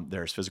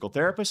 There's physical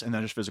therapists and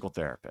then there's physical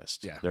therapists.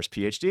 Yeah. There's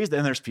PhDs,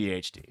 then there's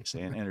PhDs,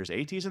 and there's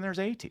ATs and there's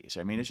ATs.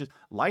 I mean, it's just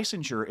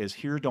licensure is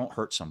here, don't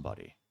hurt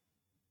somebody.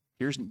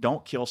 Here's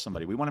don't kill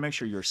somebody. We want to make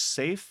sure you're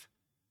safe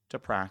to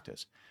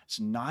practice. It's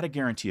not a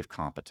guarantee of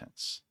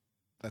competence.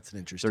 That's an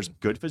interesting. There's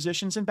good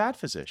physicians and bad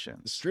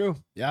physicians. It's true.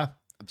 Yeah,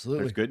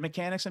 absolutely. There's good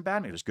mechanics and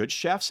bad mechanics. There's good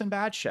chefs and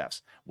bad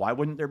chefs. Why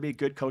wouldn't there be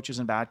good coaches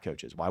and bad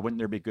coaches? Why wouldn't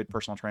there be good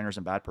personal trainers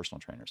and bad personal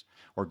trainers?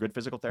 Or good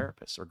physical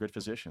therapists or good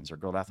physicians or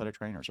good athletic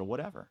trainers or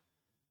whatever,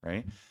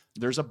 right?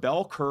 There's a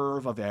bell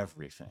curve of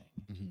everything.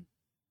 Mhm.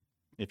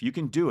 If you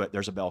can do it,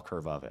 there's a bell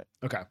curve of it,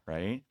 Okay.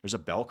 right? There's a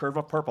bell curve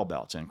of purple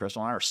belts, and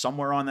Crystal and I are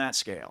somewhere on that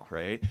scale,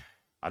 right?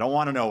 I don't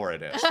want to know where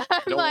it is.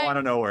 I don't want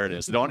to know where it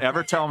is. Don't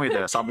ever tell me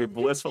this. I'll be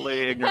blissfully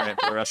ignorant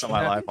for the rest of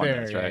my life on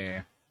this,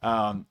 right?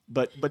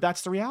 But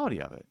that's the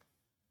reality of it,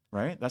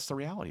 right? That's the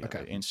reality of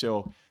it. And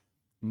so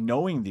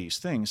knowing these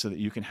things so that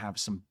you can have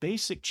some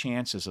basic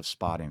chances of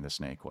spotting the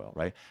snake oil,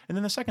 right? And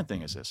then the second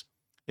thing is this.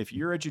 If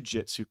you're a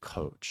jiu-jitsu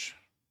coach,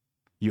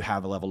 you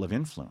have a level of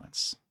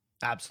influence.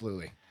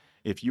 Absolutely.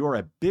 If you're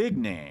a big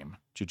name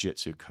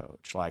jiu-jitsu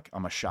coach, like a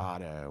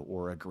Machado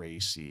or a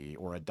Gracie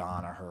or a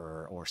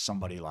Danaher or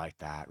somebody like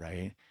that,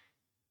 right?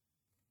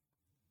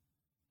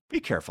 Be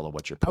careful of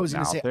what you're putting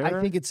out there.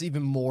 I think it's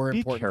even more Be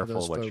important. careful for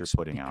those of what you're folks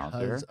putting out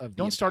there. because of the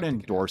Don't start impact it can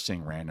have.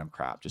 endorsing random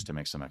crap just to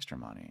make some extra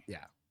money.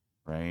 Yeah.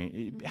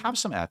 Right? Have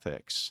some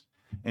ethics,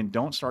 and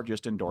don't start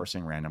just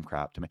endorsing random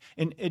crap to me.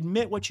 And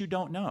admit what you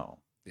don't know.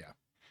 Yeah.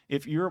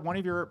 If you're one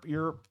of your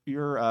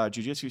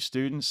jiu-jitsu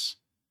students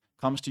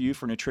comes to you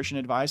for nutrition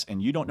advice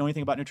and you don't know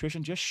anything about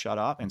nutrition, just shut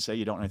up and say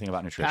you don't know anything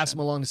about nutrition. Pass them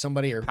along to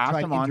somebody or Pass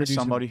try them and on to introduce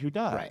them. somebody who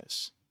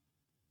does.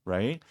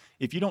 Right?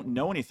 If you don't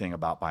know anything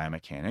about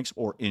biomechanics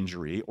or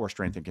injury or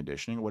strength and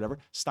conditioning or whatever,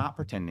 stop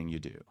pretending you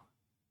do.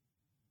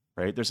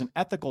 Right? There's an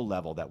ethical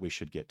level that we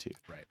should get to.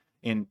 Right.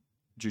 And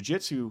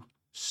jiu-jitsu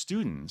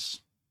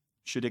students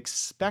should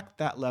expect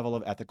that level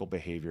of ethical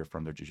behavior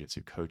from their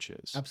jiu-jitsu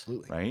coaches.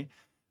 Absolutely. Right?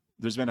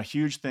 There's been a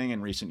huge thing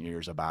in recent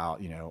years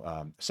about,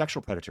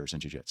 sexual predators in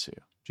jiu-jitsu.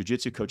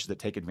 Jiu-jitsu coaches that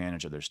take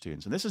advantage of their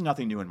students. And this is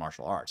nothing new in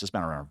martial arts. It's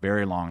been around a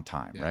very long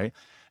time, right?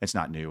 It's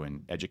not new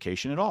in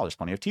education at all. There's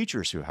plenty of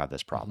teachers who have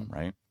this problem,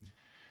 right?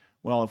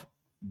 Well, if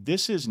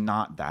this is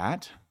not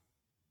that,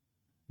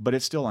 but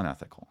it's still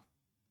unethical.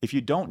 If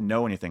you don't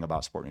know anything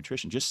about sport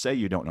nutrition, just say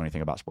you don't know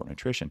anything about sport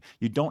nutrition.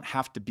 You don't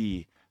have to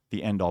be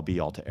the end-all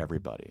be-all to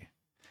everybody.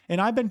 And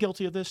I've been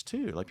guilty of this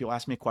too. Like people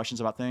ask me questions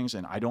about things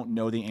and I don't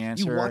know the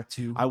answer. You want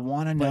to. I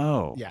want to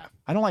know. Yeah.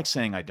 I don't like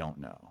saying I don't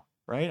know,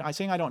 right?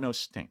 Saying I don't know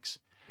stinks,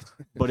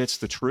 but it's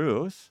the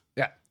truth.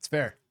 Yeah, it's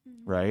fair.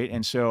 Right.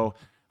 And so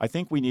I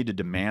think we need to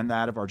demand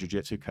that of our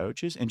jiu-jitsu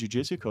coaches, and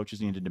jiu-jitsu coaches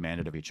need to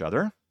demand it of each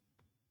other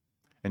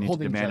and need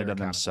Holding to each demand other it of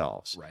accountable.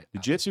 themselves. Right.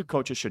 Jiu-jitsu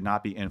coaches should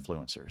not be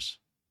influencers.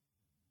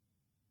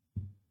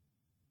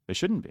 They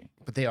shouldn't be.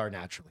 But they are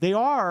naturally. They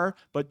are,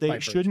 but they By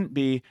virtue. shouldn't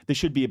be. They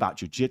should be about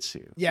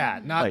jiu-jitsu.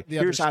 Yeah, not Like, the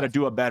other here's how to stuff.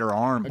 do a better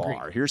arm Agreed.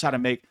 bar. Here's how to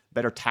make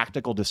better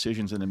tactical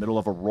decisions in the middle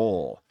of a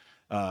roll.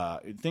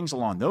 Things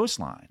along those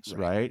lines,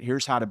 right?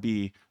 Here's how to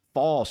be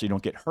fall so you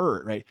don't get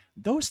hurt, right?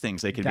 Those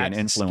things they can be an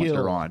That's influencer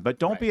skill. on, but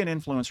don't be an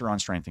influencer on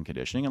strength and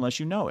conditioning unless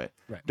you know it.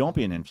 Right. Don't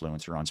be an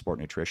influencer on sport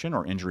nutrition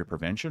or injury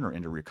prevention or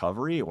injury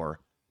recovery or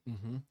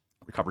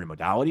recovery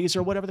modalities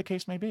or whatever the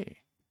case may be,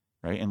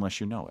 right? Unless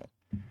you know it.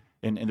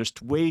 And there's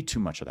way too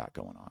much of that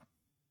going on.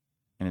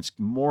 And it's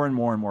more and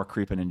more and more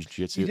creeping into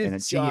jiu-jitsu, and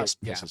it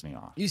just pisses me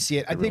off. You see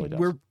it. I really think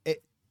does.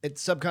 at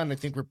Subcon, I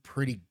think we're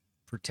pretty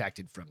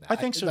protected from that. I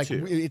think so,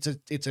 too.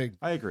 It's a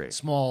I agree.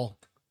 small,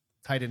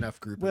 tight enough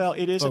group. of Well,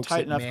 it is a folks tight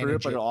that enough group,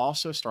 manage but it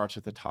also starts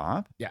at the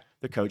top. Yeah.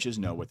 The coaches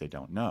know what they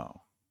don't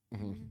know.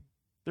 Mhm.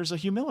 There's a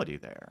humility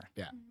there.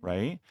 Yeah.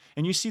 Right.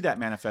 And you see that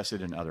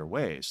manifested in other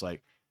ways.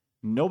 Like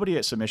nobody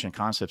at Submission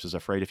Concepts is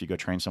afraid if you go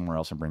train somewhere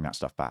else and bring that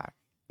stuff back.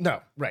 No,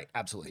 right,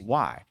 absolutely.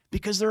 Why?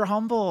 Because they're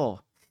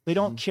humble. They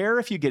don't care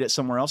if you get it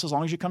somewhere else as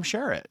long as you come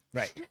share it.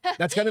 Right.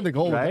 That's kind of the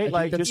goal. Right?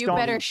 Like you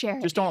better share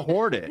it. Just don't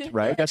hoard it,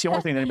 right? That's the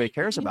only thing that anybody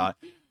cares about.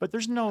 But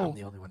there's no I'm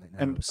the only one that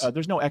knows. and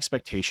there's no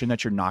expectation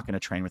that you're not going to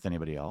train with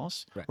anybody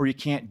else, Right. or you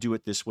can't do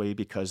it this way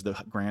because the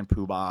grand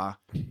poobah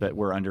that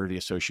we're under the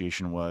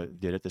association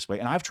did it this way.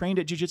 And I've trained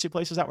at jiu-jitsu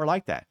places that were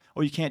like that.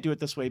 Or you can't do it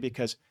this way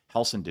because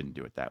Helson didn't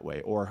do it that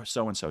way, or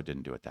so and so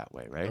didn't do it that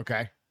way, right?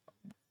 Okay.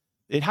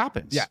 It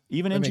happens, Yeah,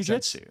 even that in makes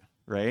jiu-jitsu, sense.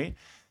 right?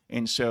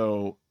 And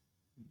so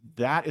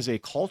that is a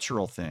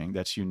cultural thing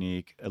that's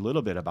unique a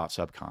little bit about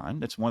Subcon.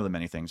 That's one of the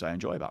many things I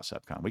enjoy about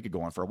Subcon. We could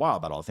go on for a while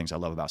about all the things I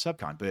love about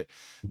Subcon, but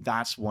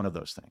that's one of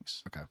those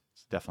things. Okay.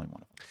 It's definitely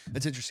one of them.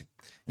 That's interesting.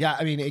 Yeah,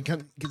 I mean, it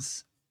comes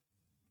because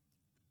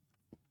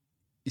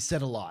you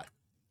said a lot,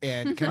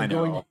 and kind I of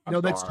know. going. I'm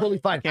No, that's sorry. totally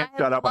fine. Can't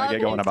shut up when I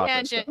get going about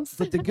this stuff. tangents.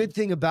 But the good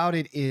thing about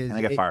it is, And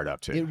I get fired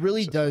up too. It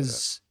really So-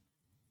 does.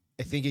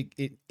 I think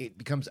it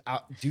becomes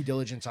due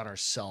diligence on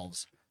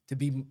ourselves to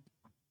be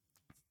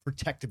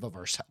protective of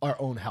our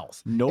own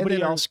health. Nobody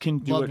And then our else can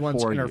do loved it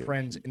ones for and you. our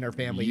friends and our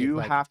family. You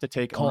like, have to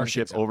take calling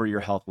ownership things out. over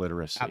your health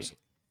literacy.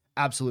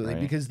 absolutely,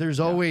 Right? because there's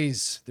Yeah.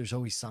 always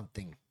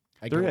something.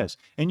 There is,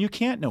 and you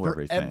can't know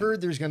everything. Forever,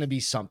 there's going to be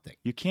something.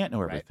 You can't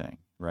know Right. everything,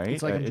 right?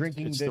 It's like I'm It's-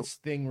 drinking it's this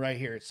thing right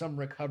here. It's some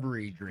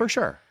recovery drink. for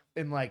sure.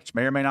 And like,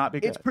 May or may not be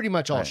good. it's pretty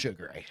much all Right.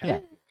 sugar. Yeah.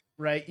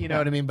 Right. You know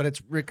what I mean? But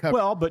it's recovery.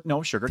 Well, but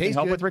no, sugar can Tastes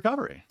help good. with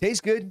recovery.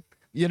 Tastes good.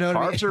 You know what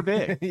I mean? Carbs are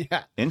big.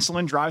 Yeah.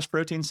 Insulin drives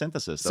protein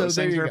synthesis. Those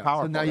there things you are go.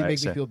 powerful. So now you right?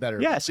 make me feel better.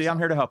 Yeah, about see, I'm myself.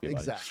 here to help you. Buddy.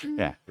 Exactly.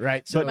 Yeah.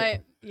 Right. So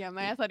My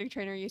athletic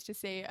trainer used to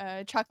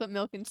say chocolate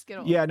milk and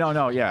Skittles. Yeah, no,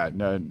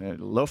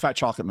 low-fat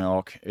chocolate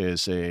milk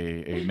is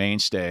a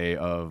mainstay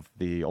of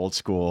the old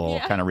school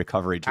Yeah. kind of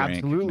recovery drink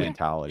Absolutely.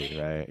 mentality,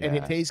 right? and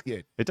Yeah. it tastes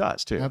good. It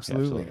does too.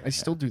 Absolutely. Yeah, I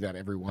still do that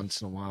every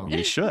once in a while.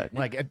 You should.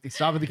 Like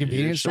stop at the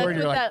convenience should. store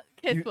That's and what you're like,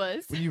 that kiss you-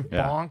 was. when you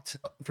Yeah. bonked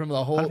from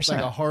the whole like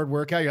 100%. a hard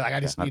workout, you're like, I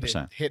just need a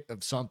 100%. hit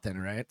of something,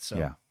 right? So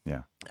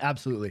Yeah.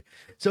 absolutely.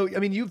 So I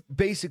mean, you've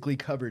basically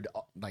covered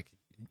like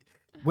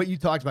what you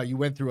talked about. You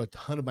went through a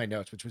ton of my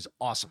notes, which was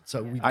awesome.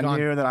 So we've I gone.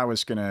 knew that I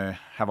was gonna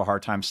have a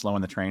hard time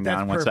slowing the train That's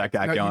down once that perfect.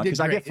 got No, you going did because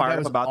I great. get fired That up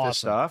was about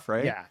this awesome. stuff,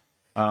 right? Yeah,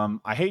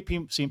 I hate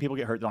seeing people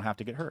get hurt that don't have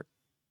to get hurt.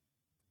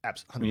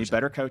 absolutely. We need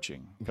better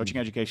coaching. Coaching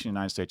education in the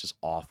United States is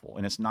awful,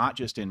 and it's not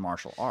just in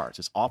martial arts;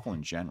 it's awful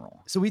in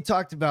general. So we've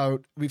talked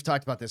about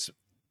this.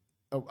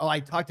 Oh, I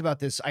talked about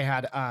this. I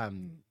had I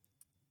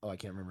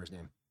can't remember his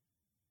name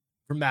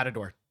from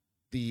Matador,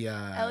 the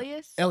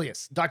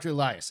Elias, Dr.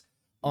 Elias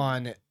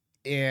on,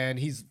 and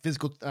he's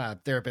physical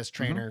therapist,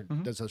 trainer,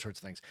 mhm. does those sorts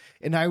of things.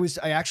 And I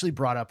actually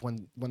brought up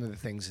one of the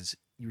things is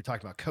you were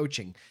talking about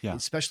coaching, Yeah.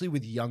 especially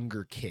with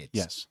younger kids.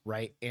 Yes.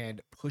 Right.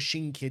 And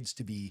pushing kids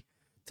to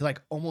like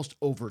almost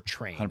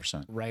overtrain.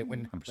 100%. Right.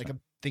 When 100%.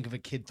 think of a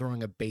kid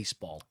throwing a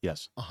baseball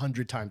Yes.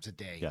 100 times a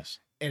day. Yes.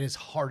 And as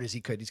hard as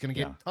he could, he's going to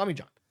get Yeah. Tommy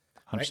John.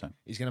 100%. Right?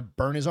 He's going to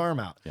burn his arm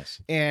out.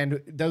 Yes.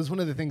 And that was one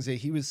of the things that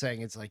he was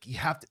saying. It's like you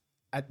have to,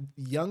 at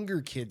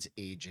younger kids'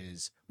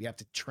 ages, we have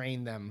to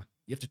train them.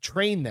 You have to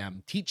train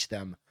them, teach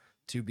them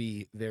to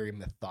be very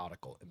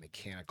methodical and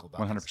mechanical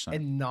about 100%. this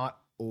and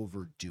not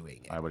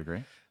overdoing it. I would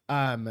agree.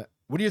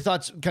 What are your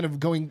thoughts kind of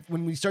going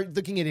when we start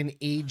looking at an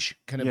age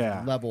kind of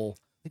Yeah. level?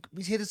 Like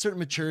we hit a certain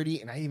maturity,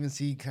 and I even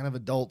see kind of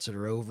adults that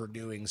are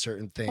overdoing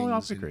certain things. Oh, I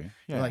and agree.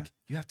 you're Yeah. like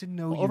you have to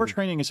know Well,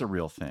 overtraining is a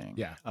real thing.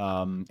 Yeah.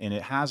 And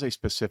it has a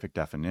specific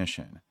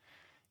definition.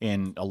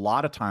 And a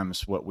lot of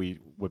times what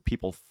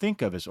people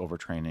think of as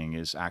overtraining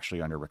is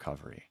actually under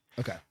recovery.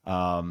 Okay.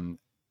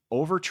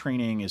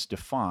 Overtraining is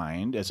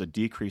defined as a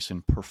decrease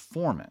in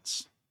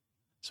performance.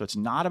 So it's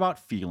not about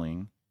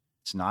feeling,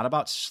 it's not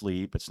about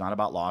sleep, it's not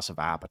about loss of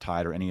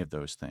appetite or any of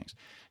those things.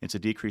 It's a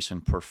decrease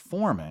in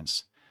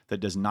performance that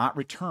does not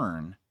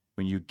return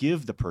when you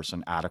give the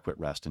person adequate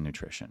rest and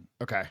nutrition.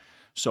 Okay.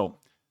 So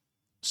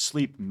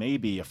sleep may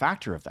be a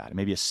factor of that. It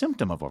may be a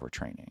symptom of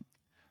overtraining.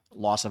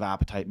 Loss of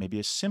appetite may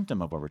be a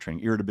symptom of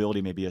overtraining. Irritability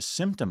may be a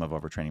symptom of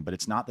overtraining, but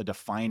it's not the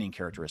defining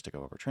characteristic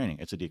of overtraining.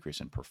 It's a decrease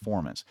in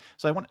performance.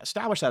 So I want to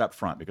establish that up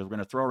front because we're going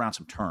to throw around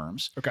some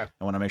terms. Okay.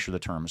 I want to make sure the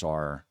terms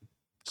are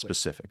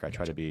specific. I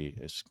try to be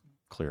as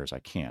clear as I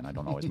can. I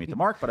don't always meet the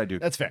mark, but I do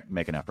That's fair.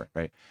 make an effort,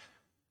 right?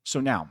 So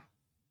now,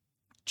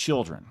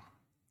 children,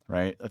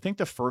 right? I think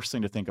the first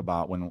thing to think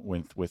about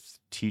with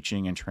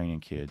teaching and training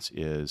kids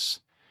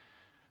is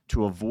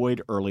to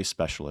avoid early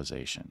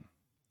specialization.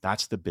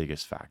 That's the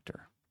biggest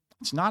factor.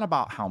 It's not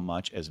about how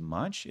much as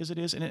it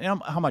is,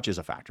 and how much is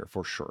a factor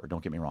for sure.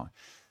 Don't get me wrong,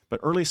 but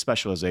early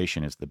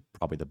specialization is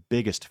probably the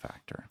biggest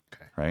factor.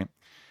 Okay. Right.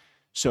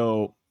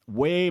 So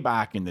way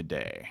back in the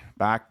day,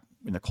 back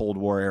in the Cold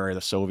War era, the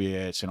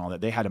Soviets and all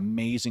that, they had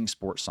amazing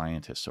sports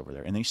scientists over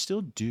there, and they still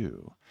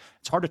do.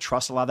 It's hard to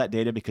trust a lot of that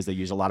data because they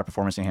use a lot of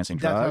performance-enhancing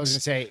That's what I was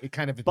drugs. going to say. It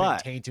kind of has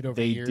But been tainted over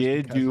they the years.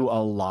 did because do of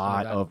a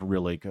lot that. of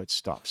really good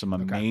stuff. Some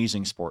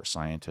amazing sports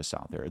scientists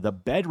out there. The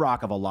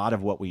bedrock of a lot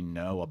of what we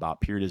know about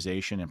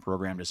periodization and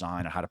program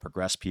design and how to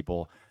progress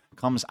people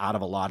comes out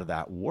of a lot of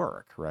that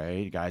work,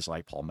 right? Guys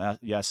like Paul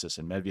Yesis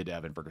and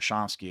Medvedev and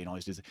Vergashovsky and all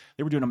these dudes,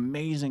 they were doing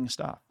amazing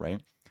stuff,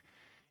 right?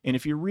 And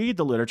if you read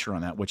the literature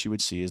on that, what you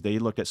would see is they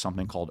looked at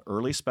something called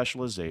early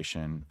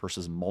specialization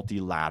versus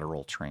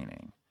multilateral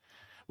training,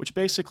 which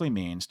basically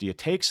means, do you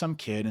take some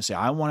kid and say,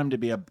 I want him to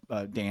be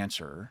a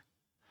dancer,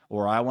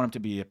 or I want him to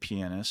be a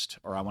pianist,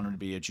 or I want him to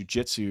be a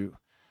jiu-jitsu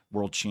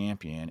world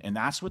champion, and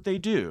that's what they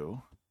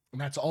do. And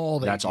that's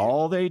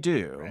all they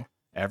do right?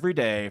 Every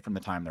day from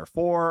the time they're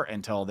 4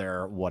 until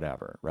they're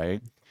whatever,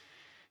 right?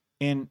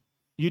 And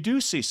you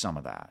do see some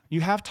of that.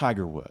 You have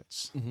Tiger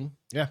Woods. Mm-hmm.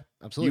 Yeah,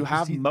 absolutely. You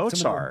have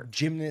Mozart.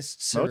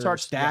 Gymnasts.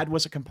 Mozart's dad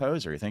was a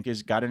composer. You think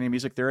he's got any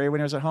music theory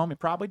when he was at home? He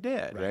probably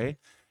did, right?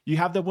 You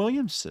have the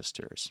Williams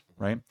sisters,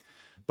 right?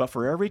 But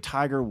for every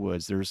Tiger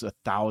Woods, there's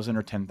 1,000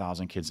 or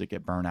 10,000 kids that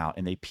get burnt out,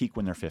 and they peak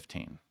when they're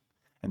 15.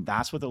 And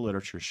that's what the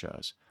literature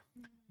shows.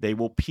 They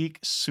will peak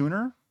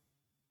sooner,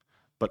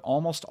 but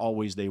almost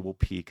always they will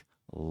peak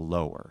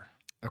lower.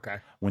 Okay.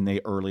 When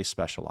they early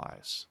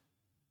specialize,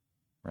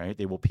 right?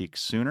 They will peak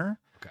sooner.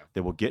 Okay.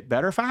 They will get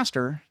better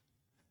faster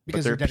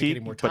because they're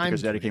dedicating more time.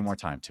 Because dedicating more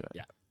time to it.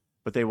 Yeah.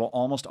 But they will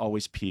almost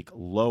always peak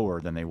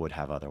lower than they would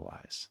have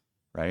otherwise,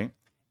 right?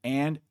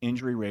 And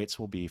injury rates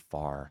will be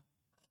far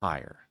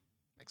higher.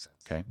 Makes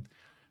sense. Okay.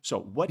 So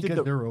what did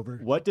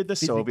the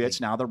Soviets,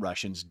 now the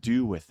Russians,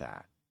 do with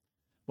that?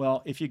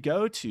 Well, if you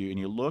go to and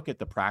you look at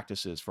the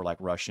practices for like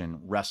Russian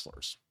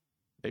wrestlers,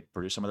 they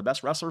produce some of the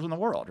best wrestlers in the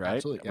world, right?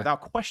 Absolutely, yeah.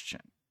 Without question.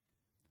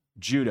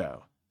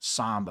 Judo,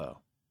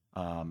 sambo,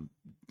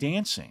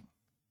 dancing.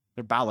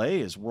 Their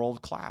ballet is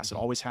world class. It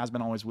always has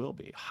been, always will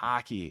be.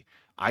 Hockey,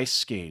 ice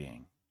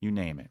skating, you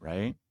name it,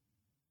 right?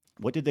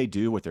 What did they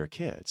do with their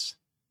kids?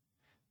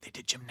 They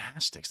did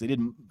gymnastics. They did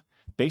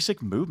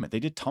basic movement. They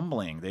did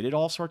tumbling. They did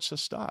all sorts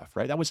of stuff,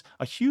 right? That was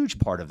a huge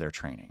part of their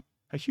training,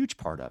 a huge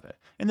part of it.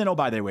 And then, oh,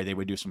 by the way, they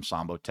would do some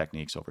sambo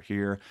techniques over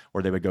here,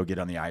 or they would go get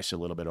on the ice a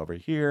little bit over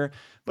here.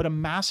 But a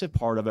massive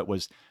part of it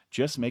was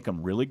just make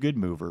them really good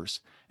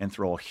movers and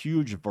throw a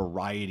huge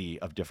variety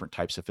of different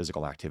types of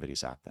physical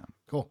activities at them.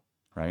 Cool.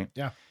 Right?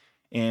 Yeah.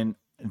 And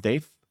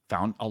they've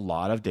found a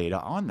lot of data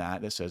on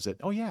that says that,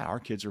 oh yeah, our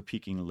kids are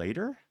peaking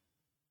later,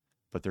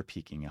 but they're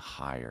peaking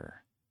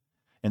higher.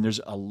 And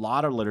there's a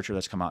lot of literature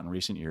that's come out in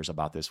recent years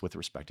about this with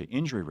respect to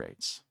injury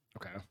rates.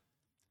 Okay.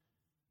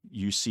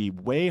 You see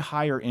way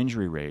higher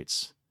injury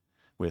rates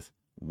with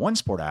one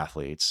sport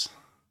athletes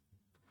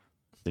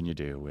than you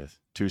do with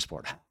two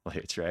sport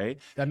athletes, right?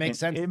 That makes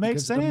sense. It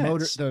makes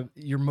sense.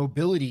 Your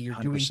mobility, you're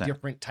 100%, doing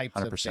different types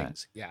 100%. of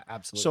things. Yeah,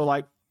 absolutely. So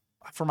like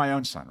for my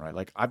own son, right?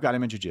 Like I've got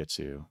him in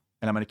jiu-jitsu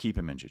and I'm going to keep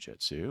him in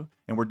jiu-jitsu,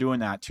 and we're doing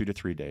that 2 to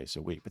 3 days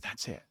a week, but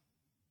that's it.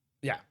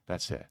 Yeah.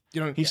 That's it.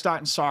 He's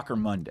starting soccer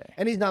Monday.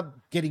 And he's not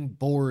getting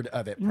bored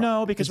of it.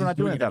 No, because we're not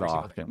doing it that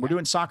often. We're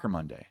doing soccer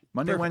Monday.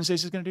 Perfect.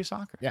 Wednesdays he's going to do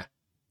soccer. Yeah.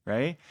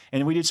 Right?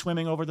 And we did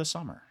swimming over the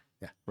summer.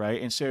 Yeah.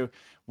 Right? And so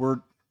we're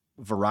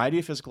variety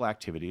of physical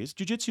activities.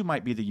 Jiu-jitsu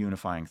might be the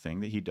unifying thing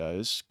that he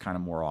does kind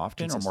of more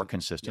often or more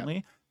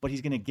consistently, but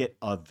he's going to get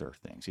other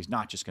things. He's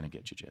not just going to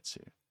get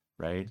jiu-jitsu,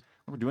 right?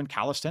 We're doing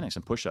calisthenics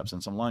and push-ups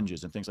and some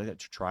lunges and things like that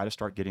to try to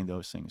start getting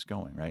those things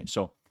going, right?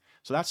 So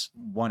that's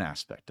one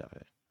aspect of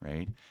it,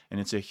 right? And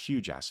it's a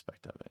huge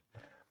aspect of it.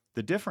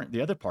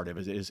 The other part of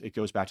it is it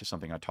goes back to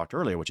something I talked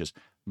earlier, which is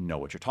know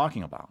what you're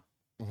talking about.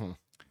 Mm-hmm.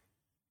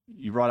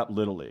 You brought up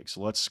Little League,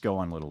 so let's go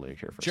on Little League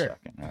here for a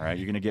second. All right,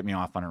 you're going to get me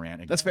off on a rant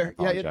again. That's fair.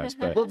 Yeah.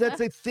 But well, that's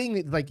the thing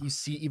that like you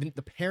see, even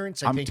the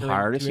parents. I'm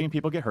tired of seeing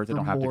people get hurt. They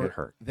don't have to get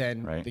hurt.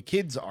 Then right? The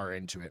kids are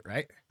into it,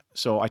 right?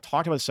 So I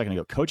talked about it a second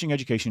ago. Coaching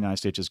education in the United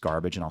States is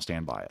garbage, and I'll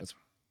stand by it.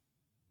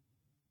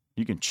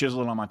 You can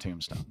chisel it on my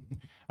tombstone.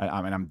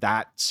 I'm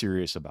that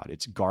serious about it.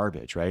 It's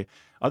garbage, right?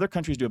 Other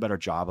countries do a better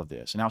job of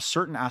this. Now,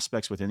 certain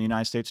aspects within the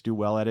United States do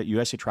well at it.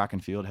 USA Track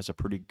and Field has a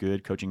pretty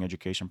good coaching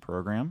education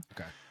program.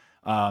 Okay.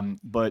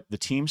 But the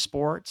team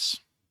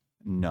sports,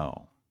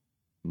 no,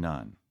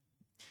 none.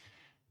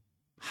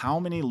 How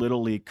many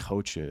Little League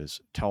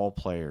coaches tell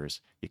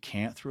players you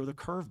can't throw the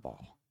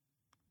curveball,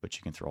 but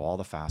you can throw all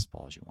the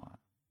fastballs you want?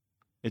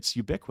 It's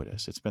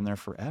ubiquitous. It's been there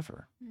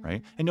forever,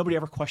 right? And nobody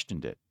ever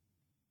questioned it.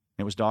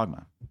 It was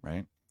dogma,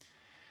 right?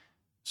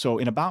 So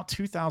in about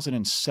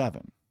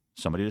 2007,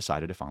 somebody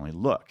decided to finally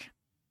look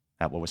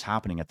at what was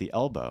happening at the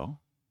elbow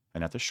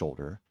and at the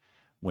shoulder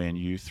when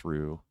you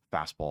threw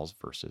fastballs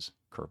versus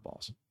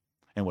curveballs.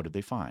 And what did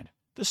they find?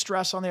 The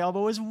stress on the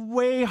elbow is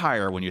way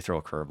higher when you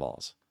throw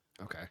curveballs.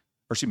 Okay.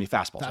 Or excuse me,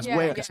 fastballs.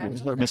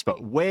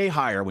 Way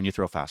higher when you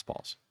throw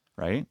fastballs,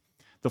 right?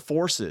 The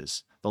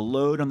forces, the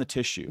load on the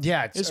tissue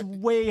is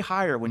way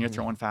higher when you're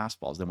throwing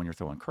fastballs than when you're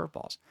throwing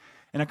curveballs.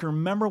 And I can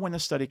remember when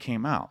this study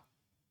came out,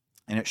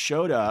 and it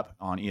showed up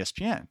on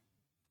ESPN.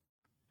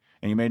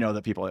 And you may know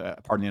that people,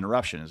 pardon the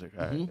interruption, is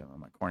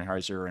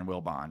Kornheiser and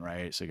Will Bond,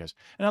 right? So you guys,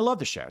 and I love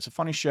the show. It's a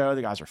funny show.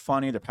 The guys are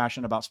funny. They're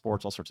passionate about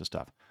sports, all sorts of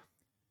stuff.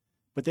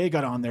 But they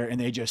got on there and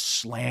they just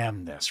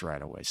slammed this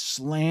right away.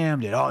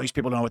 Slammed it. All these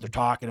people know what they're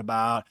talking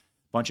about.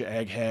 Bunch of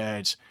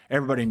eggheads.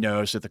 Everybody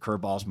knows that the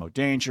curveball is more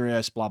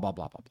dangerous. Blah, blah,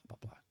 blah, blah, blah, blah,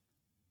 blah.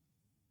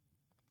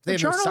 They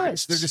have no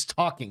science. They're just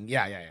talking.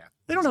 Yeah.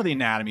 They don't know the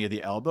anatomy of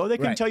the elbow. They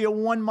couldn't tell you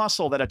one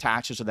muscle that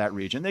attaches to that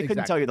region. They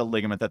couldn't tell you the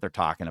ligament that they're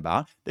talking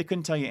about. They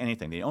couldn't tell you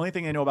anything. The only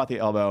thing they know about the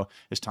elbow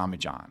is Tommy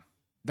John.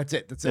 That's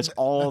it. That's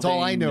all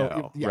I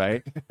know.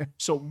 Right?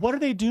 So what are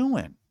they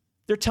doing?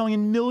 They're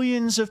telling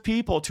millions of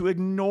people to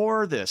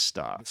ignore this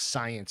stuff.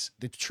 Science,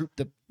 the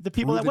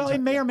people that, well,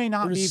 it may or may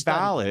not be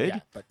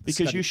valid,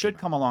 because you should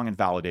come along and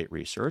validate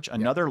research.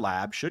 Another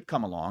lab should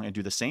come along and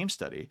do the same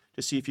study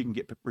to see if you can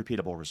get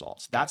repeatable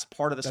results. That's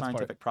part of the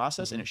scientific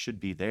process, and it should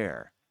be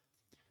there.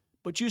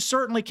 But you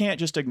certainly can't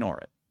just ignore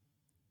it.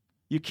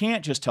 You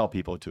can't just tell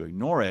people to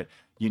ignore it.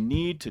 You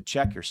need to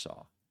check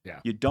yourself.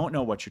 You don't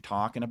know what you're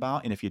talking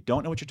about, and if you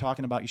don't know what you're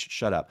talking about, you should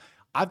shut up.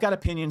 I've got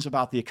opinions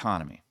about the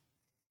economy.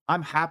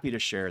 I'm happy to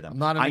share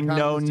them. I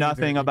know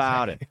nothing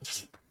about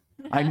it.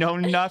 I know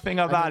nothing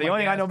about it. The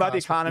only thing I know about the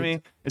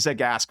economy is that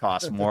gas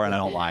costs more and I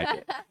don't like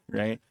it,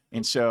 right?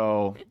 And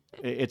so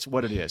it's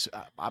what it is.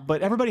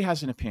 But everybody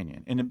has an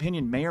opinion. An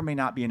opinion may or may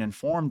not be an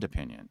informed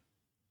opinion,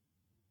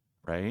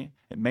 right?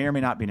 It may or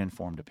may not be an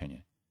informed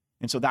opinion.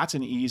 And so that's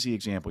an easy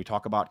example. We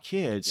talk about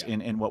kids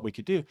and what we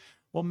could do.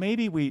 Well,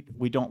 maybe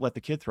we don't let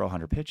the kid throw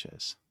 100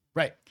 pitches.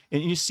 Right.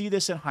 And you see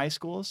this in high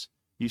schools.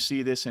 You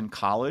see this in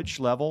college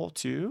level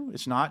too.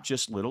 It's not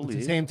just little league.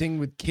 The same thing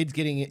with kids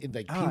getting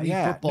like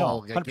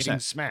football getting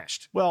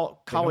smashed.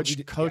 Well,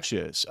 college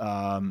coaches,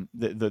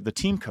 the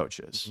team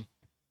coaches,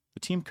 the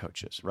team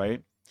coaches,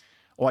 right?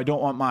 Oh, I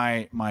don't want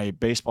my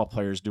baseball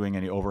players doing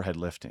any overhead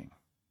lifting.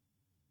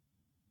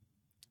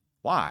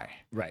 Why?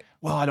 Right.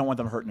 Well, I don't want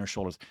them hurting their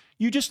shoulders.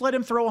 You just let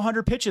him throw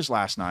 100 pitches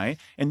last night,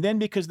 and then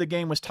because the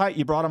game was tight,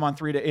 you brought him on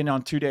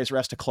 2 days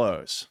rest to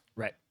close.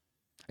 Right.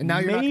 And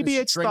now maybe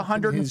it's the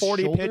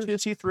 140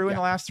 pitches he threw in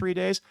the last 3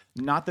 days,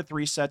 not the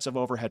 3 sets of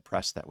overhead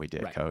press that we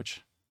did,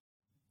 Coach.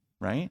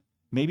 Right?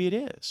 Maybe it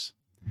is.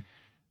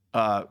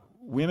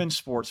 Women's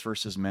sports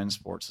versus men's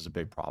sports is a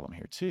big problem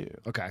here too.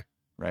 Okay.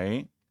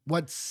 Right?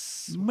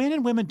 Men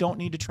and women don't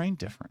need to train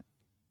different.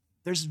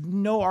 There's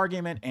no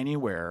argument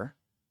anywhere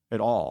at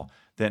all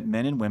that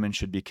men and women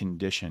should be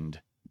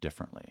conditioned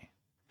differently.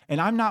 And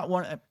I'm not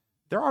one.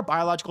 There are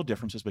biological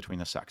differences between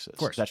the sexes. Of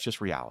course. That's just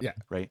reality.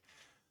 Right?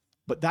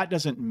 But that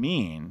doesn't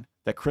mean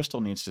that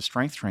Crystal needs to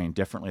strength train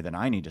differently than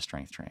I need to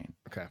strength train.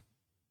 Okay.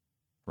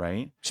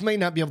 Right? She may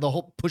not be able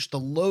to push the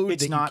load.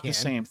 It's not the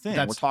same thing.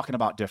 We're talking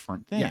about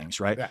different things,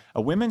 right? Yeah.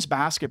 A women's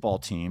basketball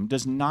team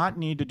does not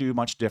need to do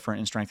much different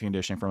in strength and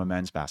conditioning from a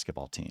men's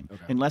basketball team,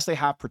 unless they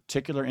have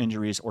particular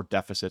injuries or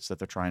deficits that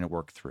they're trying to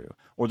work through,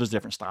 or there's a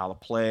different style of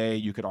play.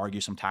 You could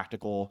argue some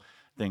tactical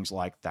things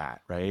like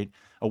that, right?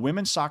 A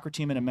women's soccer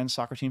team and a men's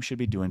soccer team should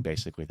be doing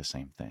basically the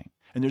same thing.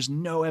 And there's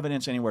no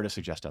evidence anywhere to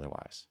suggest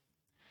otherwise.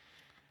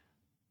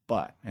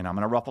 But, and I'm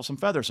going to ruffle some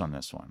feathers on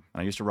this one.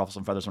 I used to ruffle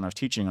some feathers when I was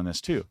teaching on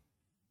this too.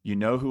 You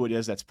know who it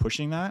is that's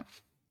pushing that?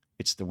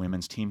 It's the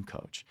women's team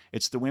coach.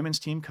 It's the women's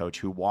team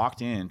coach who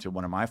walked into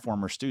one of my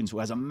former students who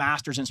has a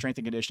master's in strength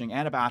and conditioning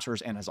and a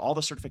bachelor's and has all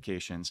the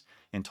certifications,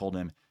 and told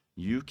him,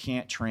 you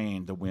can't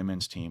train the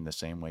women's team the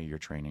same way you're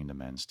training the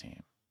men's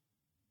team.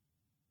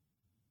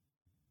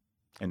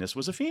 And this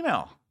was a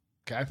female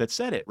that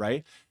said it,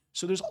 right?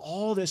 So there's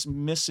all this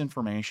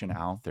misinformation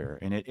out there,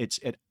 and it's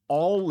at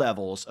all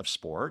levels of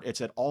sport.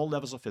 It's at all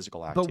levels of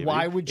physical activity. But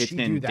why would she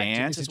do that?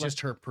 Dance, is it just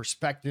her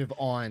perspective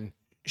on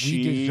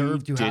she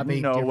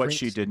didn't know what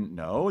she didn't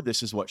know.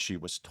 This is what she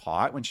was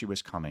taught when she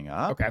was coming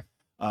up. Okay.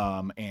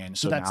 And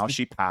so now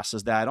she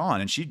passes that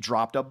on, and she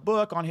dropped a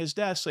book on his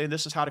desk saying,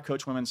 this is how to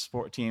coach women's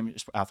sport team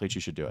athletes.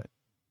 You should do it.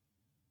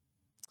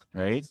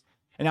 Right.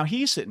 And now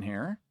he's sitting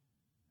here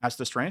as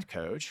the strength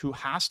coach who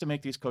has to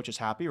make these coaches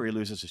happy or he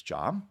loses his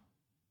job.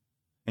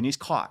 And he's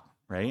caught,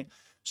 right?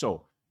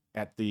 So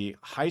at the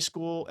high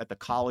school, at the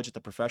college, at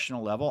the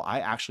professional level, I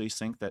actually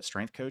think that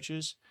strength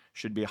coaches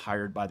should be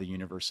hired by the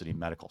university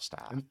medical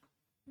staff.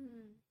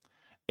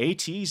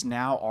 ATs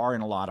now are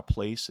in a lot of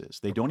places.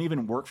 They don't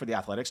even work for the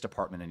athletics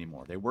department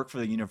anymore. They work for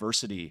the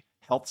university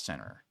health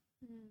center.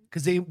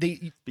 Because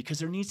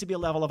there needs to be a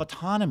level of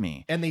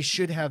autonomy. And they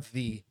should have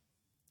the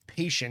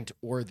patient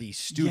or the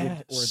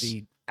student or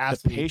the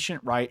athlete. The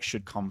patient right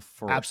should come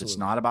first. Absolutely. It's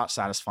not about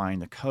satisfying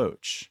the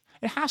coach.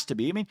 It has to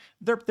be. I mean,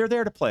 they're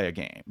there to play a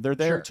game. They're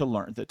there to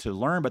learn,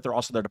 but they're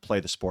also there to play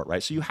the sport,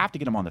 right? So you have to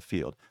get them on the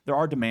field. There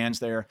are demands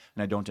there,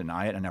 and I don't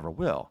deny it. I never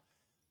will.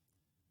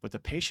 But the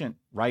patient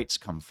rights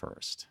come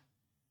first,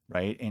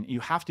 right? And you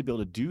have to be able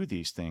to do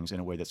these things in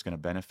a way that's going to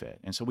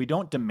benefit. And so we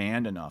don't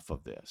demand enough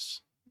of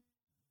this,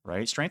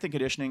 right? Strength and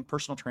conditioning,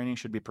 personal training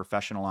should be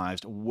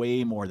professionalized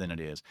way more than it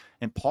is.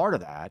 And part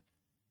of that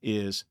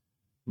is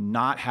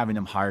not having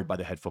them hired by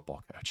the head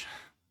football coach.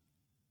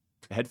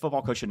 The head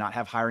football coach should not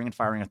have hiring and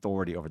firing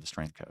authority over the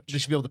strength coach. They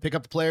should be able to pick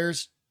up the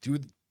players, do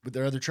with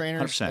their other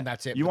trainers, 100%. And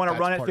that's it. You want to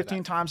run it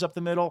 15 times up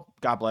the middle?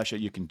 God bless you.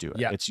 You can do it.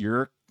 Yeah. It's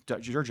your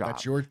job.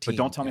 That's your team. But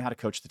don't tell me how to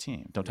coach the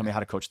team. Don't tell me how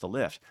to coach the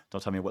lift.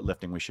 Don't tell me what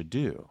lifting we should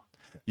do.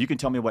 You can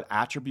tell me what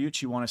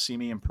attributes you want to see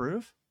me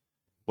improve,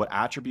 what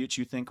attributes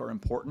you think are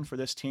important for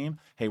this team.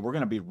 Hey, we're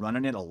going to be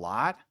running it a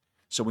lot.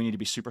 So we need to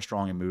be super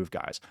strong and move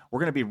guys.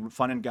 We're going to be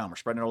fun and gun. We're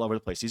spreading it all over the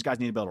place. These guys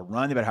need to be able to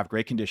run. They better have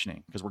great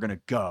conditioning because we're going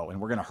to go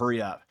and we're going to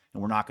hurry up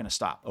and we're not going to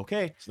stop.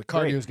 Okay. So the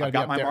cardio's got I've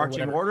got my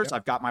marching orders. Yep.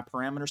 I've got my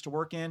parameters to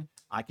work in.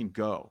 I can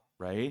go,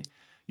 right?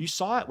 You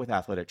saw it with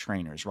athletic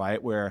trainers,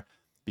 right? Where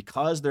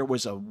because there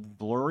was a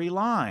blurry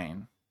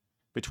line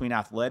between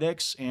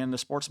athletics and the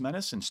sports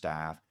medicine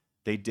staff,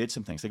 they did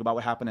some things. Think about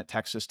what happened at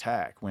Texas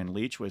Tech when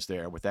Leach was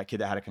there with that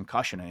kid that had a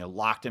concussion and they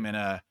locked him in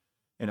a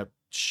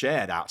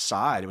shed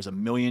outside. It was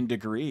 1,000,000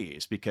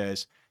 degrees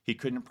because he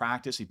couldn't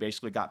practice. He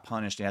basically got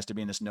punished. He has to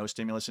be in this no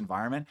stimulus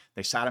environment.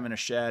 They sat him in a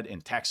shed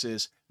in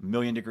Texas,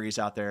 1,000,000 degrees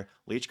out there.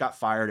 Leach got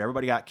fired.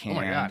 Everybody got canned.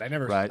 Oh my God, I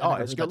never. Right? I never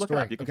Let's go look it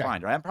up. You can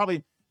find it. Right? I'm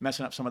probably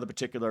messing up some of the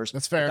particulars.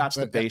 That's fair. That's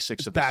the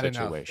basics of the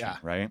situation, yeah.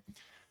 right?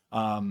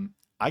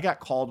 I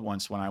got called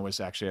once when I was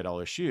actually at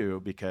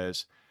LSU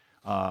because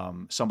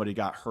somebody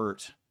got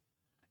hurt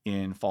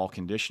in fall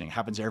conditioning. It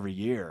happens every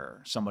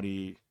year.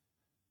 Somebody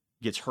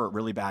gets hurt,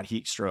 really bad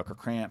heat stroke or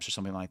cramps or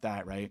something like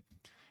that, right?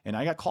 And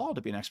I got called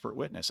to be an expert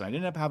witness. And I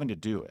didn't end up having to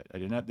do it. They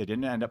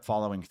didn't end up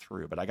following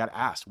through, but I got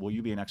asked, will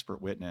you be an expert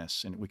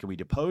witness? And can we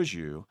depose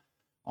you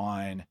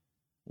on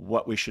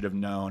what we should have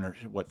known or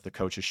what the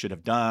coaches should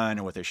have done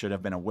or what they should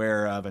have been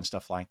aware of and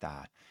stuff like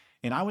that.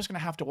 And I was going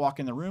to have to walk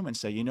in the room and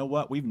say, you know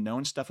what? We've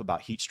known stuff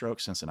about heat stroke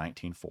since the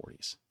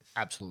 1940s.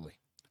 Absolutely.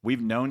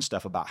 We've known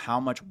stuff about how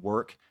much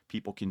work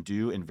people can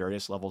do in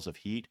various levels of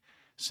heat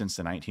since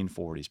the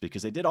 1940s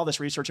because they did all this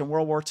research in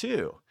World War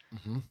II,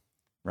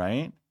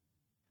 right?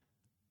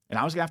 And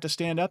I was gonna have to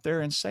stand up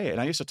there and say it. And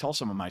I used to tell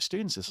some of my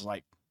students, this is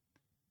like,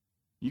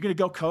 you gonna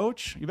go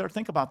coach? You better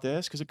think about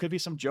this because it could be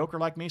some joker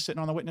like me sitting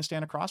on the witness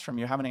stand across from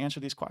you having to answer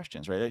these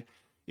questions, right?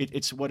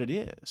 It's what it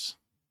is,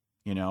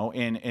 you know?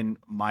 And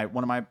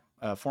one of my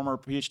former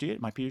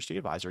PhD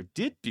advisor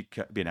did be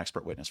an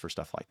expert witness for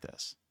stuff like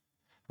this.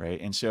 Right.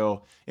 And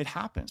so it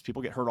happens.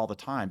 People get hurt all the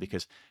time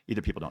because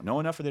either people don't know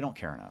enough or they don't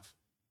care enough.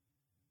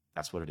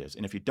 That's what it is.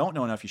 And if you don't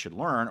know enough, you should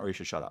learn or you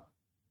should shut up.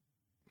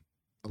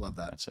 I love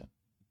that. That's it.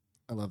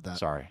 I love that.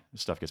 Sorry.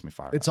 This stuff gets me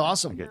fired. It's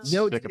awesome.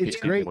 No, it's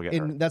great.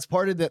 And that's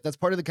part of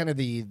the kind of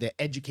the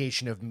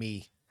education of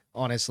me,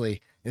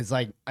 honestly. It's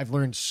like I've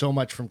learned so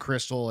much from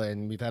Crystal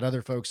and we've had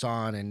other folks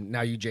on and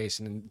now you,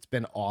 Jason, and it's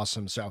been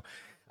awesome. So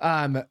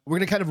we're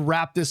gonna kind of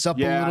wrap this up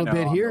a little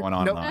bit here.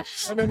 No.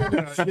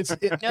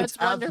 It's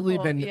absolutely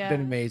been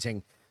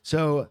amazing.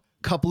 So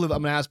I'm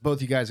gonna ask both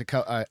you guys a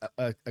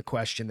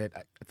question that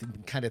I've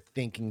been kind of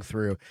thinking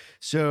through.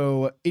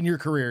 So in your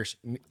careers,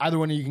 either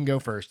one of you can go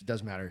first. It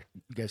doesn't matter.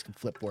 You guys can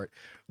flip for it.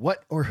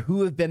 What or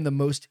who have been the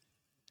most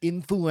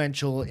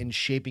influential in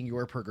shaping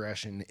your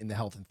progression in the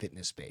health and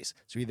fitness space?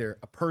 So either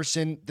a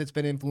person that's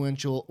been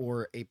influential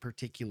or a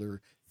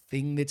particular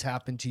thing that's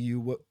happened to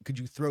you. What could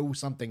you throw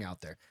something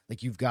out there?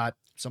 Like you've got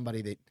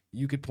somebody that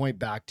you could point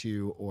back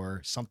to or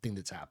something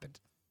that's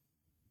happened.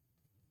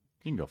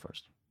 You can go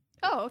first.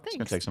 Oh, thanks. It's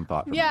going to take some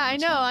thought. Yeah, I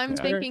know. I'm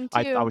thinking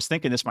too. I was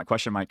thinking my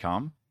question might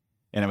come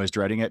and I was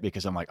dreading it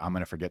because I'm like, I'm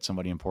going to forget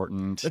somebody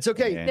important. That's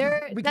okay.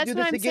 That's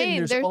what I'm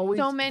saying. There's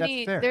so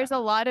many, there's a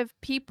lot of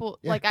people.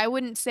 Yeah. Like I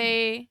wouldn't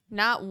say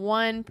not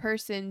one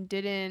person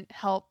didn't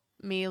help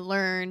me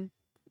learn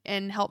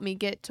and help me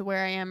get to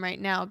where I am right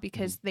now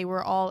because they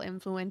were all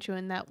influential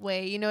in that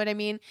way. You know what I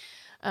mean?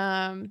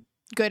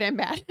 Good and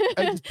bad.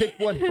 I just pick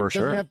one for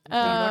sure.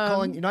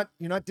 You're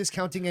not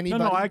discounting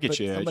anybody. No, I get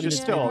you. It's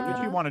just still,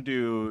 if you want to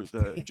do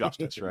the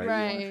justice, right?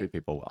 Right. You want to treat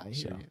people well.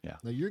 So, yeah.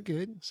 No, you're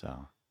good.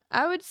 So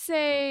I would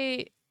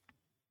say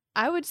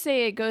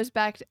it goes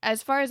back to,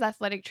 as far as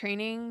athletic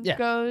training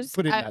goes.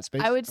 Put it in that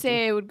space. I would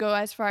say it would go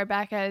as far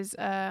back as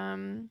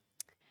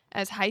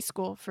high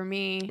school for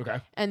me.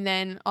 Okay. And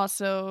then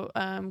also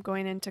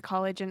going into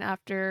college and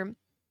after,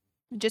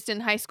 just in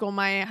high school,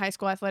 my high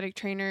school athletic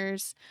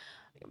trainers,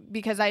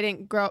 because I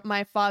didn't grow up,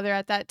 my father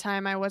at that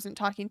time I wasn't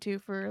talking to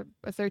for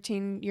a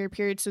 13-year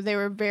period. So they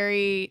were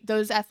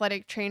those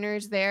athletic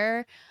trainers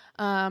there.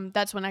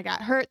 That's when I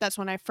got hurt. That's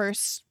when I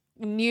first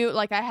knew,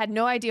 like I had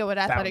no idea what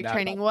athletic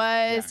training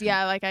was.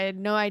 Yeah, like I had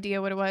no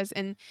idea what it was.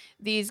 And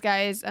these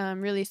guys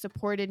really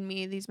supported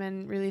me. These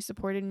men really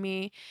supported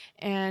me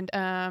and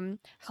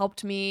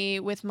helped me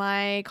with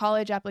my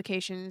college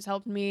applications,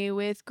 helped me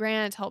with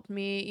grants, helped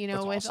me,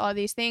 with all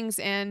these things.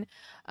 And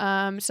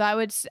so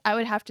I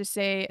would have to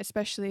say,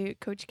 especially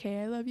Coach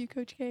K. I love you,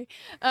 Coach K.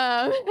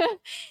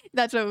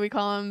 That's what we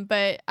call him.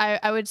 But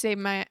I would say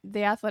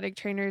the athletic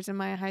trainers at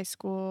my high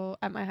school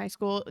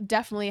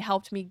definitely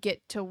helped me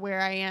get to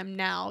where I am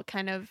now.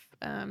 Kind of,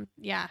 I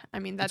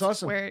mean, that's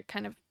awesome. where it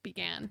kind of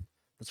began.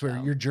 That's where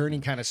your journey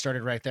kind of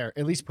started right there.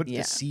 At least put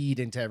the seed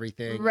into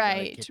everything.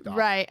 Right.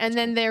 And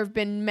then there have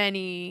been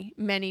many,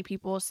 many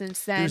people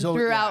since then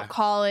throughout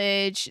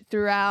college,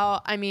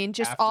 I mean,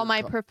 just all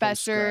my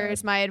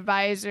professors, my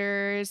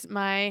advisors,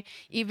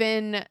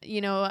 even,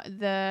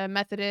 the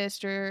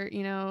Methodist or,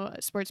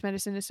 Sports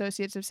Medicine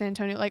Associates of San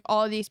Antonio, like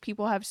all of these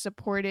people have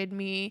supported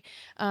me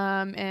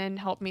and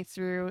helped me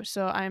through.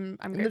 So I'm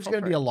grateful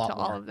to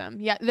all of them.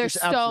 Yeah, there's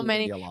so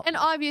many. And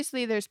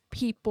obviously there's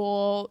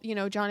people,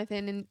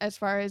 Jonathan, and as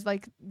far far as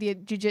like the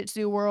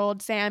jiu-jitsu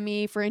world,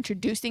 Sammy for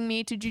introducing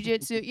me to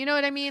jiu-jitsu. You know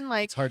what I mean?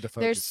 Like It's hard to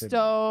focus.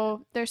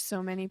 There's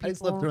so many people. I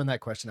just love throwing that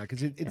question out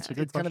because it's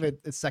kind of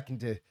a second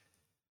to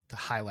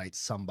highlight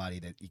somebody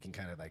that you can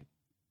kind of like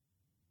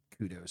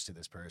kudos to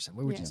this person.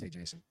 What would you say,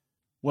 Jason?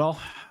 Well,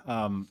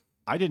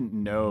 I didn't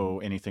know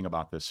anything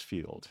about this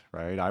field,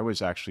 right? I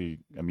was actually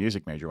a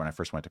music major when I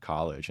first went to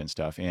college and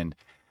stuff. And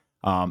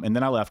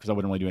then I left because I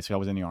wouldn't really do anything. I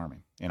was in the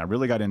Army, and I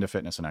really got into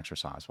fitness and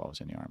exercise while I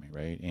was in the Army,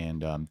 right?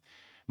 And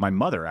my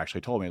mother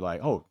actually told me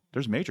like, oh,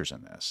 there's majors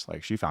in this.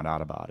 Like she found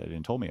out about it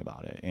and told me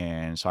about it.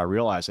 And so I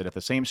realized that at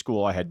the same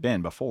school I had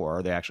been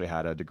before, they actually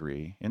had a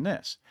degree in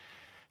this.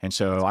 And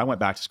so I went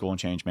back to school and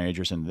changed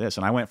majors into this.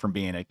 And I went from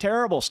being a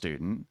terrible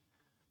student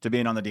to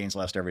being on the dean's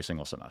list every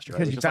single semester.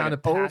 Because you found a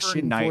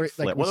passion for it.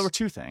 Flip. Well, there were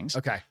two things.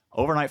 Okay.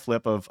 Overnight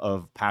flip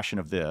of passion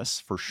of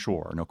this, for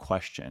sure, no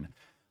question.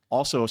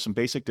 Also, some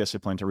basic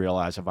discipline to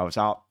realize if I was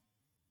out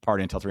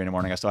partying until 3 a.m,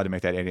 I still had to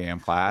make that 8 a.m.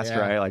 class,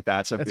 right? Like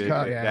that's a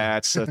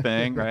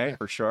thing, right?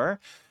 For sure.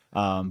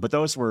 But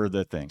those were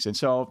the things. And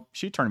so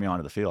she turned me on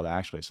to the field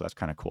actually. So that's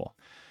kind of cool.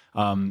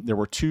 There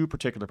were two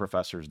particular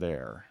professors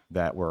there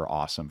that were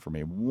awesome for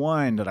me.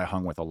 One that I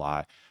hung with a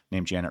lot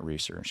named Janet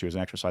Reeser. She was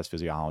an exercise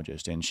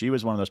physiologist. And she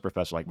was one of those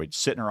professors, like we'd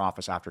sit in her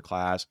office after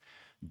class,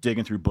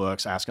 digging through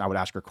books, I would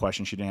ask her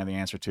questions. She didn't have the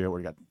answer to it.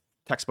 We got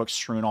textbooks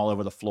strewn all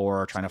over the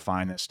floor, trying to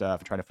find this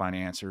stuff, trying to find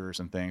answers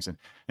and things.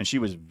 And she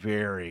was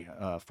very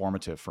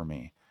formative for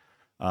me.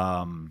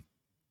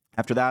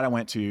 After that, I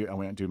went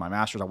to do my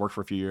master's. I worked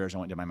for a few years. I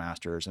went and did my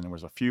master's, and there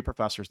was a few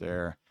professors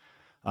there.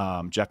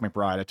 Jeff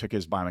McBride, I took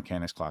his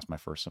biomechanics class my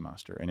first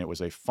semester, and it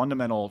was a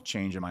fundamental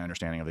change in my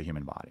understanding of the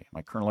human body.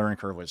 My current learning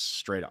curve was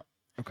straight up.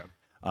 Okay.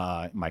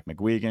 Mike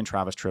McGuigan,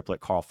 Travis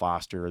Triplett, Carl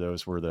Foster,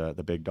 those were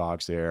the big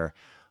dogs there.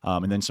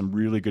 And then some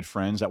really good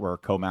friends that were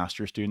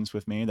co-master students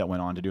with me that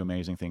went on to do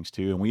amazing things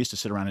too. And we used to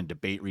sit around and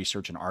debate,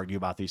 research, and argue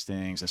about these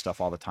things and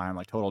stuff all the time,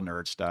 like total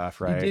nerd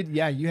stuff, right? You did,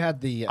 yeah. You had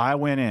the. I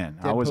went in.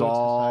 I was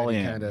all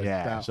in. Kind of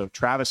style. So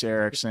Travis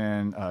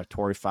Erickson,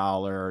 Tori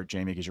Fowler,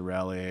 Jamie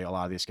Ghizzarelli, a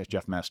lot of these guys,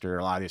 Jeff Mester,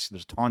 a lot of these.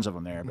 There's tons of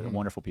them there, but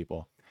wonderful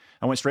people.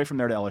 I went straight from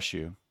there to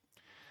LSU.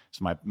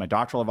 So my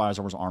doctoral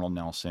advisor was Arnold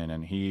Nelson,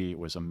 and he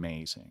was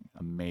amazing.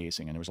 And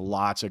there was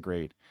lots of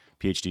great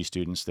PhD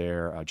students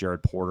there.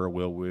 Jared Porter,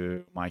 Will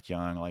Wu, Mike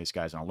Young, all these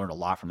guys. And I learned a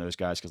lot from those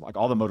guys because like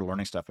all the motor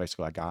learning stuff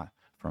basically I got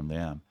from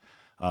them,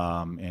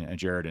 and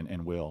Jared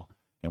and Will,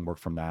 and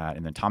worked from that.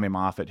 And then Tommy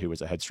Moffitt, who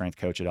was a head strength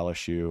coach at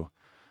LSU,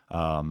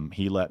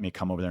 he let me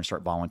come over there and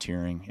start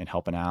volunteering and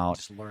helping out,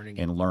 just learning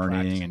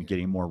and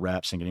getting more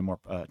reps and getting more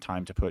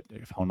time to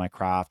hone my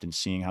craft and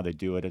seeing how they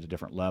do it at a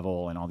different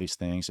level and all these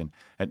things. And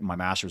at my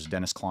master's,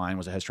 Dennis Klein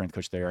was a head strength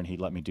coach there, and he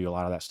let me do a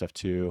lot of that stuff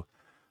too.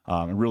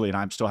 And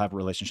I still have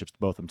relationships with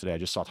both of them today. I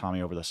just saw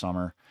Tommy over the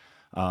summer.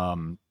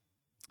 And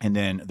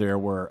then there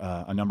were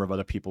a number of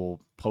other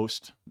people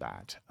post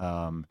that.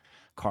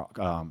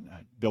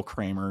 Bill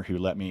Kramer, who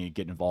let me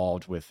get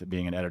involved with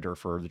being an editor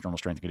for the Journal of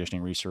Strength and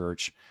Conditioning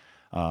Research.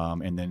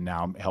 And then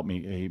now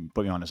he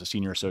put me on as a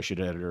senior associate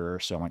editor.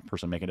 So I'm like a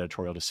person making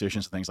editorial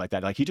decisions and things like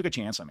that. Like he took a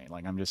chance on me.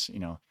 Like I'm just,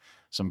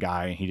 some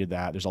guy, and he did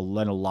that. There's a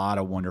lot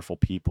of wonderful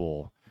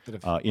people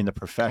in the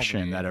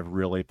profession that have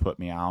really put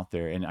me out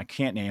there. And I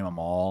can't name them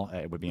all.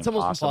 It would be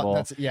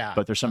impossible.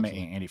 But there's some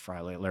Andy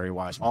Fry, Larry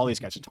Wise, all these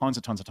guys, tons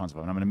of them.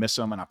 And I'm going to miss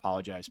them, and I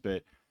apologize.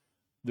 But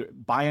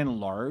by and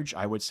large,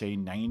 I would say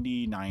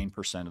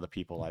 99% of the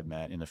people I've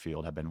met in the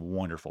field have been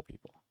wonderful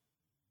people.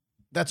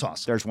 That's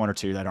awesome. There's one or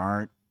two that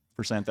aren't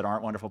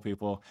wonderful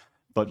people,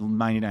 but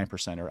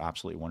 99% are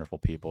absolutely wonderful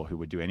people who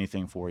would do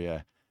anything for you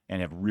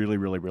and have really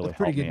helped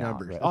pretty good me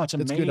numbers. out. Right? Oh, it's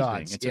amazing. Good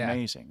odds. It's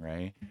amazing,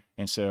 right?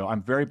 And so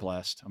I'm very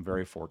blessed. I'm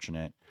very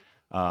fortunate.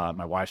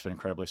 My wife's been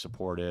incredibly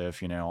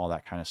supportive, all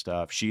that kind of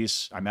stuff.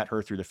 I met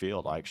her through the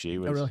field. Like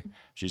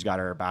she's got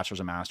her bachelor's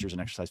and master's in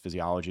exercise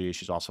physiology.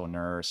 She's also a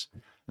nurse.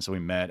 And so we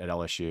met at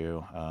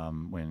LSU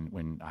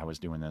when I was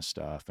doing this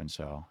stuff. And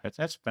so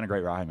it's been a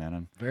great ride, man.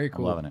 I'm very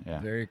cool. I'm loving it. Yeah.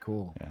 Very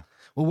cool. Yeah.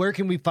 Well, where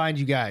can we find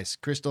you guys?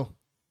 Crystal,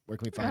 where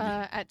can we find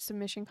you? At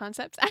Submission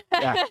Concepts.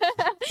 Yeah.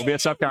 We'll be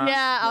at SubCon.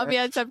 Yeah, I'll be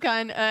at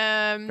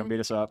SubCon. Come beat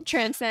us up.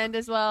 Transcend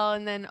as well.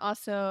 And then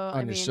also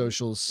on your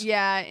socials.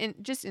 Yeah,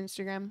 just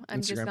Instagram.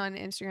 I'm just on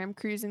Instagram.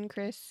 Cruising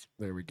Chris.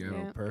 There we go.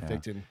 Yeah.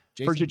 Perfect. Yeah. And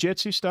Jason? For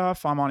jiu-jitsu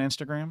stuff, I'm on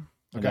Instagram.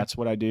 Okay. That's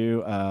what I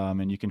do.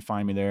 And you can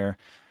find me there.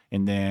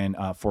 And then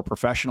for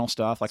professional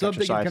stuff like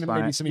exercise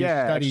science,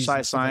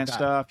 exercise science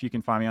stuff, you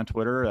can find me on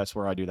Twitter. That's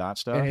where I do that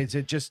stuff. And is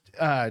it just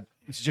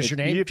your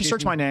name? If you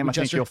search my name, I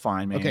think you'll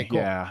find me. Okay, cool.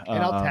 Yeah,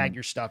 and I'll tag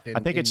your stuff in. I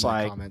think it's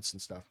like comments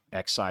and stuff.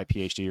 XI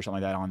PhD or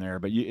something like that on there,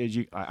 but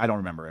I don't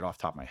remember it off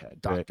the top of my head.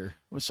 Doctor.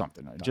 It was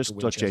something. Dr.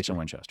 Just Jason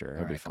Winchester.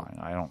 It'll be fine.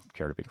 Cool. I don't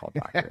care to be called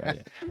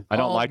doctor. I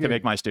don't like to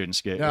make my students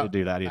do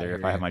that either.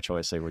 If I have my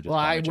choice, they would just.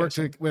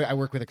 Well, I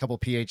work with a couple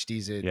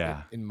PhDs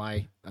in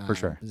my for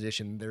sure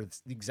position. They're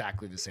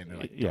exactly the same. They're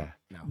like,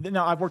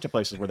 no, I've worked at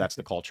places where that's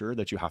the culture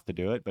that you have to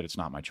do it, but it's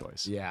not my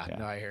choice. Yeah.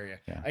 No, I hear you.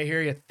 Yeah. I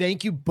hear you.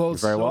 Thank you both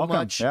so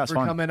much for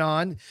fun. coming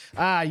on.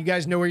 You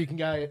guys know where you can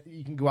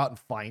go out and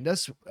find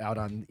us out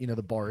on,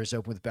 the Bar is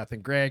Open with Beth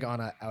and Greg out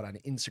on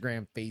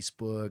Instagram,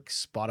 Facebook,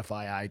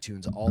 Spotify,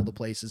 iTunes, all the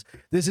places.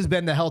 This has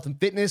been the Health and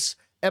Fitness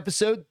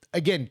episode.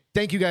 Again,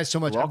 thank you guys so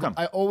much. You're welcome.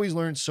 I always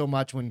learn so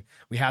much when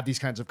we have these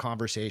kinds of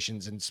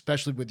conversations, and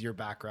especially with your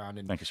background.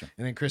 And thank you, sir.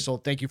 And then Crystal,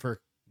 thank you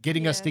for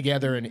getting us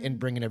together and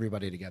bringing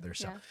everybody together.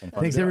 So Yeah.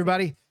 thanks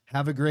everybody.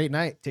 Have a great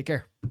night. Take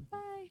care.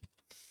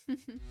 Bye.